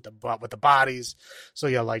house with the bodies. So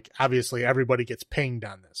yeah, like obviously everybody gets pinged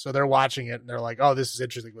on this. So they're watching it and they're like, "Oh, this is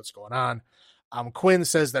interesting. What's going on?" Quinn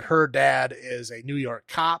says that her dad is a New York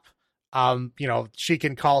cop. She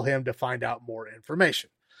can call him to find out more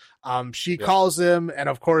information. She calls him, and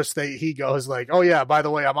of course he goes like, "Oh yeah, by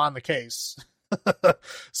the way, I'm on the case."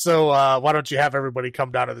 So why don't you have everybody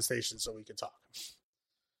come down to the station so we can talk?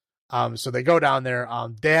 So they go down there.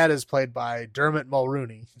 Dad is played by Dermot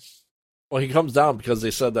Mulrooney. Well, he comes down because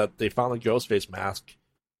they said that they found a Ghostface mask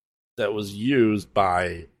that was used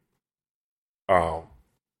by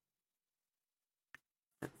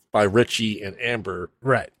Richie and Amber,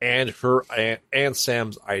 right? And her and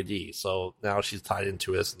Sam's ID. So now she's tied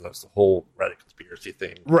into this, and that's the whole Reddit conspiracy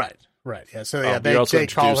thing, right? Yeah. So yeah, they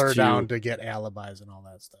call her down to get alibis and all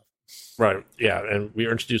that stuff. Right. Yeah, and we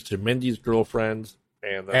are introduced to Mindy's girlfriend.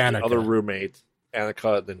 And then the other roommate,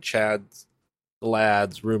 Annika, then Chad's, the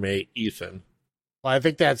lad's roommate, Ethan. Well, I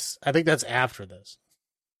think that's after this.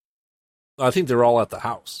 I think they're all at the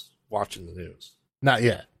house watching the news. Not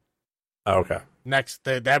yet. Oh, okay. Next,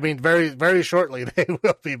 that means very, very shortly they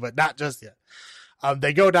will be, but not just yet.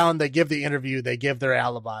 They go down, they give the interview, they give their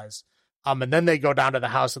alibis, and then they go down to the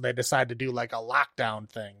house and they decide to do like a lockdown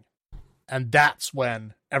thing, and that's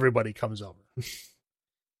when everybody comes over.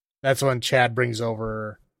 That's when Chad brings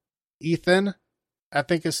over Ethan, I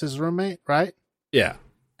think is his roommate, right? Yeah.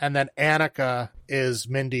 And then Annika is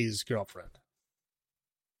Mindy's girlfriend,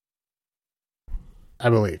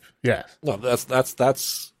 I believe. Yeah. No,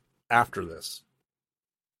 that's after this.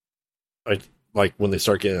 Like when they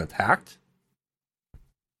start getting attacked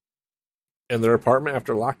in their apartment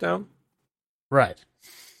after lockdown? Right.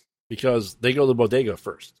 Because they go to the bodega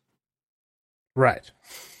first. Right.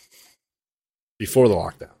 Before the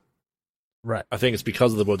lockdown. Right. I think it's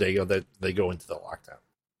because of the bodega that they go into the lockdown.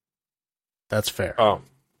 That's fair.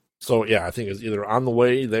 So yeah, I think it's either on the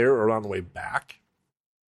way there or on the way back.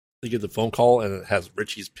 They get the phone call and it has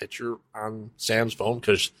Richie's picture on Sam's phone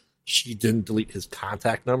because she didn't delete his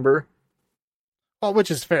contact number. Well, which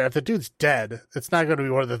is fair. If the dude's dead, it's not going to be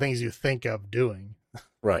one of the things you think of doing.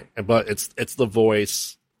 Right. But it's the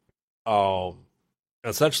voice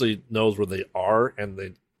essentially knows where they are and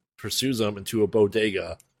they pursues them into a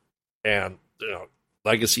bodega. And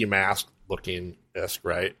legacy mask looking esque,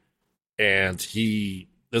 right? And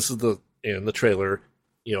this is in the trailer,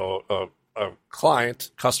 a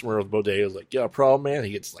customer of the bodega is like, "Yeah, problem, man." He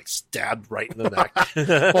gets like stabbed right in the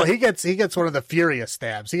neck. Well, he gets one of the furious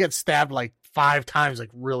stabs. He gets stabbed like 5 times, like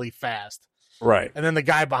really fast. Right. And then the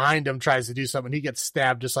guy behind him tries to do something. He gets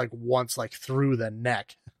stabbed just like once, like through the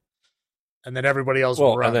neck. And then everybody else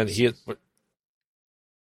runs. And then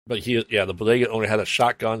the bodega owner had a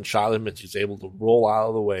shotgun, shot him, and he's able to roll out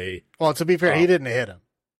of the way. Well, to be fair, he didn't hit him.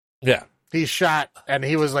 Yeah. He shot, and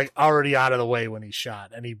he was like already out of the way when he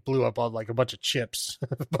shot, and he blew up like a bunch of chips,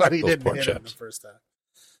 but he didn't hit him the first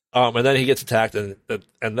time. And then he gets attacked, and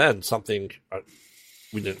then something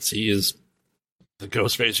we didn't see is the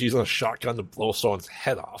Ghostface using a shotgun to blow someone's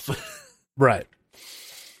head off. Right.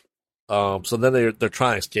 So then they're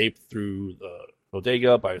trying to escape through the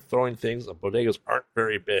bodega by throwing things. The bodegas aren't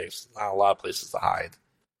very big, so not a lot of places to hide.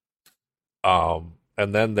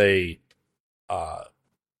 And then they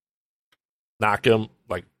knock him,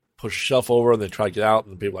 like push a shelf over, and they try to get out,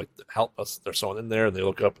 and people like, "Help us, there's someone in there," and they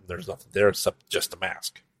look up and there's nothing there except just a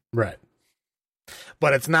mask. Right.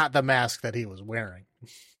 But it's not the mask that he was wearing.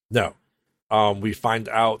 No. We find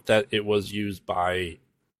out that it was used by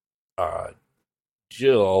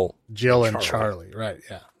Jill and Charlie, right?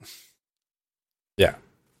 Yeah.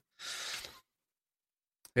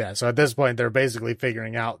 Yeah, so at this point, they're basically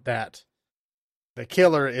figuring out that the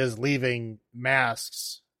killer is leaving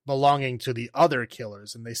masks, belonging to the other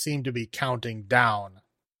killers, and they seem to be counting down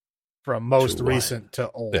from most recent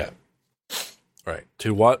to old. Yeah. Right.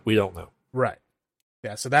 To what? We don't know. Right.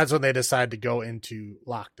 Yeah, so that's when they decide to go into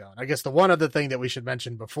lockdown. I guess the one other thing that we should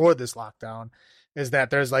mention before this lockdown is that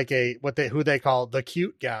there's like who they call the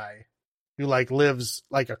cute guy who like lives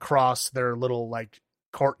like across their little like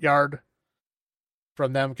courtyard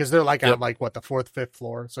from them, because they're like on like the 4th, 5th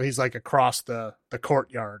floor. So he's like across the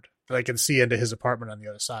courtyard. They can see into his apartment on the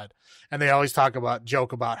other side. And they always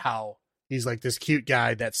joke about how he's like this cute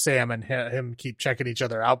guy that Sam and him keep checking each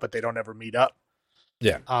other out, but they don't ever meet up.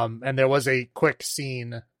 Yeah. And there was a quick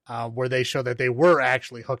scene where they show that they were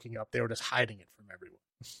actually hooking up. They were just hiding it from everyone.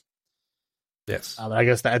 Yes.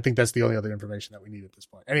 I think that's the only other information that we need at this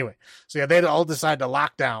point. Anyway, so yeah, they all decide to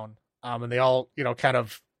lock down, and they all, kind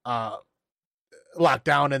of lock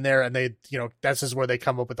down in there, and they, that's just where they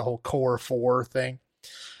come up with the whole core 4 thing.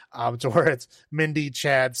 To where it's Mindy,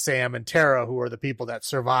 Chad, Sam, and Tara, who are the people that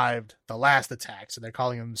survived the last attack. So they're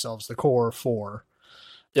calling themselves the core 4.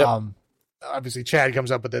 Yep. Obviously Chad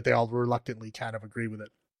comes up with it. They all reluctantly kind of agree with it.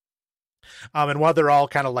 And while they're all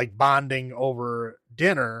kind of like bonding over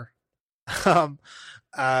dinner, in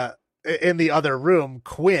the other room,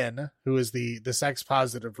 Quinn, who is the sex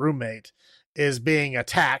positive roommate, is being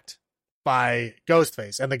attacked by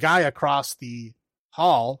Ghostface. And the guy across the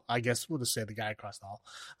hall, I guess we'll just say the guy across the hall,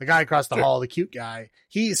 hall, the cute guy,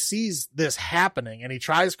 he sees this happening and he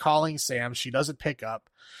tries calling Sam. She doesn't pick up,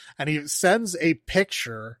 and he sends a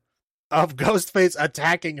picture of Ghostface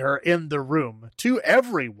attacking her in the room to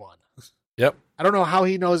everyone. Yep. I don't know how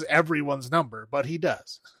he knows everyone's number, but he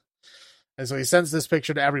does. And so he sends this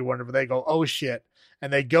picture to everyone, and they go, oh shit.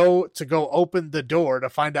 And they go open the door to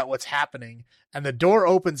find out what's happening. And the door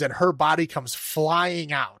opens and her body comes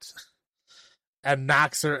flying out and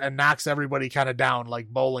knocks everybody kind of down like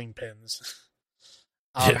bowling pins.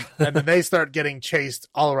 And then they start getting chased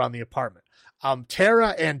all around the apartment.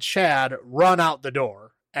 Tara and Chad run out the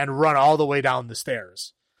door and run all the way down the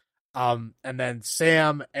stairs. And then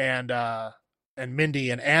Sam and Mindy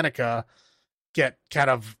and Annika get kind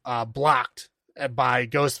of blocked by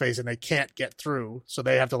Ghostface, and they can't get through, so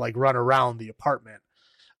they have to like run around the apartment.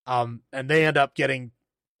 And they end up getting,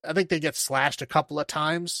 I think they get slashed a couple of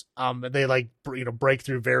times. And they like break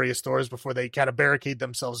through various doors before they kind of barricade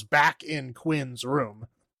themselves back in Quinn's room.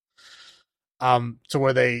 To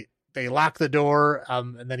where they lock the door,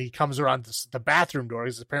 and then he comes around the bathroom door.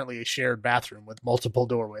 It's apparently a shared bathroom with multiple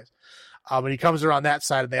doorways. And he comes around that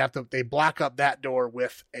side, and they block up that door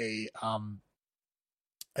with a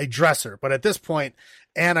dresser. But at this point,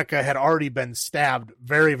 Annika had already been stabbed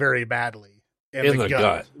very, very badly in the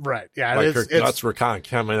gut. Right. Yeah. Like her guts were kind of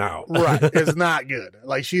coming out. Right. It's not good.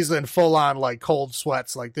 Like she's in full on like cold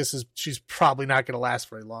sweats. Like she's probably not going to last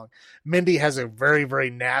very long. Mindy has a very, very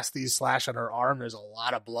nasty slash on her arm. There's a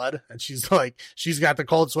lot of blood, and she's got the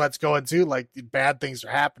cold sweats going too. Like bad things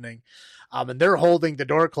are happening. And they're holding the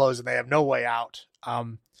door closed, and they have no way out.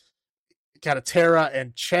 Kind of Tara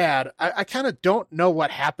and Chad. I kind of don't know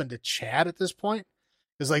what happened to Chad at this point.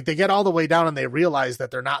 It's like they get all the way down and they realize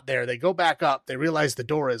that they're not there. They go back up. They realize the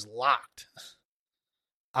door is locked.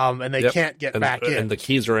 And they can't get back in. And the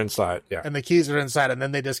keys are inside. Yeah. And the keys are inside. And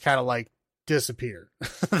then they just kind of like disappear.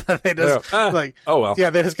 They just oh well.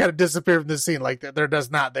 Yeah, they just kind of disappear from the scene. Like they're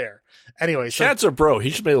just not there. Anyway, Chad's a bro. He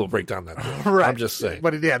should be able to break down that door. Right. I'm just saying.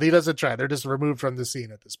 But yeah, he doesn't try. They're just removed from the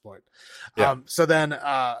scene at this point. Yeah. So then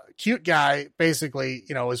cute guy basically,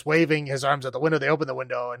 is waving his arms out the window. They open the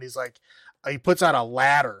window and he's like, he puts out a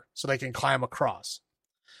ladder so they can climb across.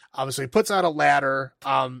 So he puts out a ladder.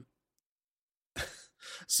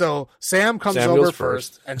 So Sam comes over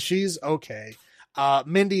first and she's okay.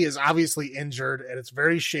 Mindy is obviously injured and it's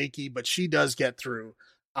very shaky, but she does get through.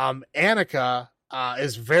 Annika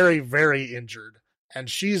is very, very injured and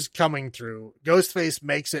she's coming through. Ghostface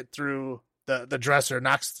makes it through the dresser,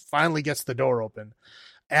 finally gets the door open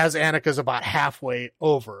as Annika's about halfway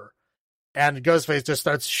over. And Ghostface just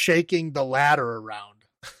starts shaking the ladder around.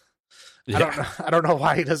 Yeah. I don't know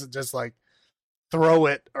why he doesn't just like throw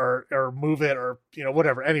it or move it or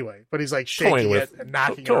whatever. Anyway, but he's like shaking it and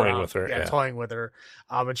knocking it around. With her, yeah, toying with her.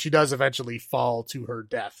 And she does eventually fall to her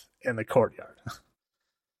death in the courtyard.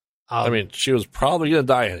 I mean, she was probably gonna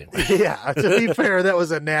die anyway. Yeah, to be fair, that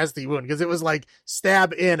was a nasty wound because it was like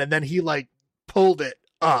stab in and then he like pulled it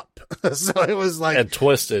up. So it was like and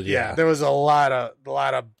twisted. Yeah, there was a lot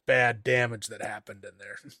of bad damage that happened in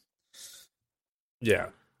there. Yeah.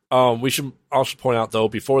 We should also point out though,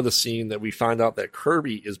 before the scene, that we find out that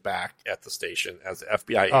Kirby is back at the station as the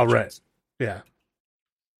FBI agent. Oh, right. Yeah.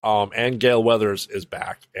 And Gail Weathers is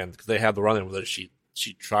back, and they have the run-in with her. She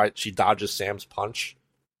dodges Sam's punch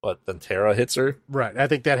but then Tara hits her. Right. I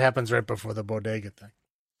think that happens right before the bodega thing.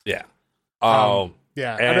 Yeah.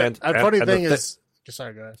 Yeah. And funny thing is,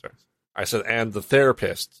 sorry, go ahead. Sorry. I said, and the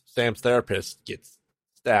therapist, Sam's therapist, gets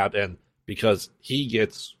stabbed, and because he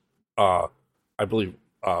gets, I believe,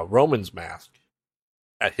 Roman's mask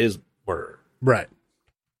at his murder. Right.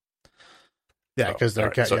 Yeah, because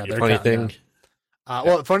they're right. So they're funny thing.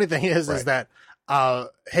 Well, the funny thing is that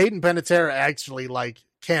Hayden Panettiere actually like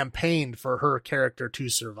campaigned for her character to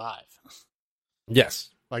survive. Yes,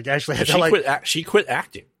 like actually had she quit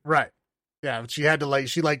acting. Right. Yeah, she had to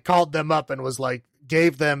she called them up and was like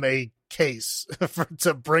gave them a case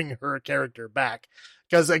to bring her character back,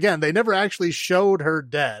 because again they never actually showed her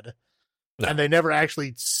dead. No. And they never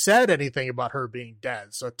actually said anything about her being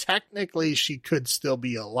dead. So technically she could still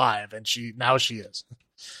be alive, and now she is.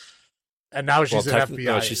 And now she's an FBI.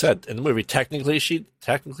 No, she said in the movie technically she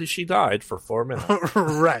died for 4 minutes.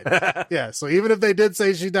 Right. Yeah. So even if they did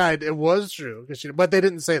say she died, it was true, but they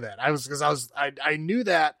didn't say that. I knew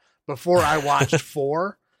that before I watched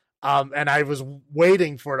 4. And I was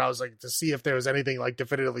waiting for it. I was like, to see if there was anything like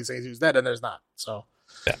definitively saying she was dead, and there's not. So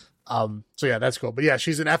yeah. So yeah, that's cool. But yeah,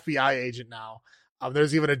 she's an FBI agent now.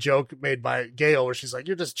 There's even a joke made by Gail where she's like,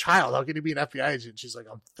 "You're just a child. How can you be an FBI agent?" She's like,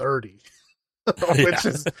 "I'm 30," which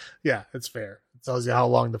is it's fair. It tells you how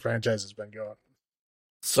long the franchise has been going.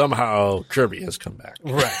 Somehow Kirby has come back.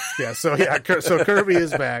 Right. Yeah. So so Kirby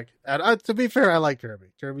is back. And to be fair, I like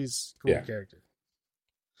Kirby. Kirby's a cool character.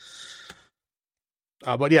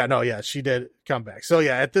 But she did come back. So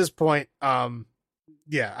yeah, at this point,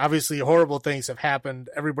 obviously horrible things have happened.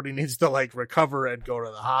 Everybody needs to like recover and go to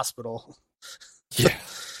the hospital.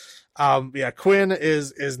 Yeah. Quinn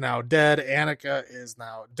is now dead. Annika is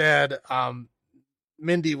now dead.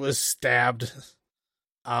 Mindy was stabbed.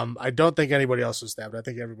 I don't think anybody else was stabbed. I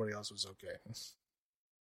think everybody else was okay.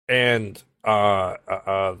 And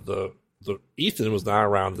the Ethan was not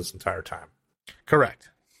around this entire time. Correct.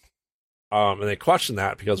 And they questioned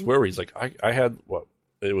that because where he's like, I had what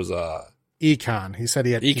it was Econ. He said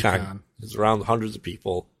he had Econ. It's around hundreds of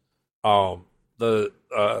people. The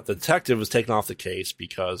detective was taken off the case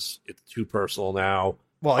because it's too personal now.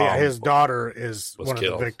 Well, his daughter is one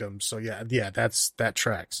killed. of the victims. So that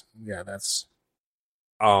tracks. Yeah, that's.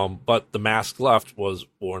 But the mask left was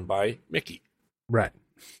worn by Mickey. Right.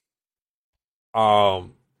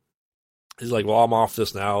 He's like, well, I'm off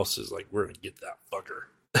this now. So he's like, we're gonna get that fucker.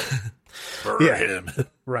 Burn him.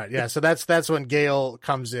 Right. Yeah. So that's when Gail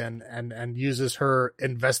comes in and uses her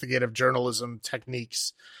investigative journalism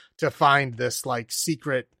techniques to find this like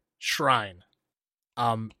secret shrine.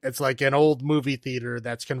 It's like an old movie theater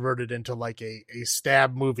that's converted into like a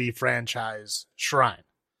stab movie franchise shrine.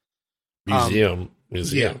 Museum.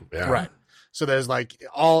 Yeah. Right. So there's like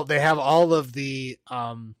they have all of the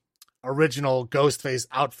original Ghostface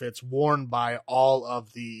outfits worn by all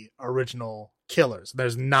of the original killers.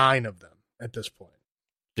 There's 9 of them at this point.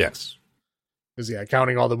 Yes. Because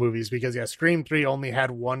counting all the movies, because Scream 3 only had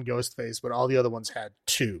 1 Ghostface, but all the other ones had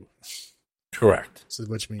 2. Correct. So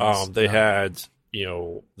which means they had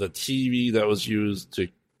the TV that was used to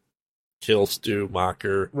kill Stu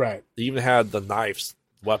Macher. Right. They even had the knives,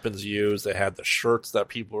 weapons used. They had the shirts that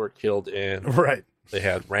people were killed in. Right. They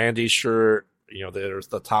had Randy's shirt. There's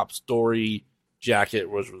the top story jacket,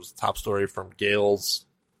 which was top story from Gail's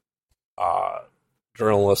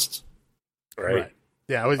journalist. Right.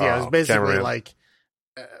 Yeah, it was basically like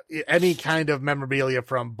any kind of memorabilia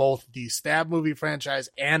from both the Stab movie franchise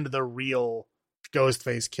and the real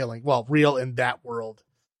Ghostface killing. Well, real in that world.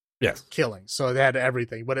 Yes. Killing. So they had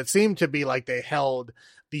everything. But it seemed to be like they held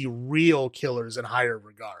the real killers in higher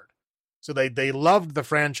regard. So they loved the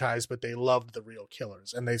franchise, but they loved the real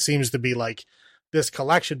killers. And they seems to be like this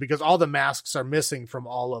collection because all the masks are missing from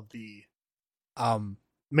all of the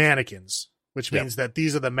mannequins, which means that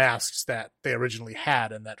these are the masks that they originally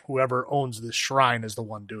had and that whoever owns this shrine is the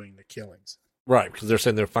one doing the killings. Right, because they're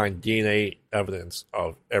saying they'll find DNA evidence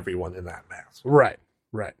of everyone in that mask. Right.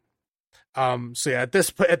 So at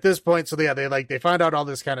this point, they find out all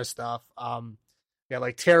this kind of stuff.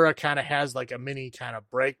 Like Tara kind of has like a mini kind of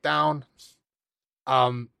breakdown.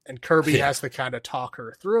 And Kirby has to kind of talk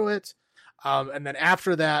her through it. And then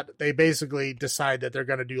after that, they basically decide that they're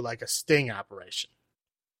going to do like a sting operation.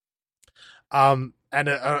 And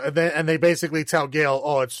they basically tell Gail,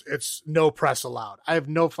 "Oh, it's no press allowed." I have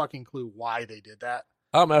no fucking clue why they did that.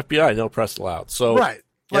 I'm FBI, no press allowed. So right,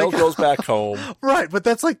 Gail goes back home. Right, but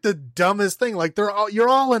that's like the dumbest thing. Like you're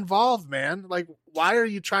all involved, man. Like, why are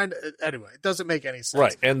you trying to? Anyway, it doesn't make any sense.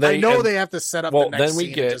 Right, and they have to set up the next scene.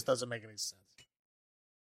 It just doesn't make any sense.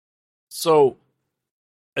 So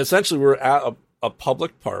essentially, we're at a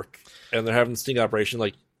public park, and they're having a sting operation.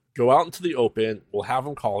 Like go out into the open. We'll have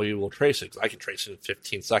them call you. We'll trace it. 'Cause I can trace it in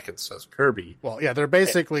 15 seconds, says Kirby. Well, yeah, they're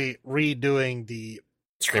basically redoing the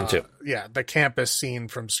Scream 2. Yeah, the campus scene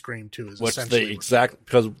from Scream 2 is Which essentially the exact,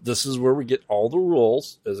 because this is where we get all the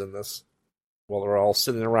rules, is in this, while they're all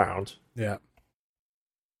sitting around. Yeah.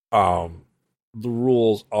 The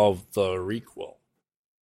rules of the requel,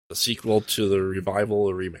 the sequel to the revival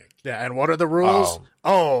or remake. Yeah, and what are the rules?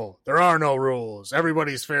 There are no rules.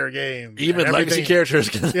 Everybody's fair game. Even legacy characters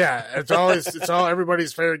can. Yeah, it's all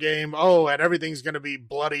everybody's fair game. Oh, and everything's going to be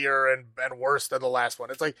bloodier and worse than the last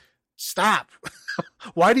one. It's like, stop.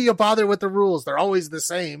 Why do you bother with the rules? They're always the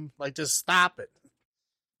same. Like, just stop it.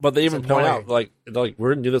 But they even point out, like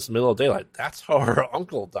we're gonna do this in the middle of daylight. That's how her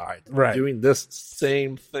uncle died. Right. Doing this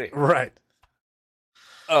same thing. Right.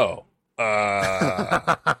 Oh.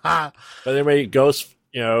 But anyway, Ghost,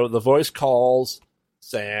 the voice calls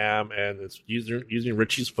Sam, and it's using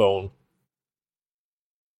Richie's phone.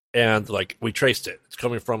 And, we traced it. It's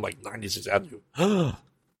coming from, 96th Avenue.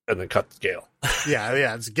 And then cut to Gale.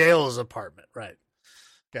 Yeah, it's Gale's apartment, right.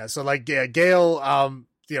 Yeah, so, Gale,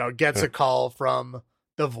 gets a call from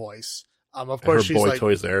the voice. Of course, her boy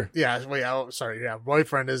toy's there. Yeah,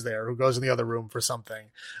 boyfriend is there who goes in the other room for something.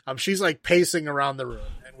 She's pacing around the room,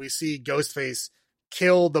 and we see Ghostface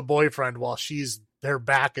kill the boyfriend while her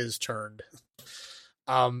back is turned.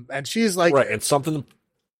 And she's like, right, and something.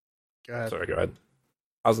 Go ahead. Sorry, go ahead.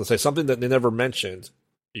 I was gonna say something that they never mentioned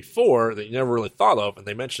before that you never really thought of, and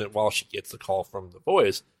they mention it while she gets the call from the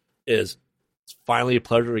voice. Is it's finally a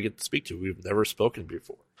pleasure to get to speak to. We've never spoken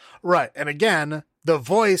before. Right, and again, the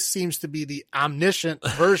voice seems to be the omniscient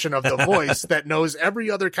version of the voice that knows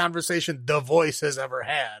every other conversation the voice has ever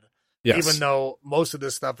had. Yes. Even though most of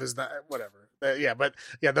this stuff is not, whatever.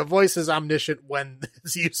 The voice is omniscient when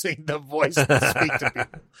it's using the voice to speak to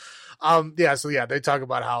people. They talk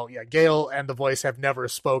about how, Gale and the voice have never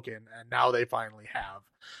spoken, and now they finally have.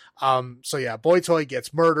 Boy Toy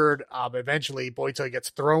gets murdered. Eventually, Boy Toy gets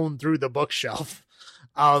thrown through the bookshelf.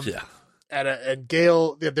 And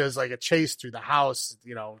Gale, there's a chase through the house.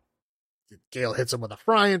 Gale hits him with a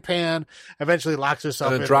frying pan. Eventually, locks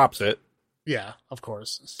herself and in. Drops it. Yeah, of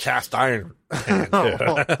course. Cast iron.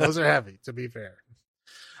 Those are heavy, to be fair.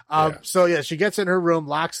 She gets in her room,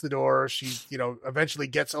 locks the door. She, eventually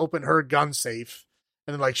gets open her gun safe,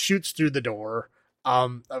 and then shoots through the door.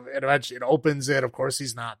 And eventually it opens it. Of course,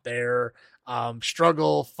 he's not there.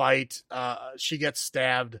 Struggle, fight. She gets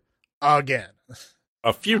stabbed again.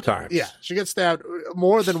 A few times. Yeah, she gets stabbed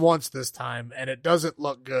more than once this time, and it doesn't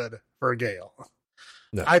look good for Gale.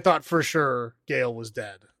 No. I thought for sure Gale was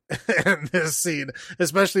dead in this scene,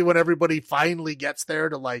 especially when everybody finally gets there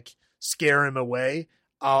to scare him away.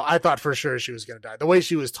 I thought for sure she was going to die. The way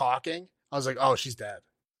she was talking, I was like, "Oh, she's dead."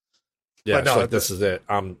 Yeah, no, this is it.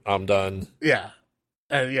 I'm done. Yeah,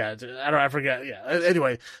 and I forget. Yeah.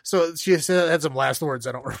 Anyway, so she had some last words.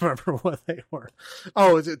 I don't remember what they were.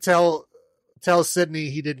 Oh, tell Sydney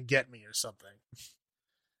he didn't get me or something.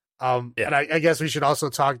 And I guess we should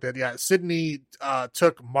also talk that, Sydney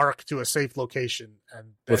took Mark to a safe location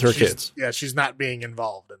and with her kids. Yeah, she's not being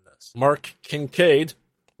involved in this. Mark Kincaid.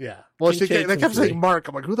 Yeah. Well, they kept saying Mark.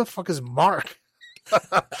 I'm like, who the fuck is Mark?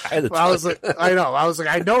 I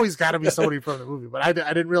know he's got to be somebody from the movie, but I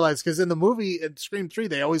didn't realize because in the movie in Scream 3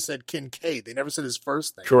 they always said Kincaid. They never said his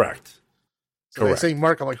first name. Correct. So they're saying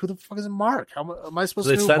Mark. I'm like, who the fuck is Mark? How am I supposed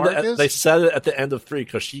to know who Mark is? They said it at the end of 3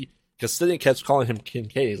 because Sydney kept calling him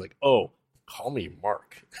Kincaid. He's like, oh, call me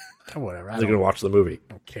Mark. Whatever. They're going to watch the movie.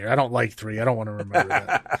 I don't care. I don't like 3. I don't want to remember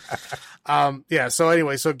that. So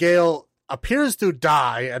anyway, so Gale appears to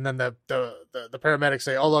die, and then the paramedics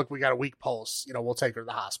say, oh, look, we got a weak pulse. We'll take her to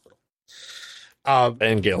the hospital.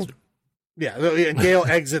 And Gale. Yeah, and Gale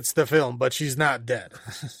exits the film, but she's not dead.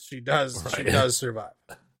 She does survive.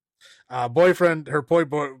 Boyfriend, her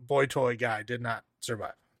boy toy guy did not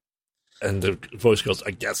survive. And the voice goes,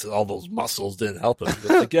 I guess all those muscles didn't help him.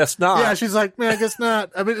 I guess not. Yeah, she's like, man, I guess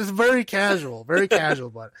not. I mean, it's very casual,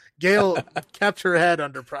 but Gale kept her head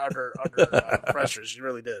under pressure. She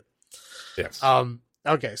really did. Yes.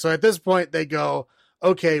 Okay, so at this point they go,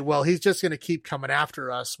 okay, well, he's just going to keep coming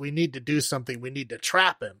after us. We need to do something. We need to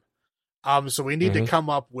trap him. So we need to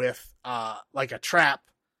come up with a trap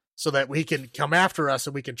so that he can come after us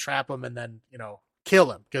and we can trap him and then,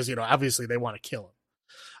 kill him. Because, obviously they want to kill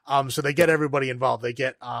him. So they get everybody involved. They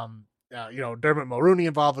get, Dermot Mulroney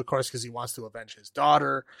involved, of course, because he wants to avenge his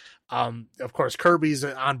daughter. Of course, Kirby's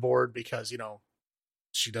on board because,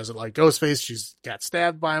 she doesn't like Ghostface. She's got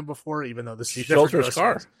stabbed by him before, even though this is her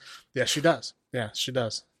scar. Yeah, she does. Yeah, she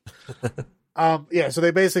does. Yeah, so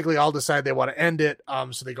they basically all decide they want to end it.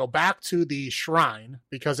 So they go back to the shrine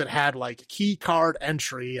because it had like key card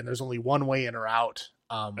entry and there's only one way in or out.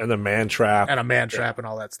 And a man trap. And a man trap and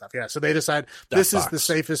all that stuff. Yeah. So they decide this is the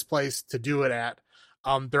safest place to do it at.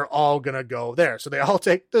 They're all gonna go there. So they all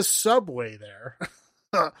take the subway there.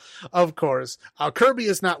 Of course. Kirby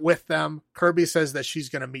is not with them. Kirby says that she's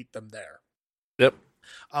gonna meet them there. Yep.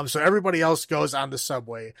 So everybody else goes on the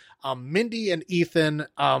subway. Mindy and Ethan,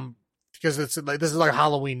 because it's like this is like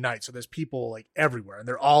Halloween night, so there's people like everywhere, and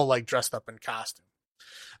they're all like dressed up in costume.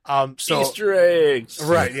 So Easter eggs,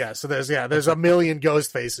 right? Yeah. So there's a million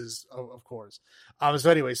ghost faces, of course. So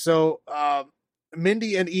anyway,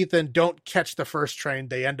 Mindy and Ethan don't catch the first train;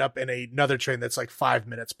 they end up in another train that's like 5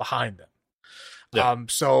 minutes behind them. Yeah.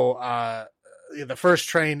 The first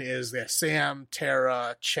train is Sam,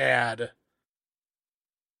 Tara, Chad,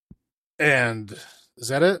 and is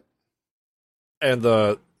that it? And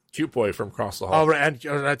the cute boy from across the hall. Oh, right.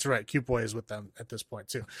 And that's right. Cute boy is with them at this point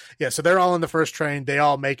too. Yeah. So they're all in the first train. They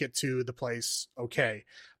all make it to the place. Okay.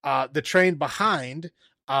 The train behind,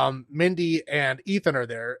 Mindy and Ethan are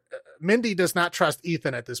there. Mindy does not trust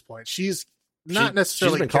Ethan at this point. She's not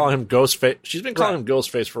necessarily. She's been calling him Ghostface. She's been calling him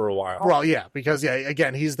Ghostface for a while. Well, yeah, because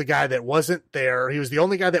again, he's the guy that wasn't there. He was the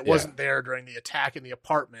only guy that wasn't there during the attack in the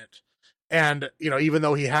apartment. And, even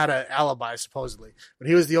though he had an alibi supposedly, but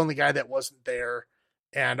he was the only guy that wasn't there.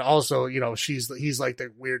 And also, he's like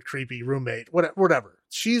the weird, creepy roommate, whatever.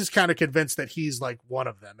 She's kind of convinced that he's like one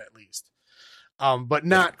of them at least. But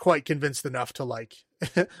not quite convinced enough to like,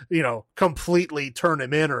 completely turn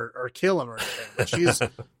him in or kill him or anything. But she's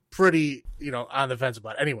pretty, on the fence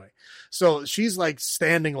about it. Anyway, so she's like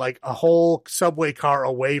standing like a whole subway car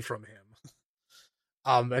away from him.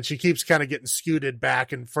 And she keeps kind of getting scooted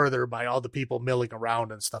back and further by all the people milling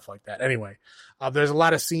around and stuff like that. Anyway, there's a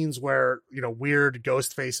lot of scenes where, weird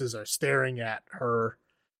ghost faces are staring at her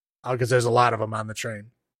because there's a lot of them on the train.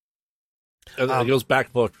 And it goes back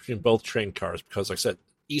and forth between both train cars because, like I said,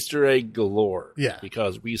 Easter egg galore. Yeah.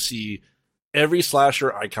 Because we see every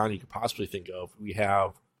slasher icon you could possibly think of. We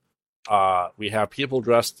have people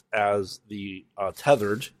dressed as the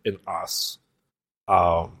tethered in Us.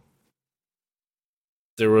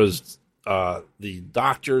 There was the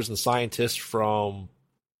doctors and scientists from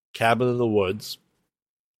Cabin in the Woods.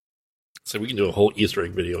 So we can do a whole Easter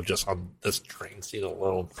egg video just on this train scene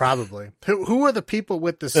alone. Probably. Who are the people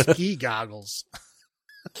with the ski goggles?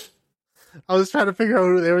 I was trying to figure out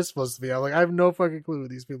who they were supposed to be. I'm like, I have no fucking clue who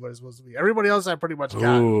these people are supposed to be. Everybody else I pretty much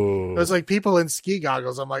got. It was like people in ski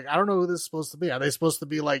goggles. I'm like, I don't know who this is supposed to be. Are they supposed to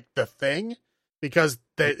be like the Thing? Because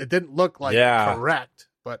it didn't look like correct.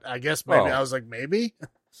 But I guess maybe I was like, maybe?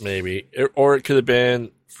 Maybe. Or it could have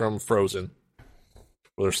been from Frozen.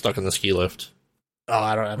 Where they're stuck in the ski lift. Oh,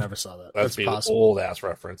 I never saw that. That's an old-ass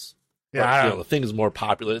reference. Yeah, but, the Thing is more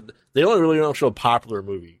popular. They only really don't show popular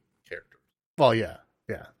movie characters. Well, yeah.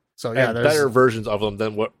 So, yeah, there's better versions of them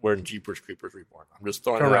than what were in Jeepers Creepers Reborn. I'm just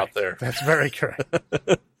throwing it out there. That's very correct.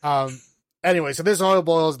 Anyway, so this all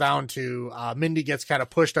boils down to Mindy gets kind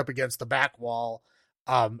of pushed up against the back wall.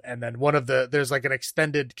 And then there's like an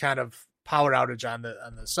extended kind of power outage on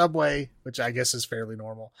the subway, which I guess is fairly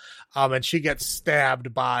normal. And she gets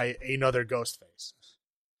stabbed by another ghost face.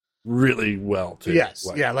 Really well, too. Yes.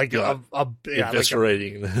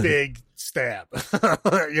 Eviscerating. Like a big stab,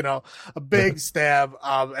 a big stab.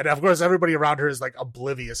 And of course, everybody around her is like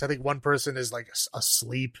oblivious. I think one person is like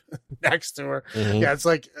asleep next to her. Mm-hmm. Yeah. It's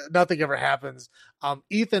like nothing ever happens.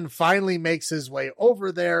 Ethan finally makes his way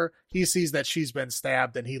over there. He sees that she's been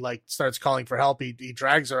stabbed and he like starts calling for help. He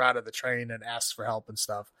drags her out of the train and asks for help and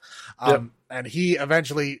stuff. And he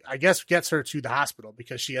eventually, I guess, gets her to the hospital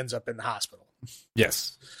because she ends up in the hospital.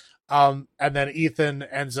 Yes. And then Ethan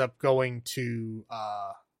ends up going to,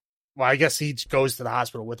 I guess he goes to the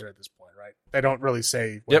hospital with her at this point, right? They don't really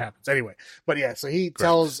say what happens anyway. But yeah, so he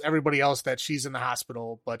tells everybody else that she's in the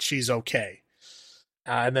hospital, but she's okay.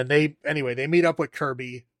 And then they meet up with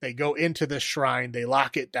Kirby. They go into the shrine. They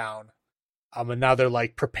lock it down. And now they're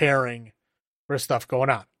like preparing for stuff going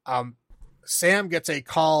on. Sam gets a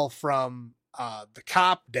call from the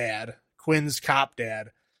cop dad, Quinn's cop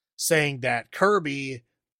dad, saying that Kirby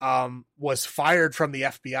was fired from the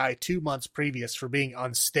FBI 2 months previous for being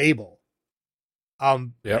unstable.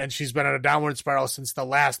 And she's been on a downward spiral since the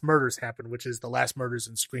last murders happened, which is the last murders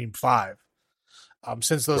in Scream 5.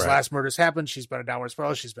 Since those last murders happened, she's been a downward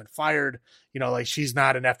spiral. She's been fired. Like she's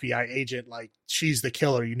not an FBI agent. Like she's the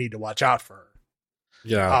killer. You need to watch out for her.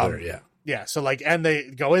 Yeah. So like, and they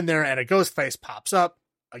go in there and a ghost face pops up.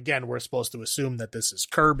 Again, we're supposed to assume that this is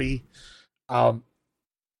Kirby.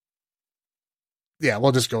 Yeah,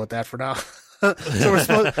 we'll just go with that for now. So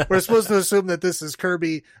we're supposed to assume that this is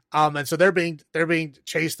Kirby. And so they're being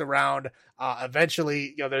chased around.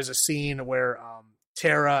 Eventually, there's a scene where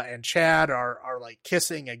Tara and Chad are like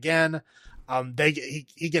kissing again.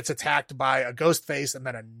 He gets attacked by a ghost face, and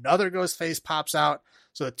then another ghost face pops out.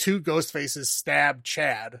 So the two ghost faces stab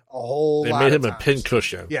Chad a whole lot. They made him a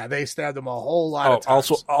pincushion. Yeah, they stabbed him a whole lot of times.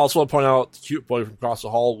 times. Also, I'll point out, the cute boy from across the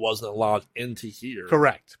hall wasn't allowed into here.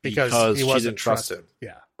 Correct, because he wasn't didn't trust him.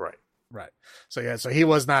 Yeah, right. So he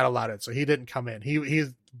was not allowed in. So he didn't come in. He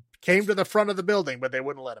came to the front of the building, but they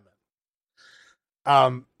wouldn't let him in.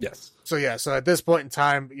 Yes. So at this point in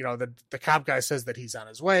time, the cop guy says that he's on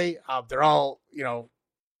his way. They're all,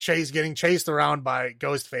 getting chased around by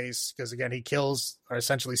Ghostface because, again, he kills or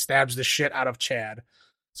essentially stabs the shit out of Chad.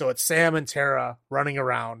 So it's Sam and Tara running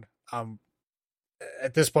around.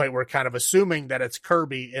 At this point, we're kind of assuming that it's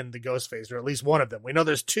Kirby in the Ghostface, or at least one of them. We know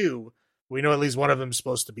there's two. We know at least one of them is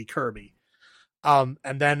supposed to be Kirby. And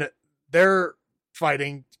then they're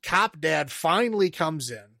fighting. Cop Dad finally comes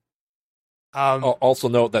in. Also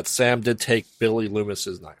note that Sam did take Billy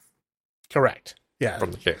Loomis's knife. Correct. Yeah.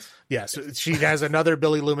 From the case. Yeah. So she has another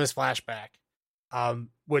Billy Loomis flashback,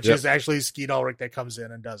 which is actually Skeet Ulrich that comes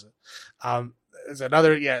in and does it. There's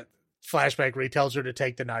another, flashback where he tells her to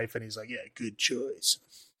take the knife, and he's like, yeah, good choice.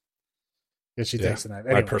 And she takes the knife.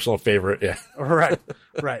 Anyway. My personal favorite. Yeah. Right.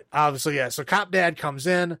 So Cop Dad comes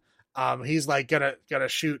in. He's like gonna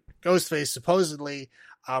shoot Ghostface supposedly.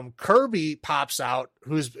 Kirby pops out,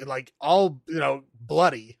 who's like all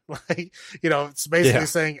bloody, like it's basically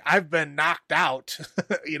saying, I've been knocked out.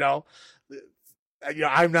 I'm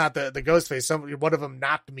not the Ghostface. One of them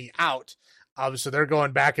knocked me out. So they're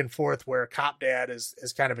going back and forth where Cop Dad is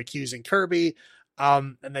kind of accusing Kirby,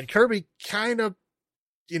 and then Kirby kind of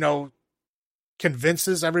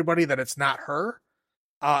convinces everybody that it's not her,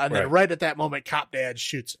 and then right at that moment, Cop Dad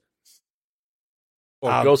shoots her.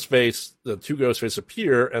 Well, Ghostface, the two Ghostface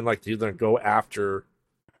appear, and he's going to go after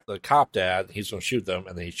the Cop Dad. He's going to shoot them,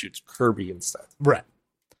 and then he shoots Kirby instead. Right.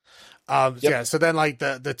 Yeah. So then,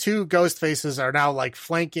 the two Ghostfaces are now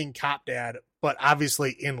flanking Cop Dad, but obviously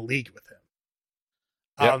in league with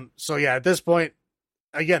him. So yeah, at this point,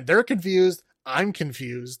 again, they're confused. I'm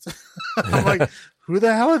confused. I'm like, who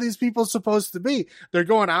the hell are these people supposed to be? They're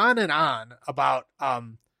going on and on about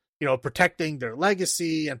protecting their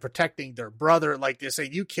legacy and protecting their brother. Like they say,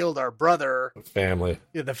 you killed our brother. The family,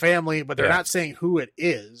 but they're not saying who it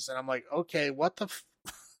is. And I'm like, okay, what the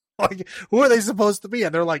who are they supposed to be?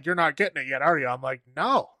 And they're like, you're not getting it yet, are you? I'm like,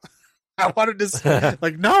 no. I wanted to say,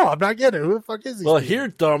 no, I'm not getting it. Who the fuck is he? Well, here,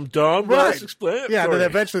 dumb. Right. Let's explain it. Yeah, and then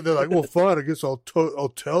eventually they're like, well, fine, I guess I'll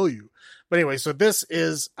tell you. But anyway, so this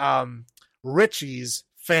is Richie's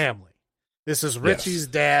family. This is Richie's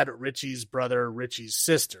dad, Richie's brother, Richie's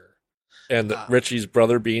sister. And Richie's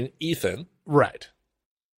brother being Ethan. Right.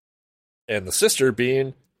 And the sister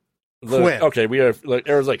being Quinn. Okay, we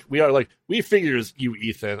figures you,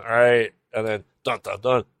 Ethan, all right? And then dun dun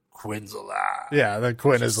dun, Quinn's alive. Yeah, then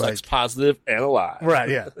Quinn is sex positive and alive. Right,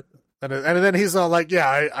 yeah. and then he's all like,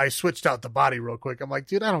 yeah, I switched out the body real quick. I'm like,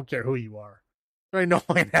 dude, I don't care who you are. There ain't no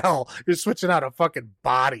way in hell you're switching out a fucking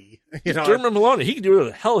body. German Maloney, he can do what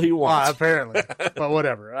the hell he wants. Apparently, but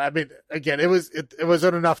whatever. I mean, again, it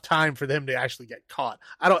wasn't enough time for them to actually get caught.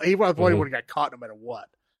 He probably would have got caught no matter what.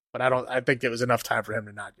 But I think it was enough time for him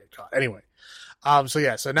to not get caught. Anyway,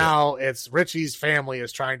 so now it's Richie's family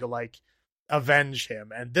is trying to avenge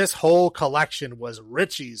him, and this whole collection was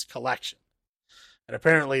Richie's collection, and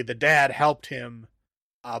apparently the dad helped him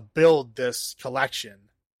build this collection.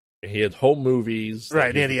 He had home movies,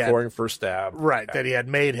 right? He had recording for Stab, right? That he had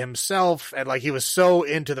made himself, and he was so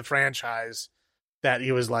into the franchise that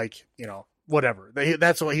he was whatever.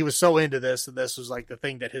 That's what he was so into this, and this was the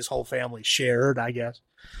thing that his whole family shared, I guess.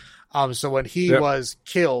 So when he was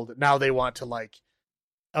killed, now they want to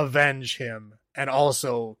avenge him and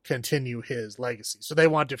also continue his legacy. So they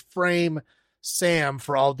want to frame Sam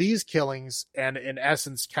for all these killings, and in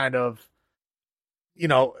essence, kind of,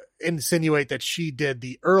 insinuate that she did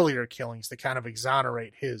the earlier killings to kind of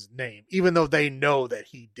exonerate his name, even though they know that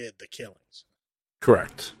he did the killings.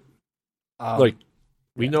 Correct.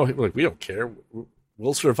 We know, we don't care.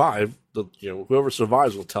 We'll survive. Whoever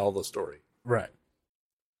survives will tell the story. Right.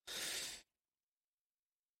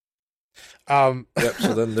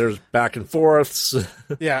 So then there's back and forths.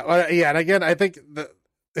 Yeah. And again, I think the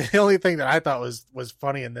only thing that I thought was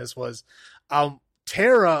funny in this was,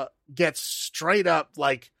 Tara gets straight up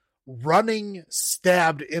running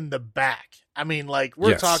stabbed in the back. I mean,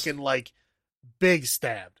 we're talking big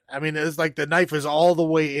stabbed. I mean, it's the knife is all the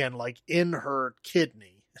way in her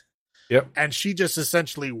kidney. Yep. And she just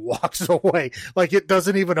essentially walks away. Like, it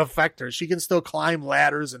doesn't even affect her. She can still climb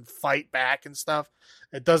ladders and fight back and stuff.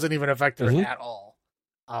 It doesn't even affect her at all.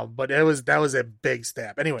 But that was a big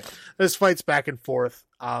stab. Anyway, this fight's back and forth.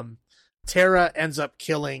 Tara ends up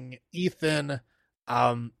killing Ethan.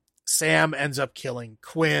 Sam ends up killing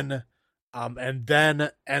Quinn. And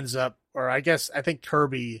then ends up, or I think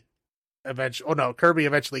Kirby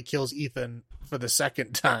eventually kills Ethan for the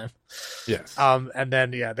second time. Yes. And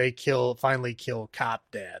then, they finally kill Cop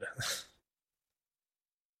Dad.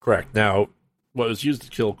 Correct. Now, what was used to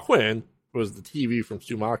kill Quinn was the TV from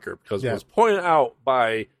Stu Macher, because it was pointed out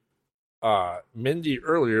by Mindy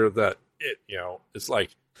earlier that it's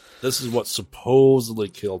like, this is what supposedly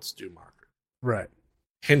killed Stu Macher. Right.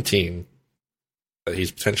 Hinting that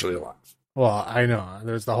he's potentially alive. Well, I know.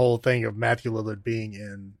 There's the whole thing of Matthew Lillard being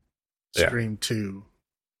in Scream 2.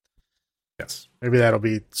 Yes. Maybe that'll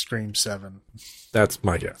be Scream 7. That's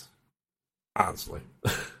my guess. Honestly.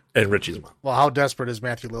 And Richie's mom. Well, how desperate is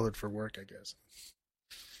Matthew Lillard for work, I guess?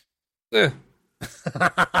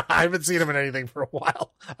 I haven't seen him in anything for a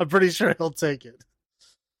while. I'm pretty sure he'll take it.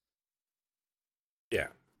 Yeah.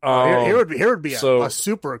 Here would be a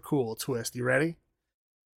super cool twist. You ready?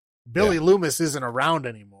 Billy Loomis isn't around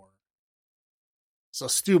anymore. So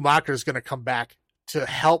Stu Macher is going to come back to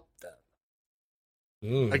help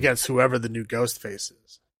them against whoever the new Ghostface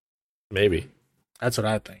is. Maybe. That's what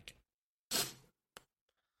I think.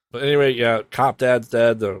 But anyway, Cop Dad's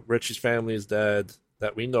dead. The Richie's family is dead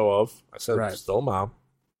that we know of. I said still mom.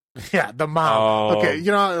 Yeah, the mom. Okay,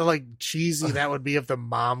 like cheesy that would be if the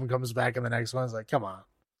mom comes back in the next one. It's like, come on.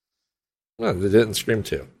 No, they didn't Scream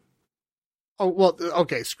 2. Oh, well,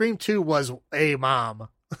 okay. Scream 2 was a mom.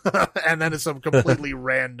 And then it's some completely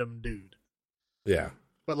random dude. Yeah.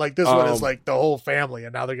 But like this one is like the whole family,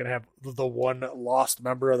 and now they're going to have the one lost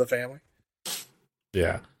member of the family.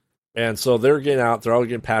 Yeah. And so they're getting out. They're all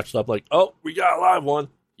getting patched up like, oh, we got a live one.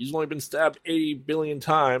 He's only been stabbed 80 billion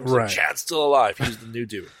times. Right. Chad's still alive. He's the new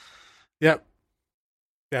dude. Yep.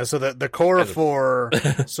 Yeah, so the core 4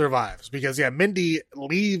 survives because, Mindy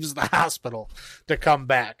leaves the hospital to come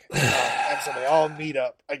back. And so they all meet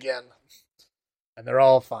up again. And they're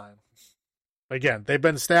all fine. Again, they've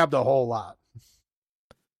been stabbed a whole lot.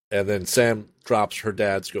 And then Sam drops her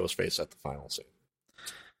dad's ghost face at the final scene.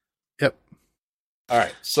 Yep. All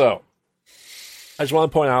right, so I just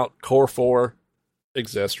want to point out Core 4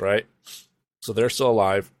 exists, right? So they're still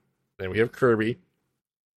alive. Then we have Kirby.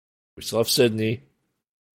 We still have Sydney.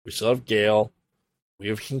 We still have Gale. We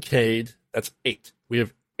have Kincaid. That's 8. We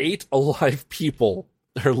have 8 alive people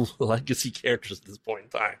that are legacy characters at this point in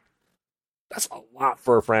time. That's a lot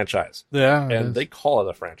for a franchise. Yeah. And they call it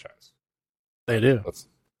a franchise. They do.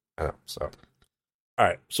 I know. So, all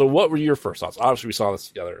right. So what were your first thoughts? Obviously, we saw this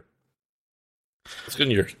together. Let's get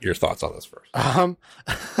your thoughts on this first.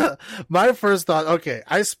 My first thought, okay,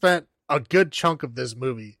 I spent a good chunk of this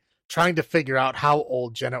movie trying to figure out how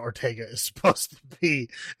old Jenna Ortega is supposed to be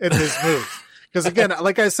in this movie. Because again,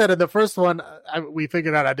 like I said, in the first one, we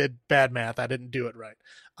figured out I did bad math. I didn't do it right.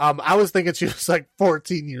 I was thinking she was like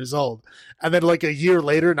 14 years old. And then like a year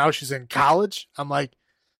later, now she's in college. I'm like,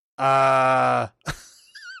 why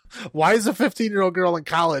is a 15-year-old girl in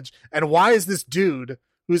college? And why is this dude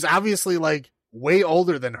who's obviously like way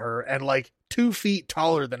older than her and like 2 feet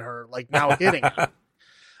taller than her, like now hitting her?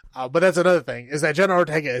 But that's another thing, is that Jenna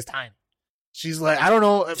Ortega is tiny. She's like, I don't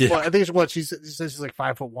know. Yeah. I think she says she's like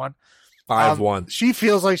 5'1". 5'1". She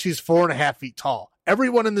feels like she's 4.5 feet tall.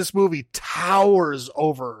 Everyone in this movie towers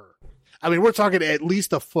over her. I mean, we're talking at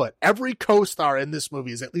least a foot. Every co-star in this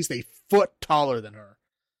movie is at least a foot taller than her.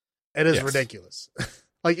 It is ridiculous.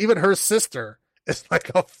 Like even her sister is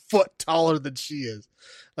like a foot taller than she is.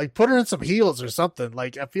 Like put her in some heels or something.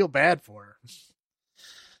 Like I feel bad for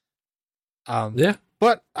her. Yeah.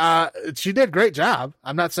 But she did a great job.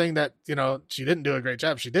 I'm not saying that, she didn't do a great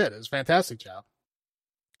job. She did. It was a fantastic job.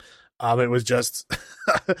 It was just,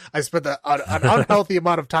 I spent an unhealthy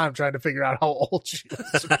amount of time trying to figure out how old she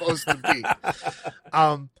was supposed to be.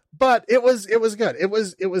 But it was good. It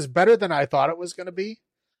was better than I thought it was going to be.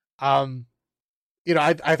 I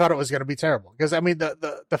thought it was going to be terrible because I mean,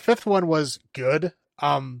 the fifth one was good.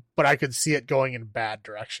 But I could see it going in bad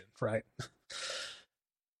direction. Right.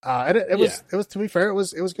 And it was, to be fair, it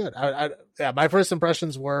was good. My first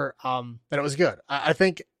impressions were, that it was good. I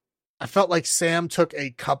think I felt like Sam took a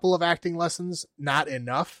couple of acting lessons, not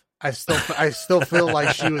enough. I still feel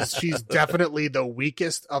like she's definitely the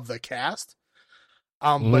weakest of the cast.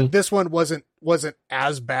 But this one wasn't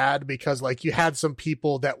as bad because like you had some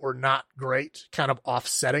people that were not great kind of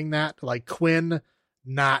offsetting that, like Quinn,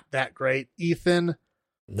 not that great. Ethan,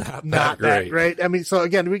 not not that that great. I mean, so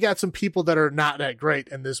again, we got some people that are not that great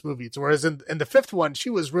in this movie. Whereas in the fifth one, she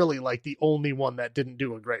was really like the only one that didn't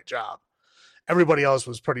do a great job. Everybody else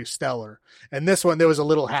was pretty stellar. And this one, there was a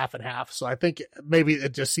little half and half. So I think maybe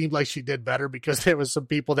it just seemed like she did better because there was some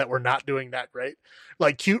people that were not doing that great.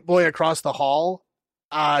 Like Cute Boy Across the Hall,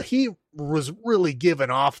 he was really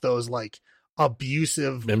giving off those like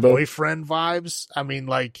abusive boyfriend vibes. I mean,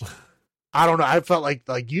 like, I don't know. I felt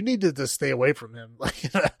like you needed to stay away from him. Like,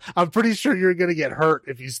 I'm pretty sure you're gonna get hurt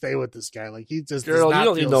if you stay with this guy. Like, he just girl, does not you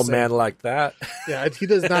don't need no safe. man like that. Yeah, he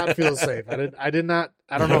does not feel safe. I did not.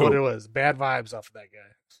 I don't know what it was. Bad vibes off of that guy.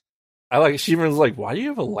 I like. She was like, "Why do you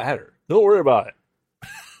have a ladder? Don't worry about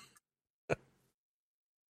it."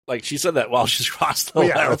 Like she said that while she's crossed the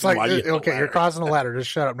ladder. It's like, okay, you're crossing a ladder. Just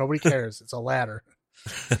shut up. Nobody cares. It's a ladder.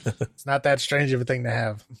 It's not that strange of a thing to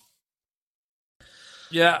have.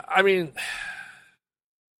 Yeah, I mean,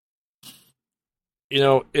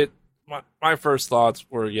 my first thoughts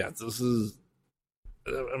were, this is.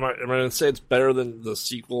 Am I going to say it's better than the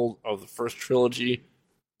sequel of the first trilogy?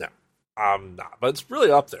 No, I'm not. But it's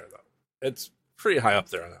really up there, though. It's pretty high up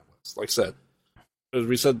there on that list. Like I said, as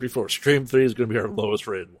we said before, Scream 3 is going to be our lowest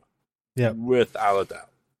rated one. Yeah, without a doubt.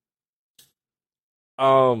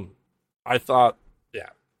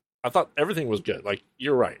 I thought everything was good. Like,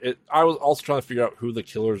 you're right. I was also trying to figure out who the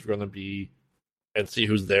killers were going to be and see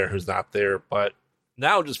who's there, who's not there. But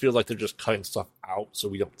now it just feels like they're just cutting stuff out so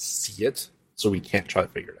we don't see it, so we can't try to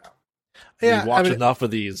figure it out. Yeah, we watch enough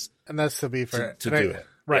of these, and that's to be fair to do it.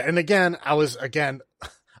 Right, yeah. And again, I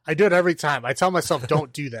do it every time. I tell myself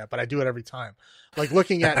don't do that, but I do it every time. Like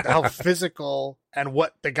looking at how physical and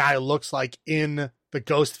what the guy looks like in the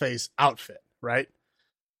Ghostface outfit, right?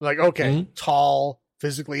 Like, okay, tall,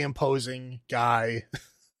 physically imposing guy,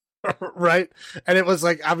 right? And it was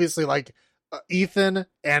like, obviously, like Ethan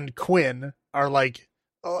and Quinn are like,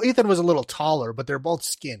 Ethan was a little taller, but they're both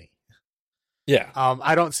skinny. Yeah.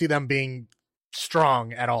 I don't see them being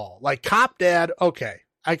strong at all. Like Cop Dad, okay,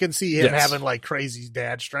 I can see him having like crazy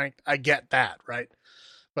dad strength. I get that, right?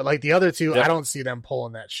 But like the other two, I don't see them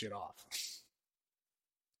pulling that shit off.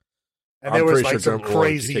 And there was like some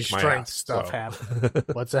crazy strength stuff happening.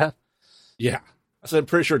 What's that? Yeah. I said, I'm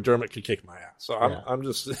pretty sure Dermot could kick my ass. So I'm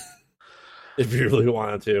just, if you really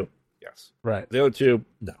wanted to, yes. Right. The other two,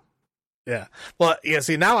 no. Yeah. Well, yeah,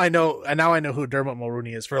 see, now I know who Dermot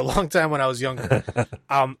Mulrooney is. For a long time when I was younger,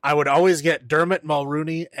 I would always get Dermot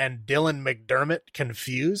Mulrooney and Dylan McDermott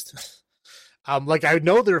confused. Like I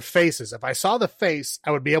know their faces. If I saw the face,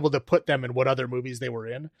 I would be able to put them in what other movies they were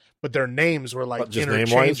in, but their names were like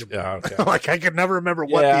interchangeable. Yeah, okay. Like I could never remember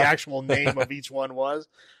what the actual name of each one was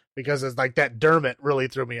because it's like that Dermot really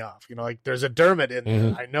threw me off. You know, like there's a Dermot in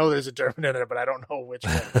there. I know there's a Dermot in it, but I don't know which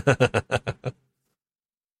one.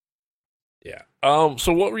 Yeah.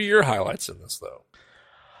 So what were your highlights in this though?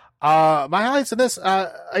 My highlights in this,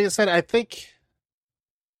 like I said, I think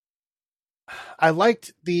I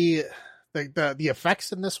liked the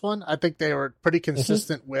effects in this one. I think they were pretty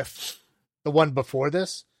consistent with the one before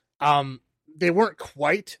this. They weren't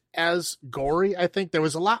quite as gory. I think there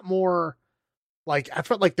was a lot more, like, I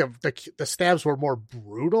felt like the stabs were more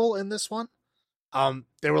brutal in this one.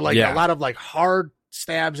 They were like a lot of like hard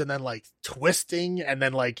stabs and then like twisting and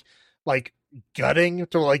then like gutting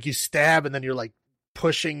to like you stab and then you're like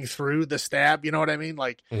pushing through the stab, you know what I mean?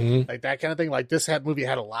 Like like that kind of thing. Like this movie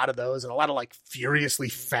had a lot of those and a lot of like furiously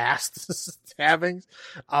fast stabbings.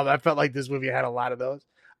 I felt like this movie had a lot of those.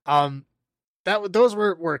 Those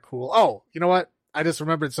were cool. Oh, you know what? I just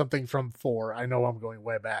remembered something from 4. I know I'm going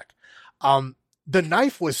way back. The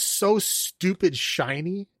knife was so stupid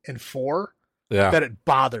shiny in 4 that it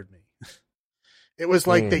bothered me. It was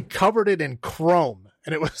like they covered it in chrome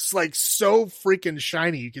and it was like so freaking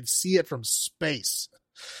shiny. You could see it from space.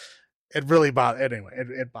 It really bothered. Anyway,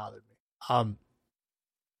 it bothered me.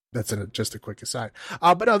 That's just a quick aside.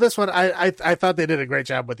 But no, this one, I thought they did a great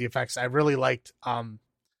job with the effects. I really liked,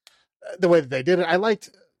 the way that they did it. I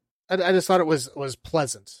just thought it was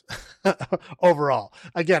pleasant overall.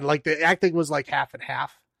 Again, like the acting was like half and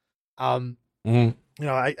half. You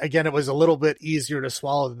know, again, it was a little bit easier to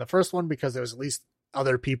swallow than the first one because there was at least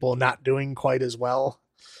other people not doing quite as well.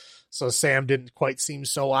 So Sam didn't quite seem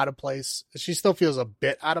so out of place. She still feels a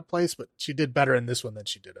bit out of place, but she did better in this one than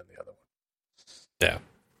she did in the other one. Yeah.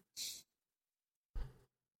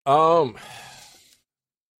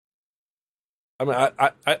 I mean,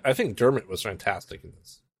 I think Dermot was fantastic in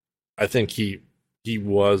this. I think he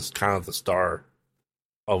was kind of the star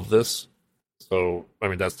of this. So, I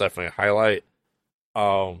mean, that's definitely a highlight.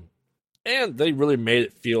 And they really made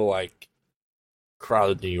it feel like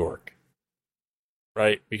crowded New York.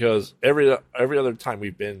 right? Because every other time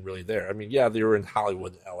we've been really there. I mean, yeah, they were in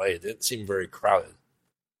Hollywood and LA. It didn't seem very crowded.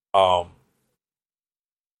 Um,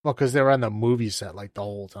 Well, because they were on the movie set like the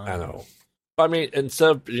whole I time. know. I mean, instead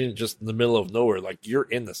of being just in the middle of nowhere, like you're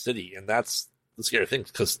in the city, and that's the scary thing.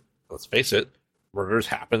 Because let's face it, murders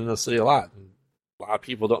happen in the city a lot, and a lot of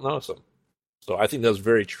people don't notice them. So I think that's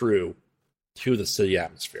very true to the city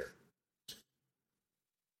atmosphere.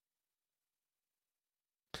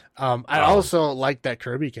 I also like that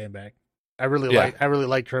Kirby came back. I really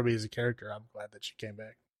like Kirby as a character. I'm glad that she came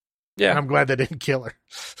back. Yeah, And I'm glad they didn't kill her.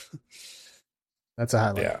 That's a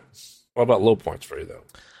highlight. yeah. What about low points for you though?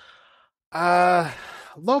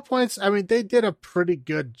 Low points. I mean, they did a pretty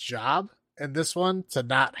good job in this one to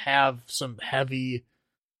not have some heavy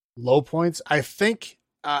low points. I think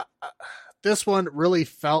this one really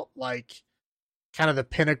felt like kind of the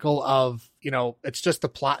pinnacle of, it's just a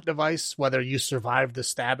plot device, whether you survive the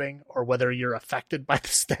stabbing or whether you're affected by the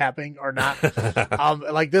stabbing or not.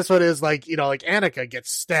 Like this one is like, like Annika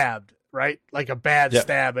gets stabbed, right? Like a bad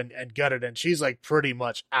stab and gutted, and she's like pretty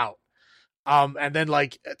much out. And then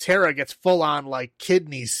like Tara gets full on like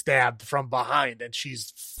kidney stabbed from behind and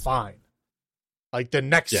she's fine. Like the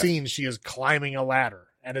next scene, she is climbing a ladder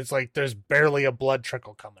and it's like, there's barely a blood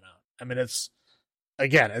trickle coming out. I mean, it's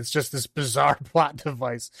just this bizarre plot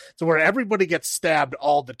device to where everybody gets stabbed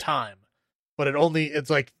all the time, but it's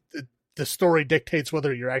like the story dictates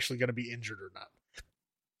whether you're actually going to be injured or not.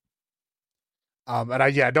 And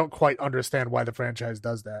I don't quite understand why the franchise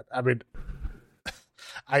does that. I mean,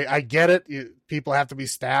 I get it. People have to be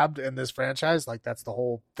stabbed in this franchise. Like that's the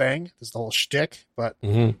whole thing. That's the whole shtick, but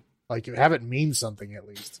like you have it mean something at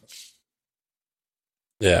least.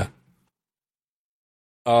 Yeah.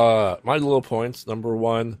 My low points. Number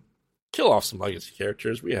 1, kill off some legacy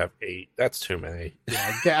characters. We have 8. That's too many.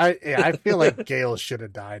 I feel like Gale should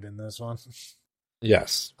have died in this one.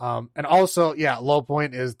 Yes. And also, low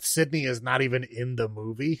point is Sydney is not even in the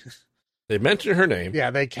movie. They mention her name.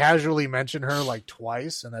 Yeah, they casually mention her like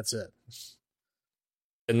twice, and that's it.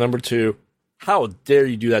 And number 2, how dare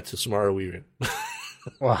you do that to Samara Weaving?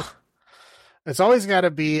 Well, it's always got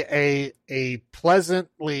to be a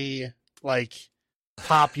pleasantly like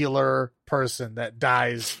popular person that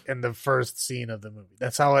dies in the first scene of the movie.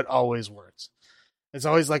 That's how it always works. It's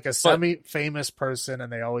always like a semi-famous person,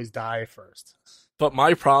 and they always die first. But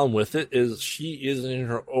my problem with it is she is in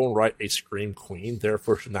her own right a scream queen,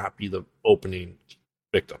 therefore should not be the opening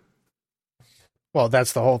victim. Well,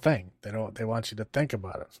 that's the whole thing. They want you to think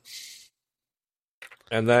about it.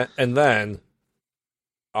 And then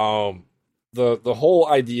the whole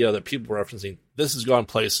idea that people are referencing, this has gone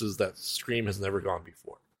places that Scream has never gone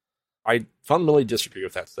before. I fundamentally disagree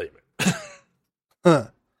with that statement.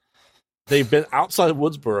 They've been outside of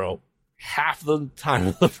Woodsboro half the time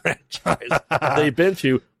of the franchise. They've been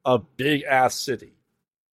to a big ass city.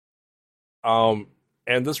 And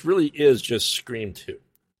this really is just Scream 2.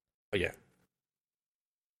 Again.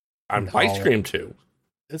 I'm by Scream 2.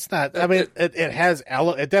 It's not. I mean,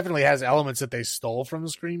 it definitely has elements that they stole from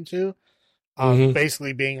Scream 2.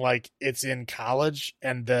 Basically being like it's in college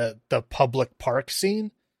and the public park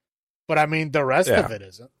scene. But I mean, the rest of it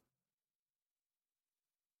isn't.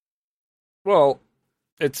 Well,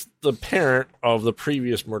 it's the parent of the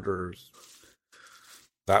previous murderers.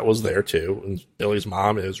 That was there too. And Billy's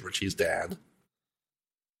mom is Richie's dad.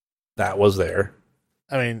 That was there.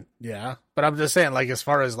 I mean, yeah. But I'm just saying, like, as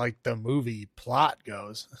far as like the movie plot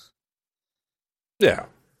goes. Yeah.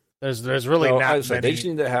 There's really not many they just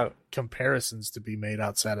need to have comparisons to be made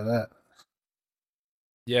outside of that.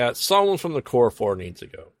 Yeah, someone from the core 4 needs to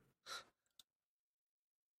go.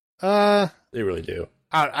 They really do.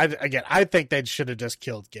 I think they should have just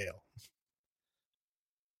killed Gale.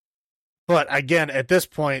 But again, at this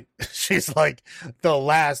point, she's like the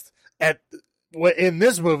last in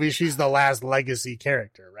this movie. She's the last legacy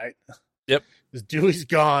character, right? Yep. Dewey's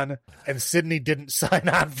gone, and Sydney didn't sign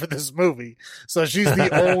on for this movie, so she's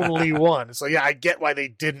the only one. So yeah, I get why they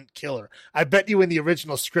didn't kill her. I bet you in the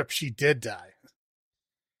original script she did die.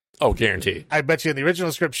 Oh, guaranteed. I bet you in the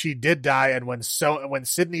original script she did die, and when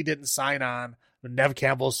Sydney didn't sign on, when Nev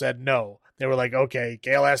Campbell said no, they were like, okay,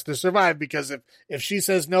 Gale has to survive because if she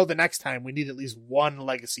says no the next time, we need at least one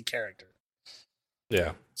legacy character.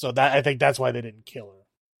 Yeah. So I think that's why they didn't kill her.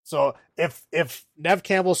 So if Nev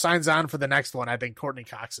Campbell signs on for the next one, I think Courtney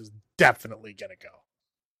Cox is definitely gonna go.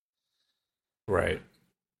 Right.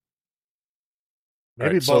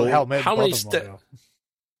 Maybe right, both. So Hell, maybe how both many of them.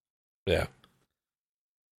 Yeah.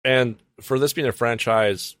 And for this being a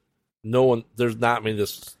franchise, there's never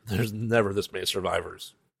this many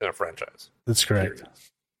survivors in a franchise. That's correct.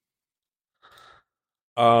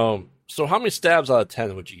 Period. So how many stabs out of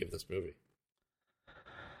 10 would you give this movie?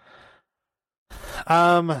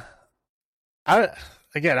 I'll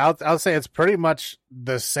say it's pretty much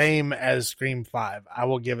the same as Scream 5. I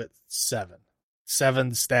will give it 7.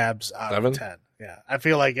 7 stabs out of 10. Yeah. I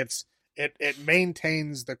feel like it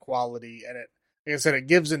maintains the quality, and like I said, it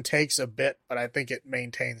gives and takes a bit, but I think it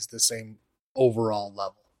maintains the same overall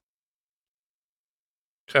level.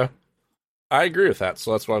 Okay. I agree with that,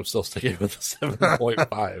 so that's why I'm still sticking with the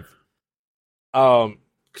 7.5.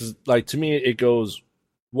 Because like to me it goes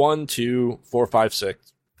 1, 2, 4, 5,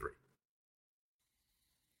 6, 3.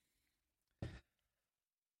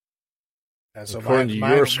 Yeah, so according to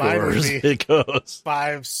your scores, it goes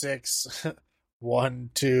 5, 6, 1,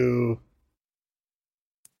 2.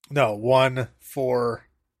 No, 1, 4,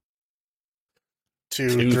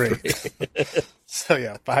 2, 3. So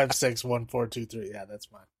yeah, 5, 6, 1, 4, 2, 3. Yeah, that's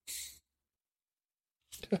mine.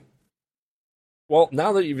 Well,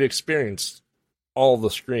 now that you've experienced all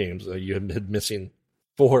the Screams, you have been missing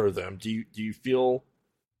 4 of them. Do you feel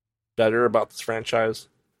better about this franchise?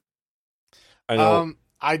 I know.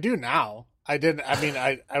 I do now. I didn't. I mean,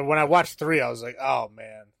 I when I watched 3, I was like, oh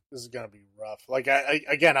man, this is gonna be rough. Like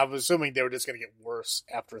I was assuming they were just gonna get worse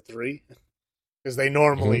after 3, because they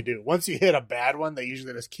normally do. Once you hit a bad one, they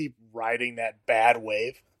usually just keep riding that bad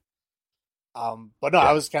wave. But no,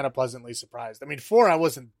 I was kind of pleasantly surprised. I mean, 4, I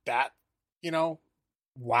wasn't that,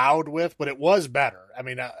 wowed with, but it was better. I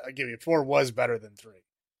mean, I give you 4 was better than 3.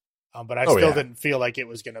 But I still didn't feel like it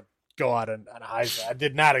was going to go out on a high. I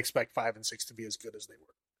did not expect 5 and 6 to be as good as they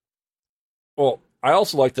were. Well, I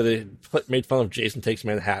also like that it made fun of Jason Takes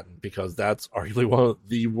Manhattan, because that's arguably one of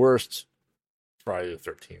the worst Friday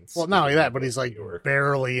the 13th. Well, not only that, but he's like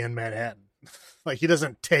barely in Manhattan. Like he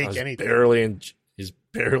doesn't take anything. He's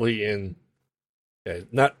barely in.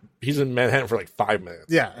 Yeah, he's in Manhattan for like 5 minutes.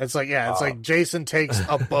 Yeah, it's like Jason takes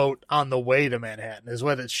a boat on the way to Manhattan is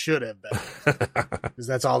what it should have been, because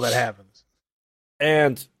that's all that happens.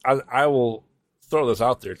 And I will throw this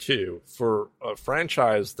out there too, for a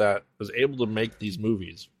franchise that was able to make these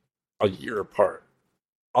movies a year apart.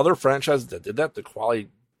 Other franchises that did that, the quality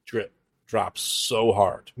dropped so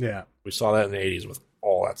hard. Yeah, we saw that in the 80s with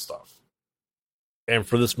all that stuff. And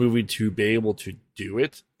for this movie to be able to do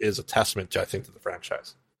it is a testament to, I think, to the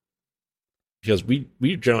franchise. Because we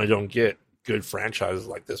generally don't get good franchises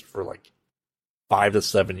like this for like 5 to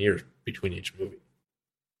 7 years between each movie.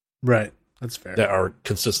 Right. That's fair. That are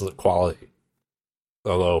consistent quality.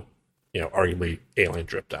 Although, arguably Alien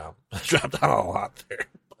dropped down a lot there.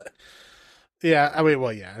 But. Yeah, I mean,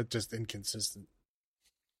 well, yeah, it's just inconsistent.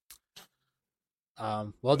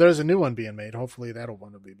 Well, there's a new one being made. Hopefully that'll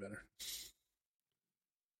want to be better.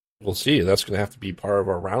 We'll see. That's going to have to be part of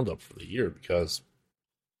our roundup for the year, because,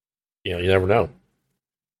 you never know.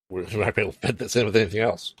 We're not going to be able to fit this in with anything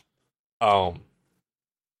else.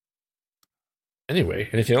 Anyway,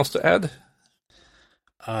 anything else to add?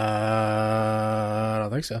 I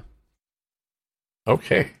don't think so.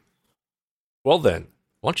 Okay. Well then,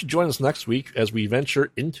 why don't you join us next week as we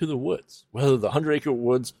venture into the woods? Whether the 100-acre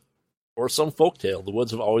woods or some folktale, the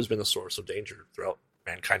woods have always been a source of danger throughout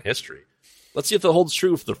mankind history. Let's see if that holds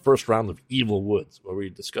true for the first round of Evil Woods, where we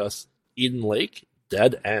discuss Eden Lake,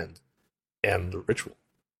 Dead End, and The Ritual.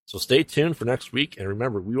 So stay tuned for next week, and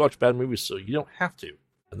remember, we watch bad movies so you don't have to.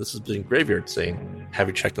 And this has been Graveyard saying, have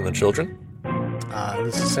you checked on the children?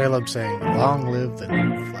 This is Salem saying, long live the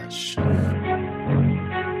new flesh. Good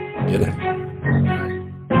night.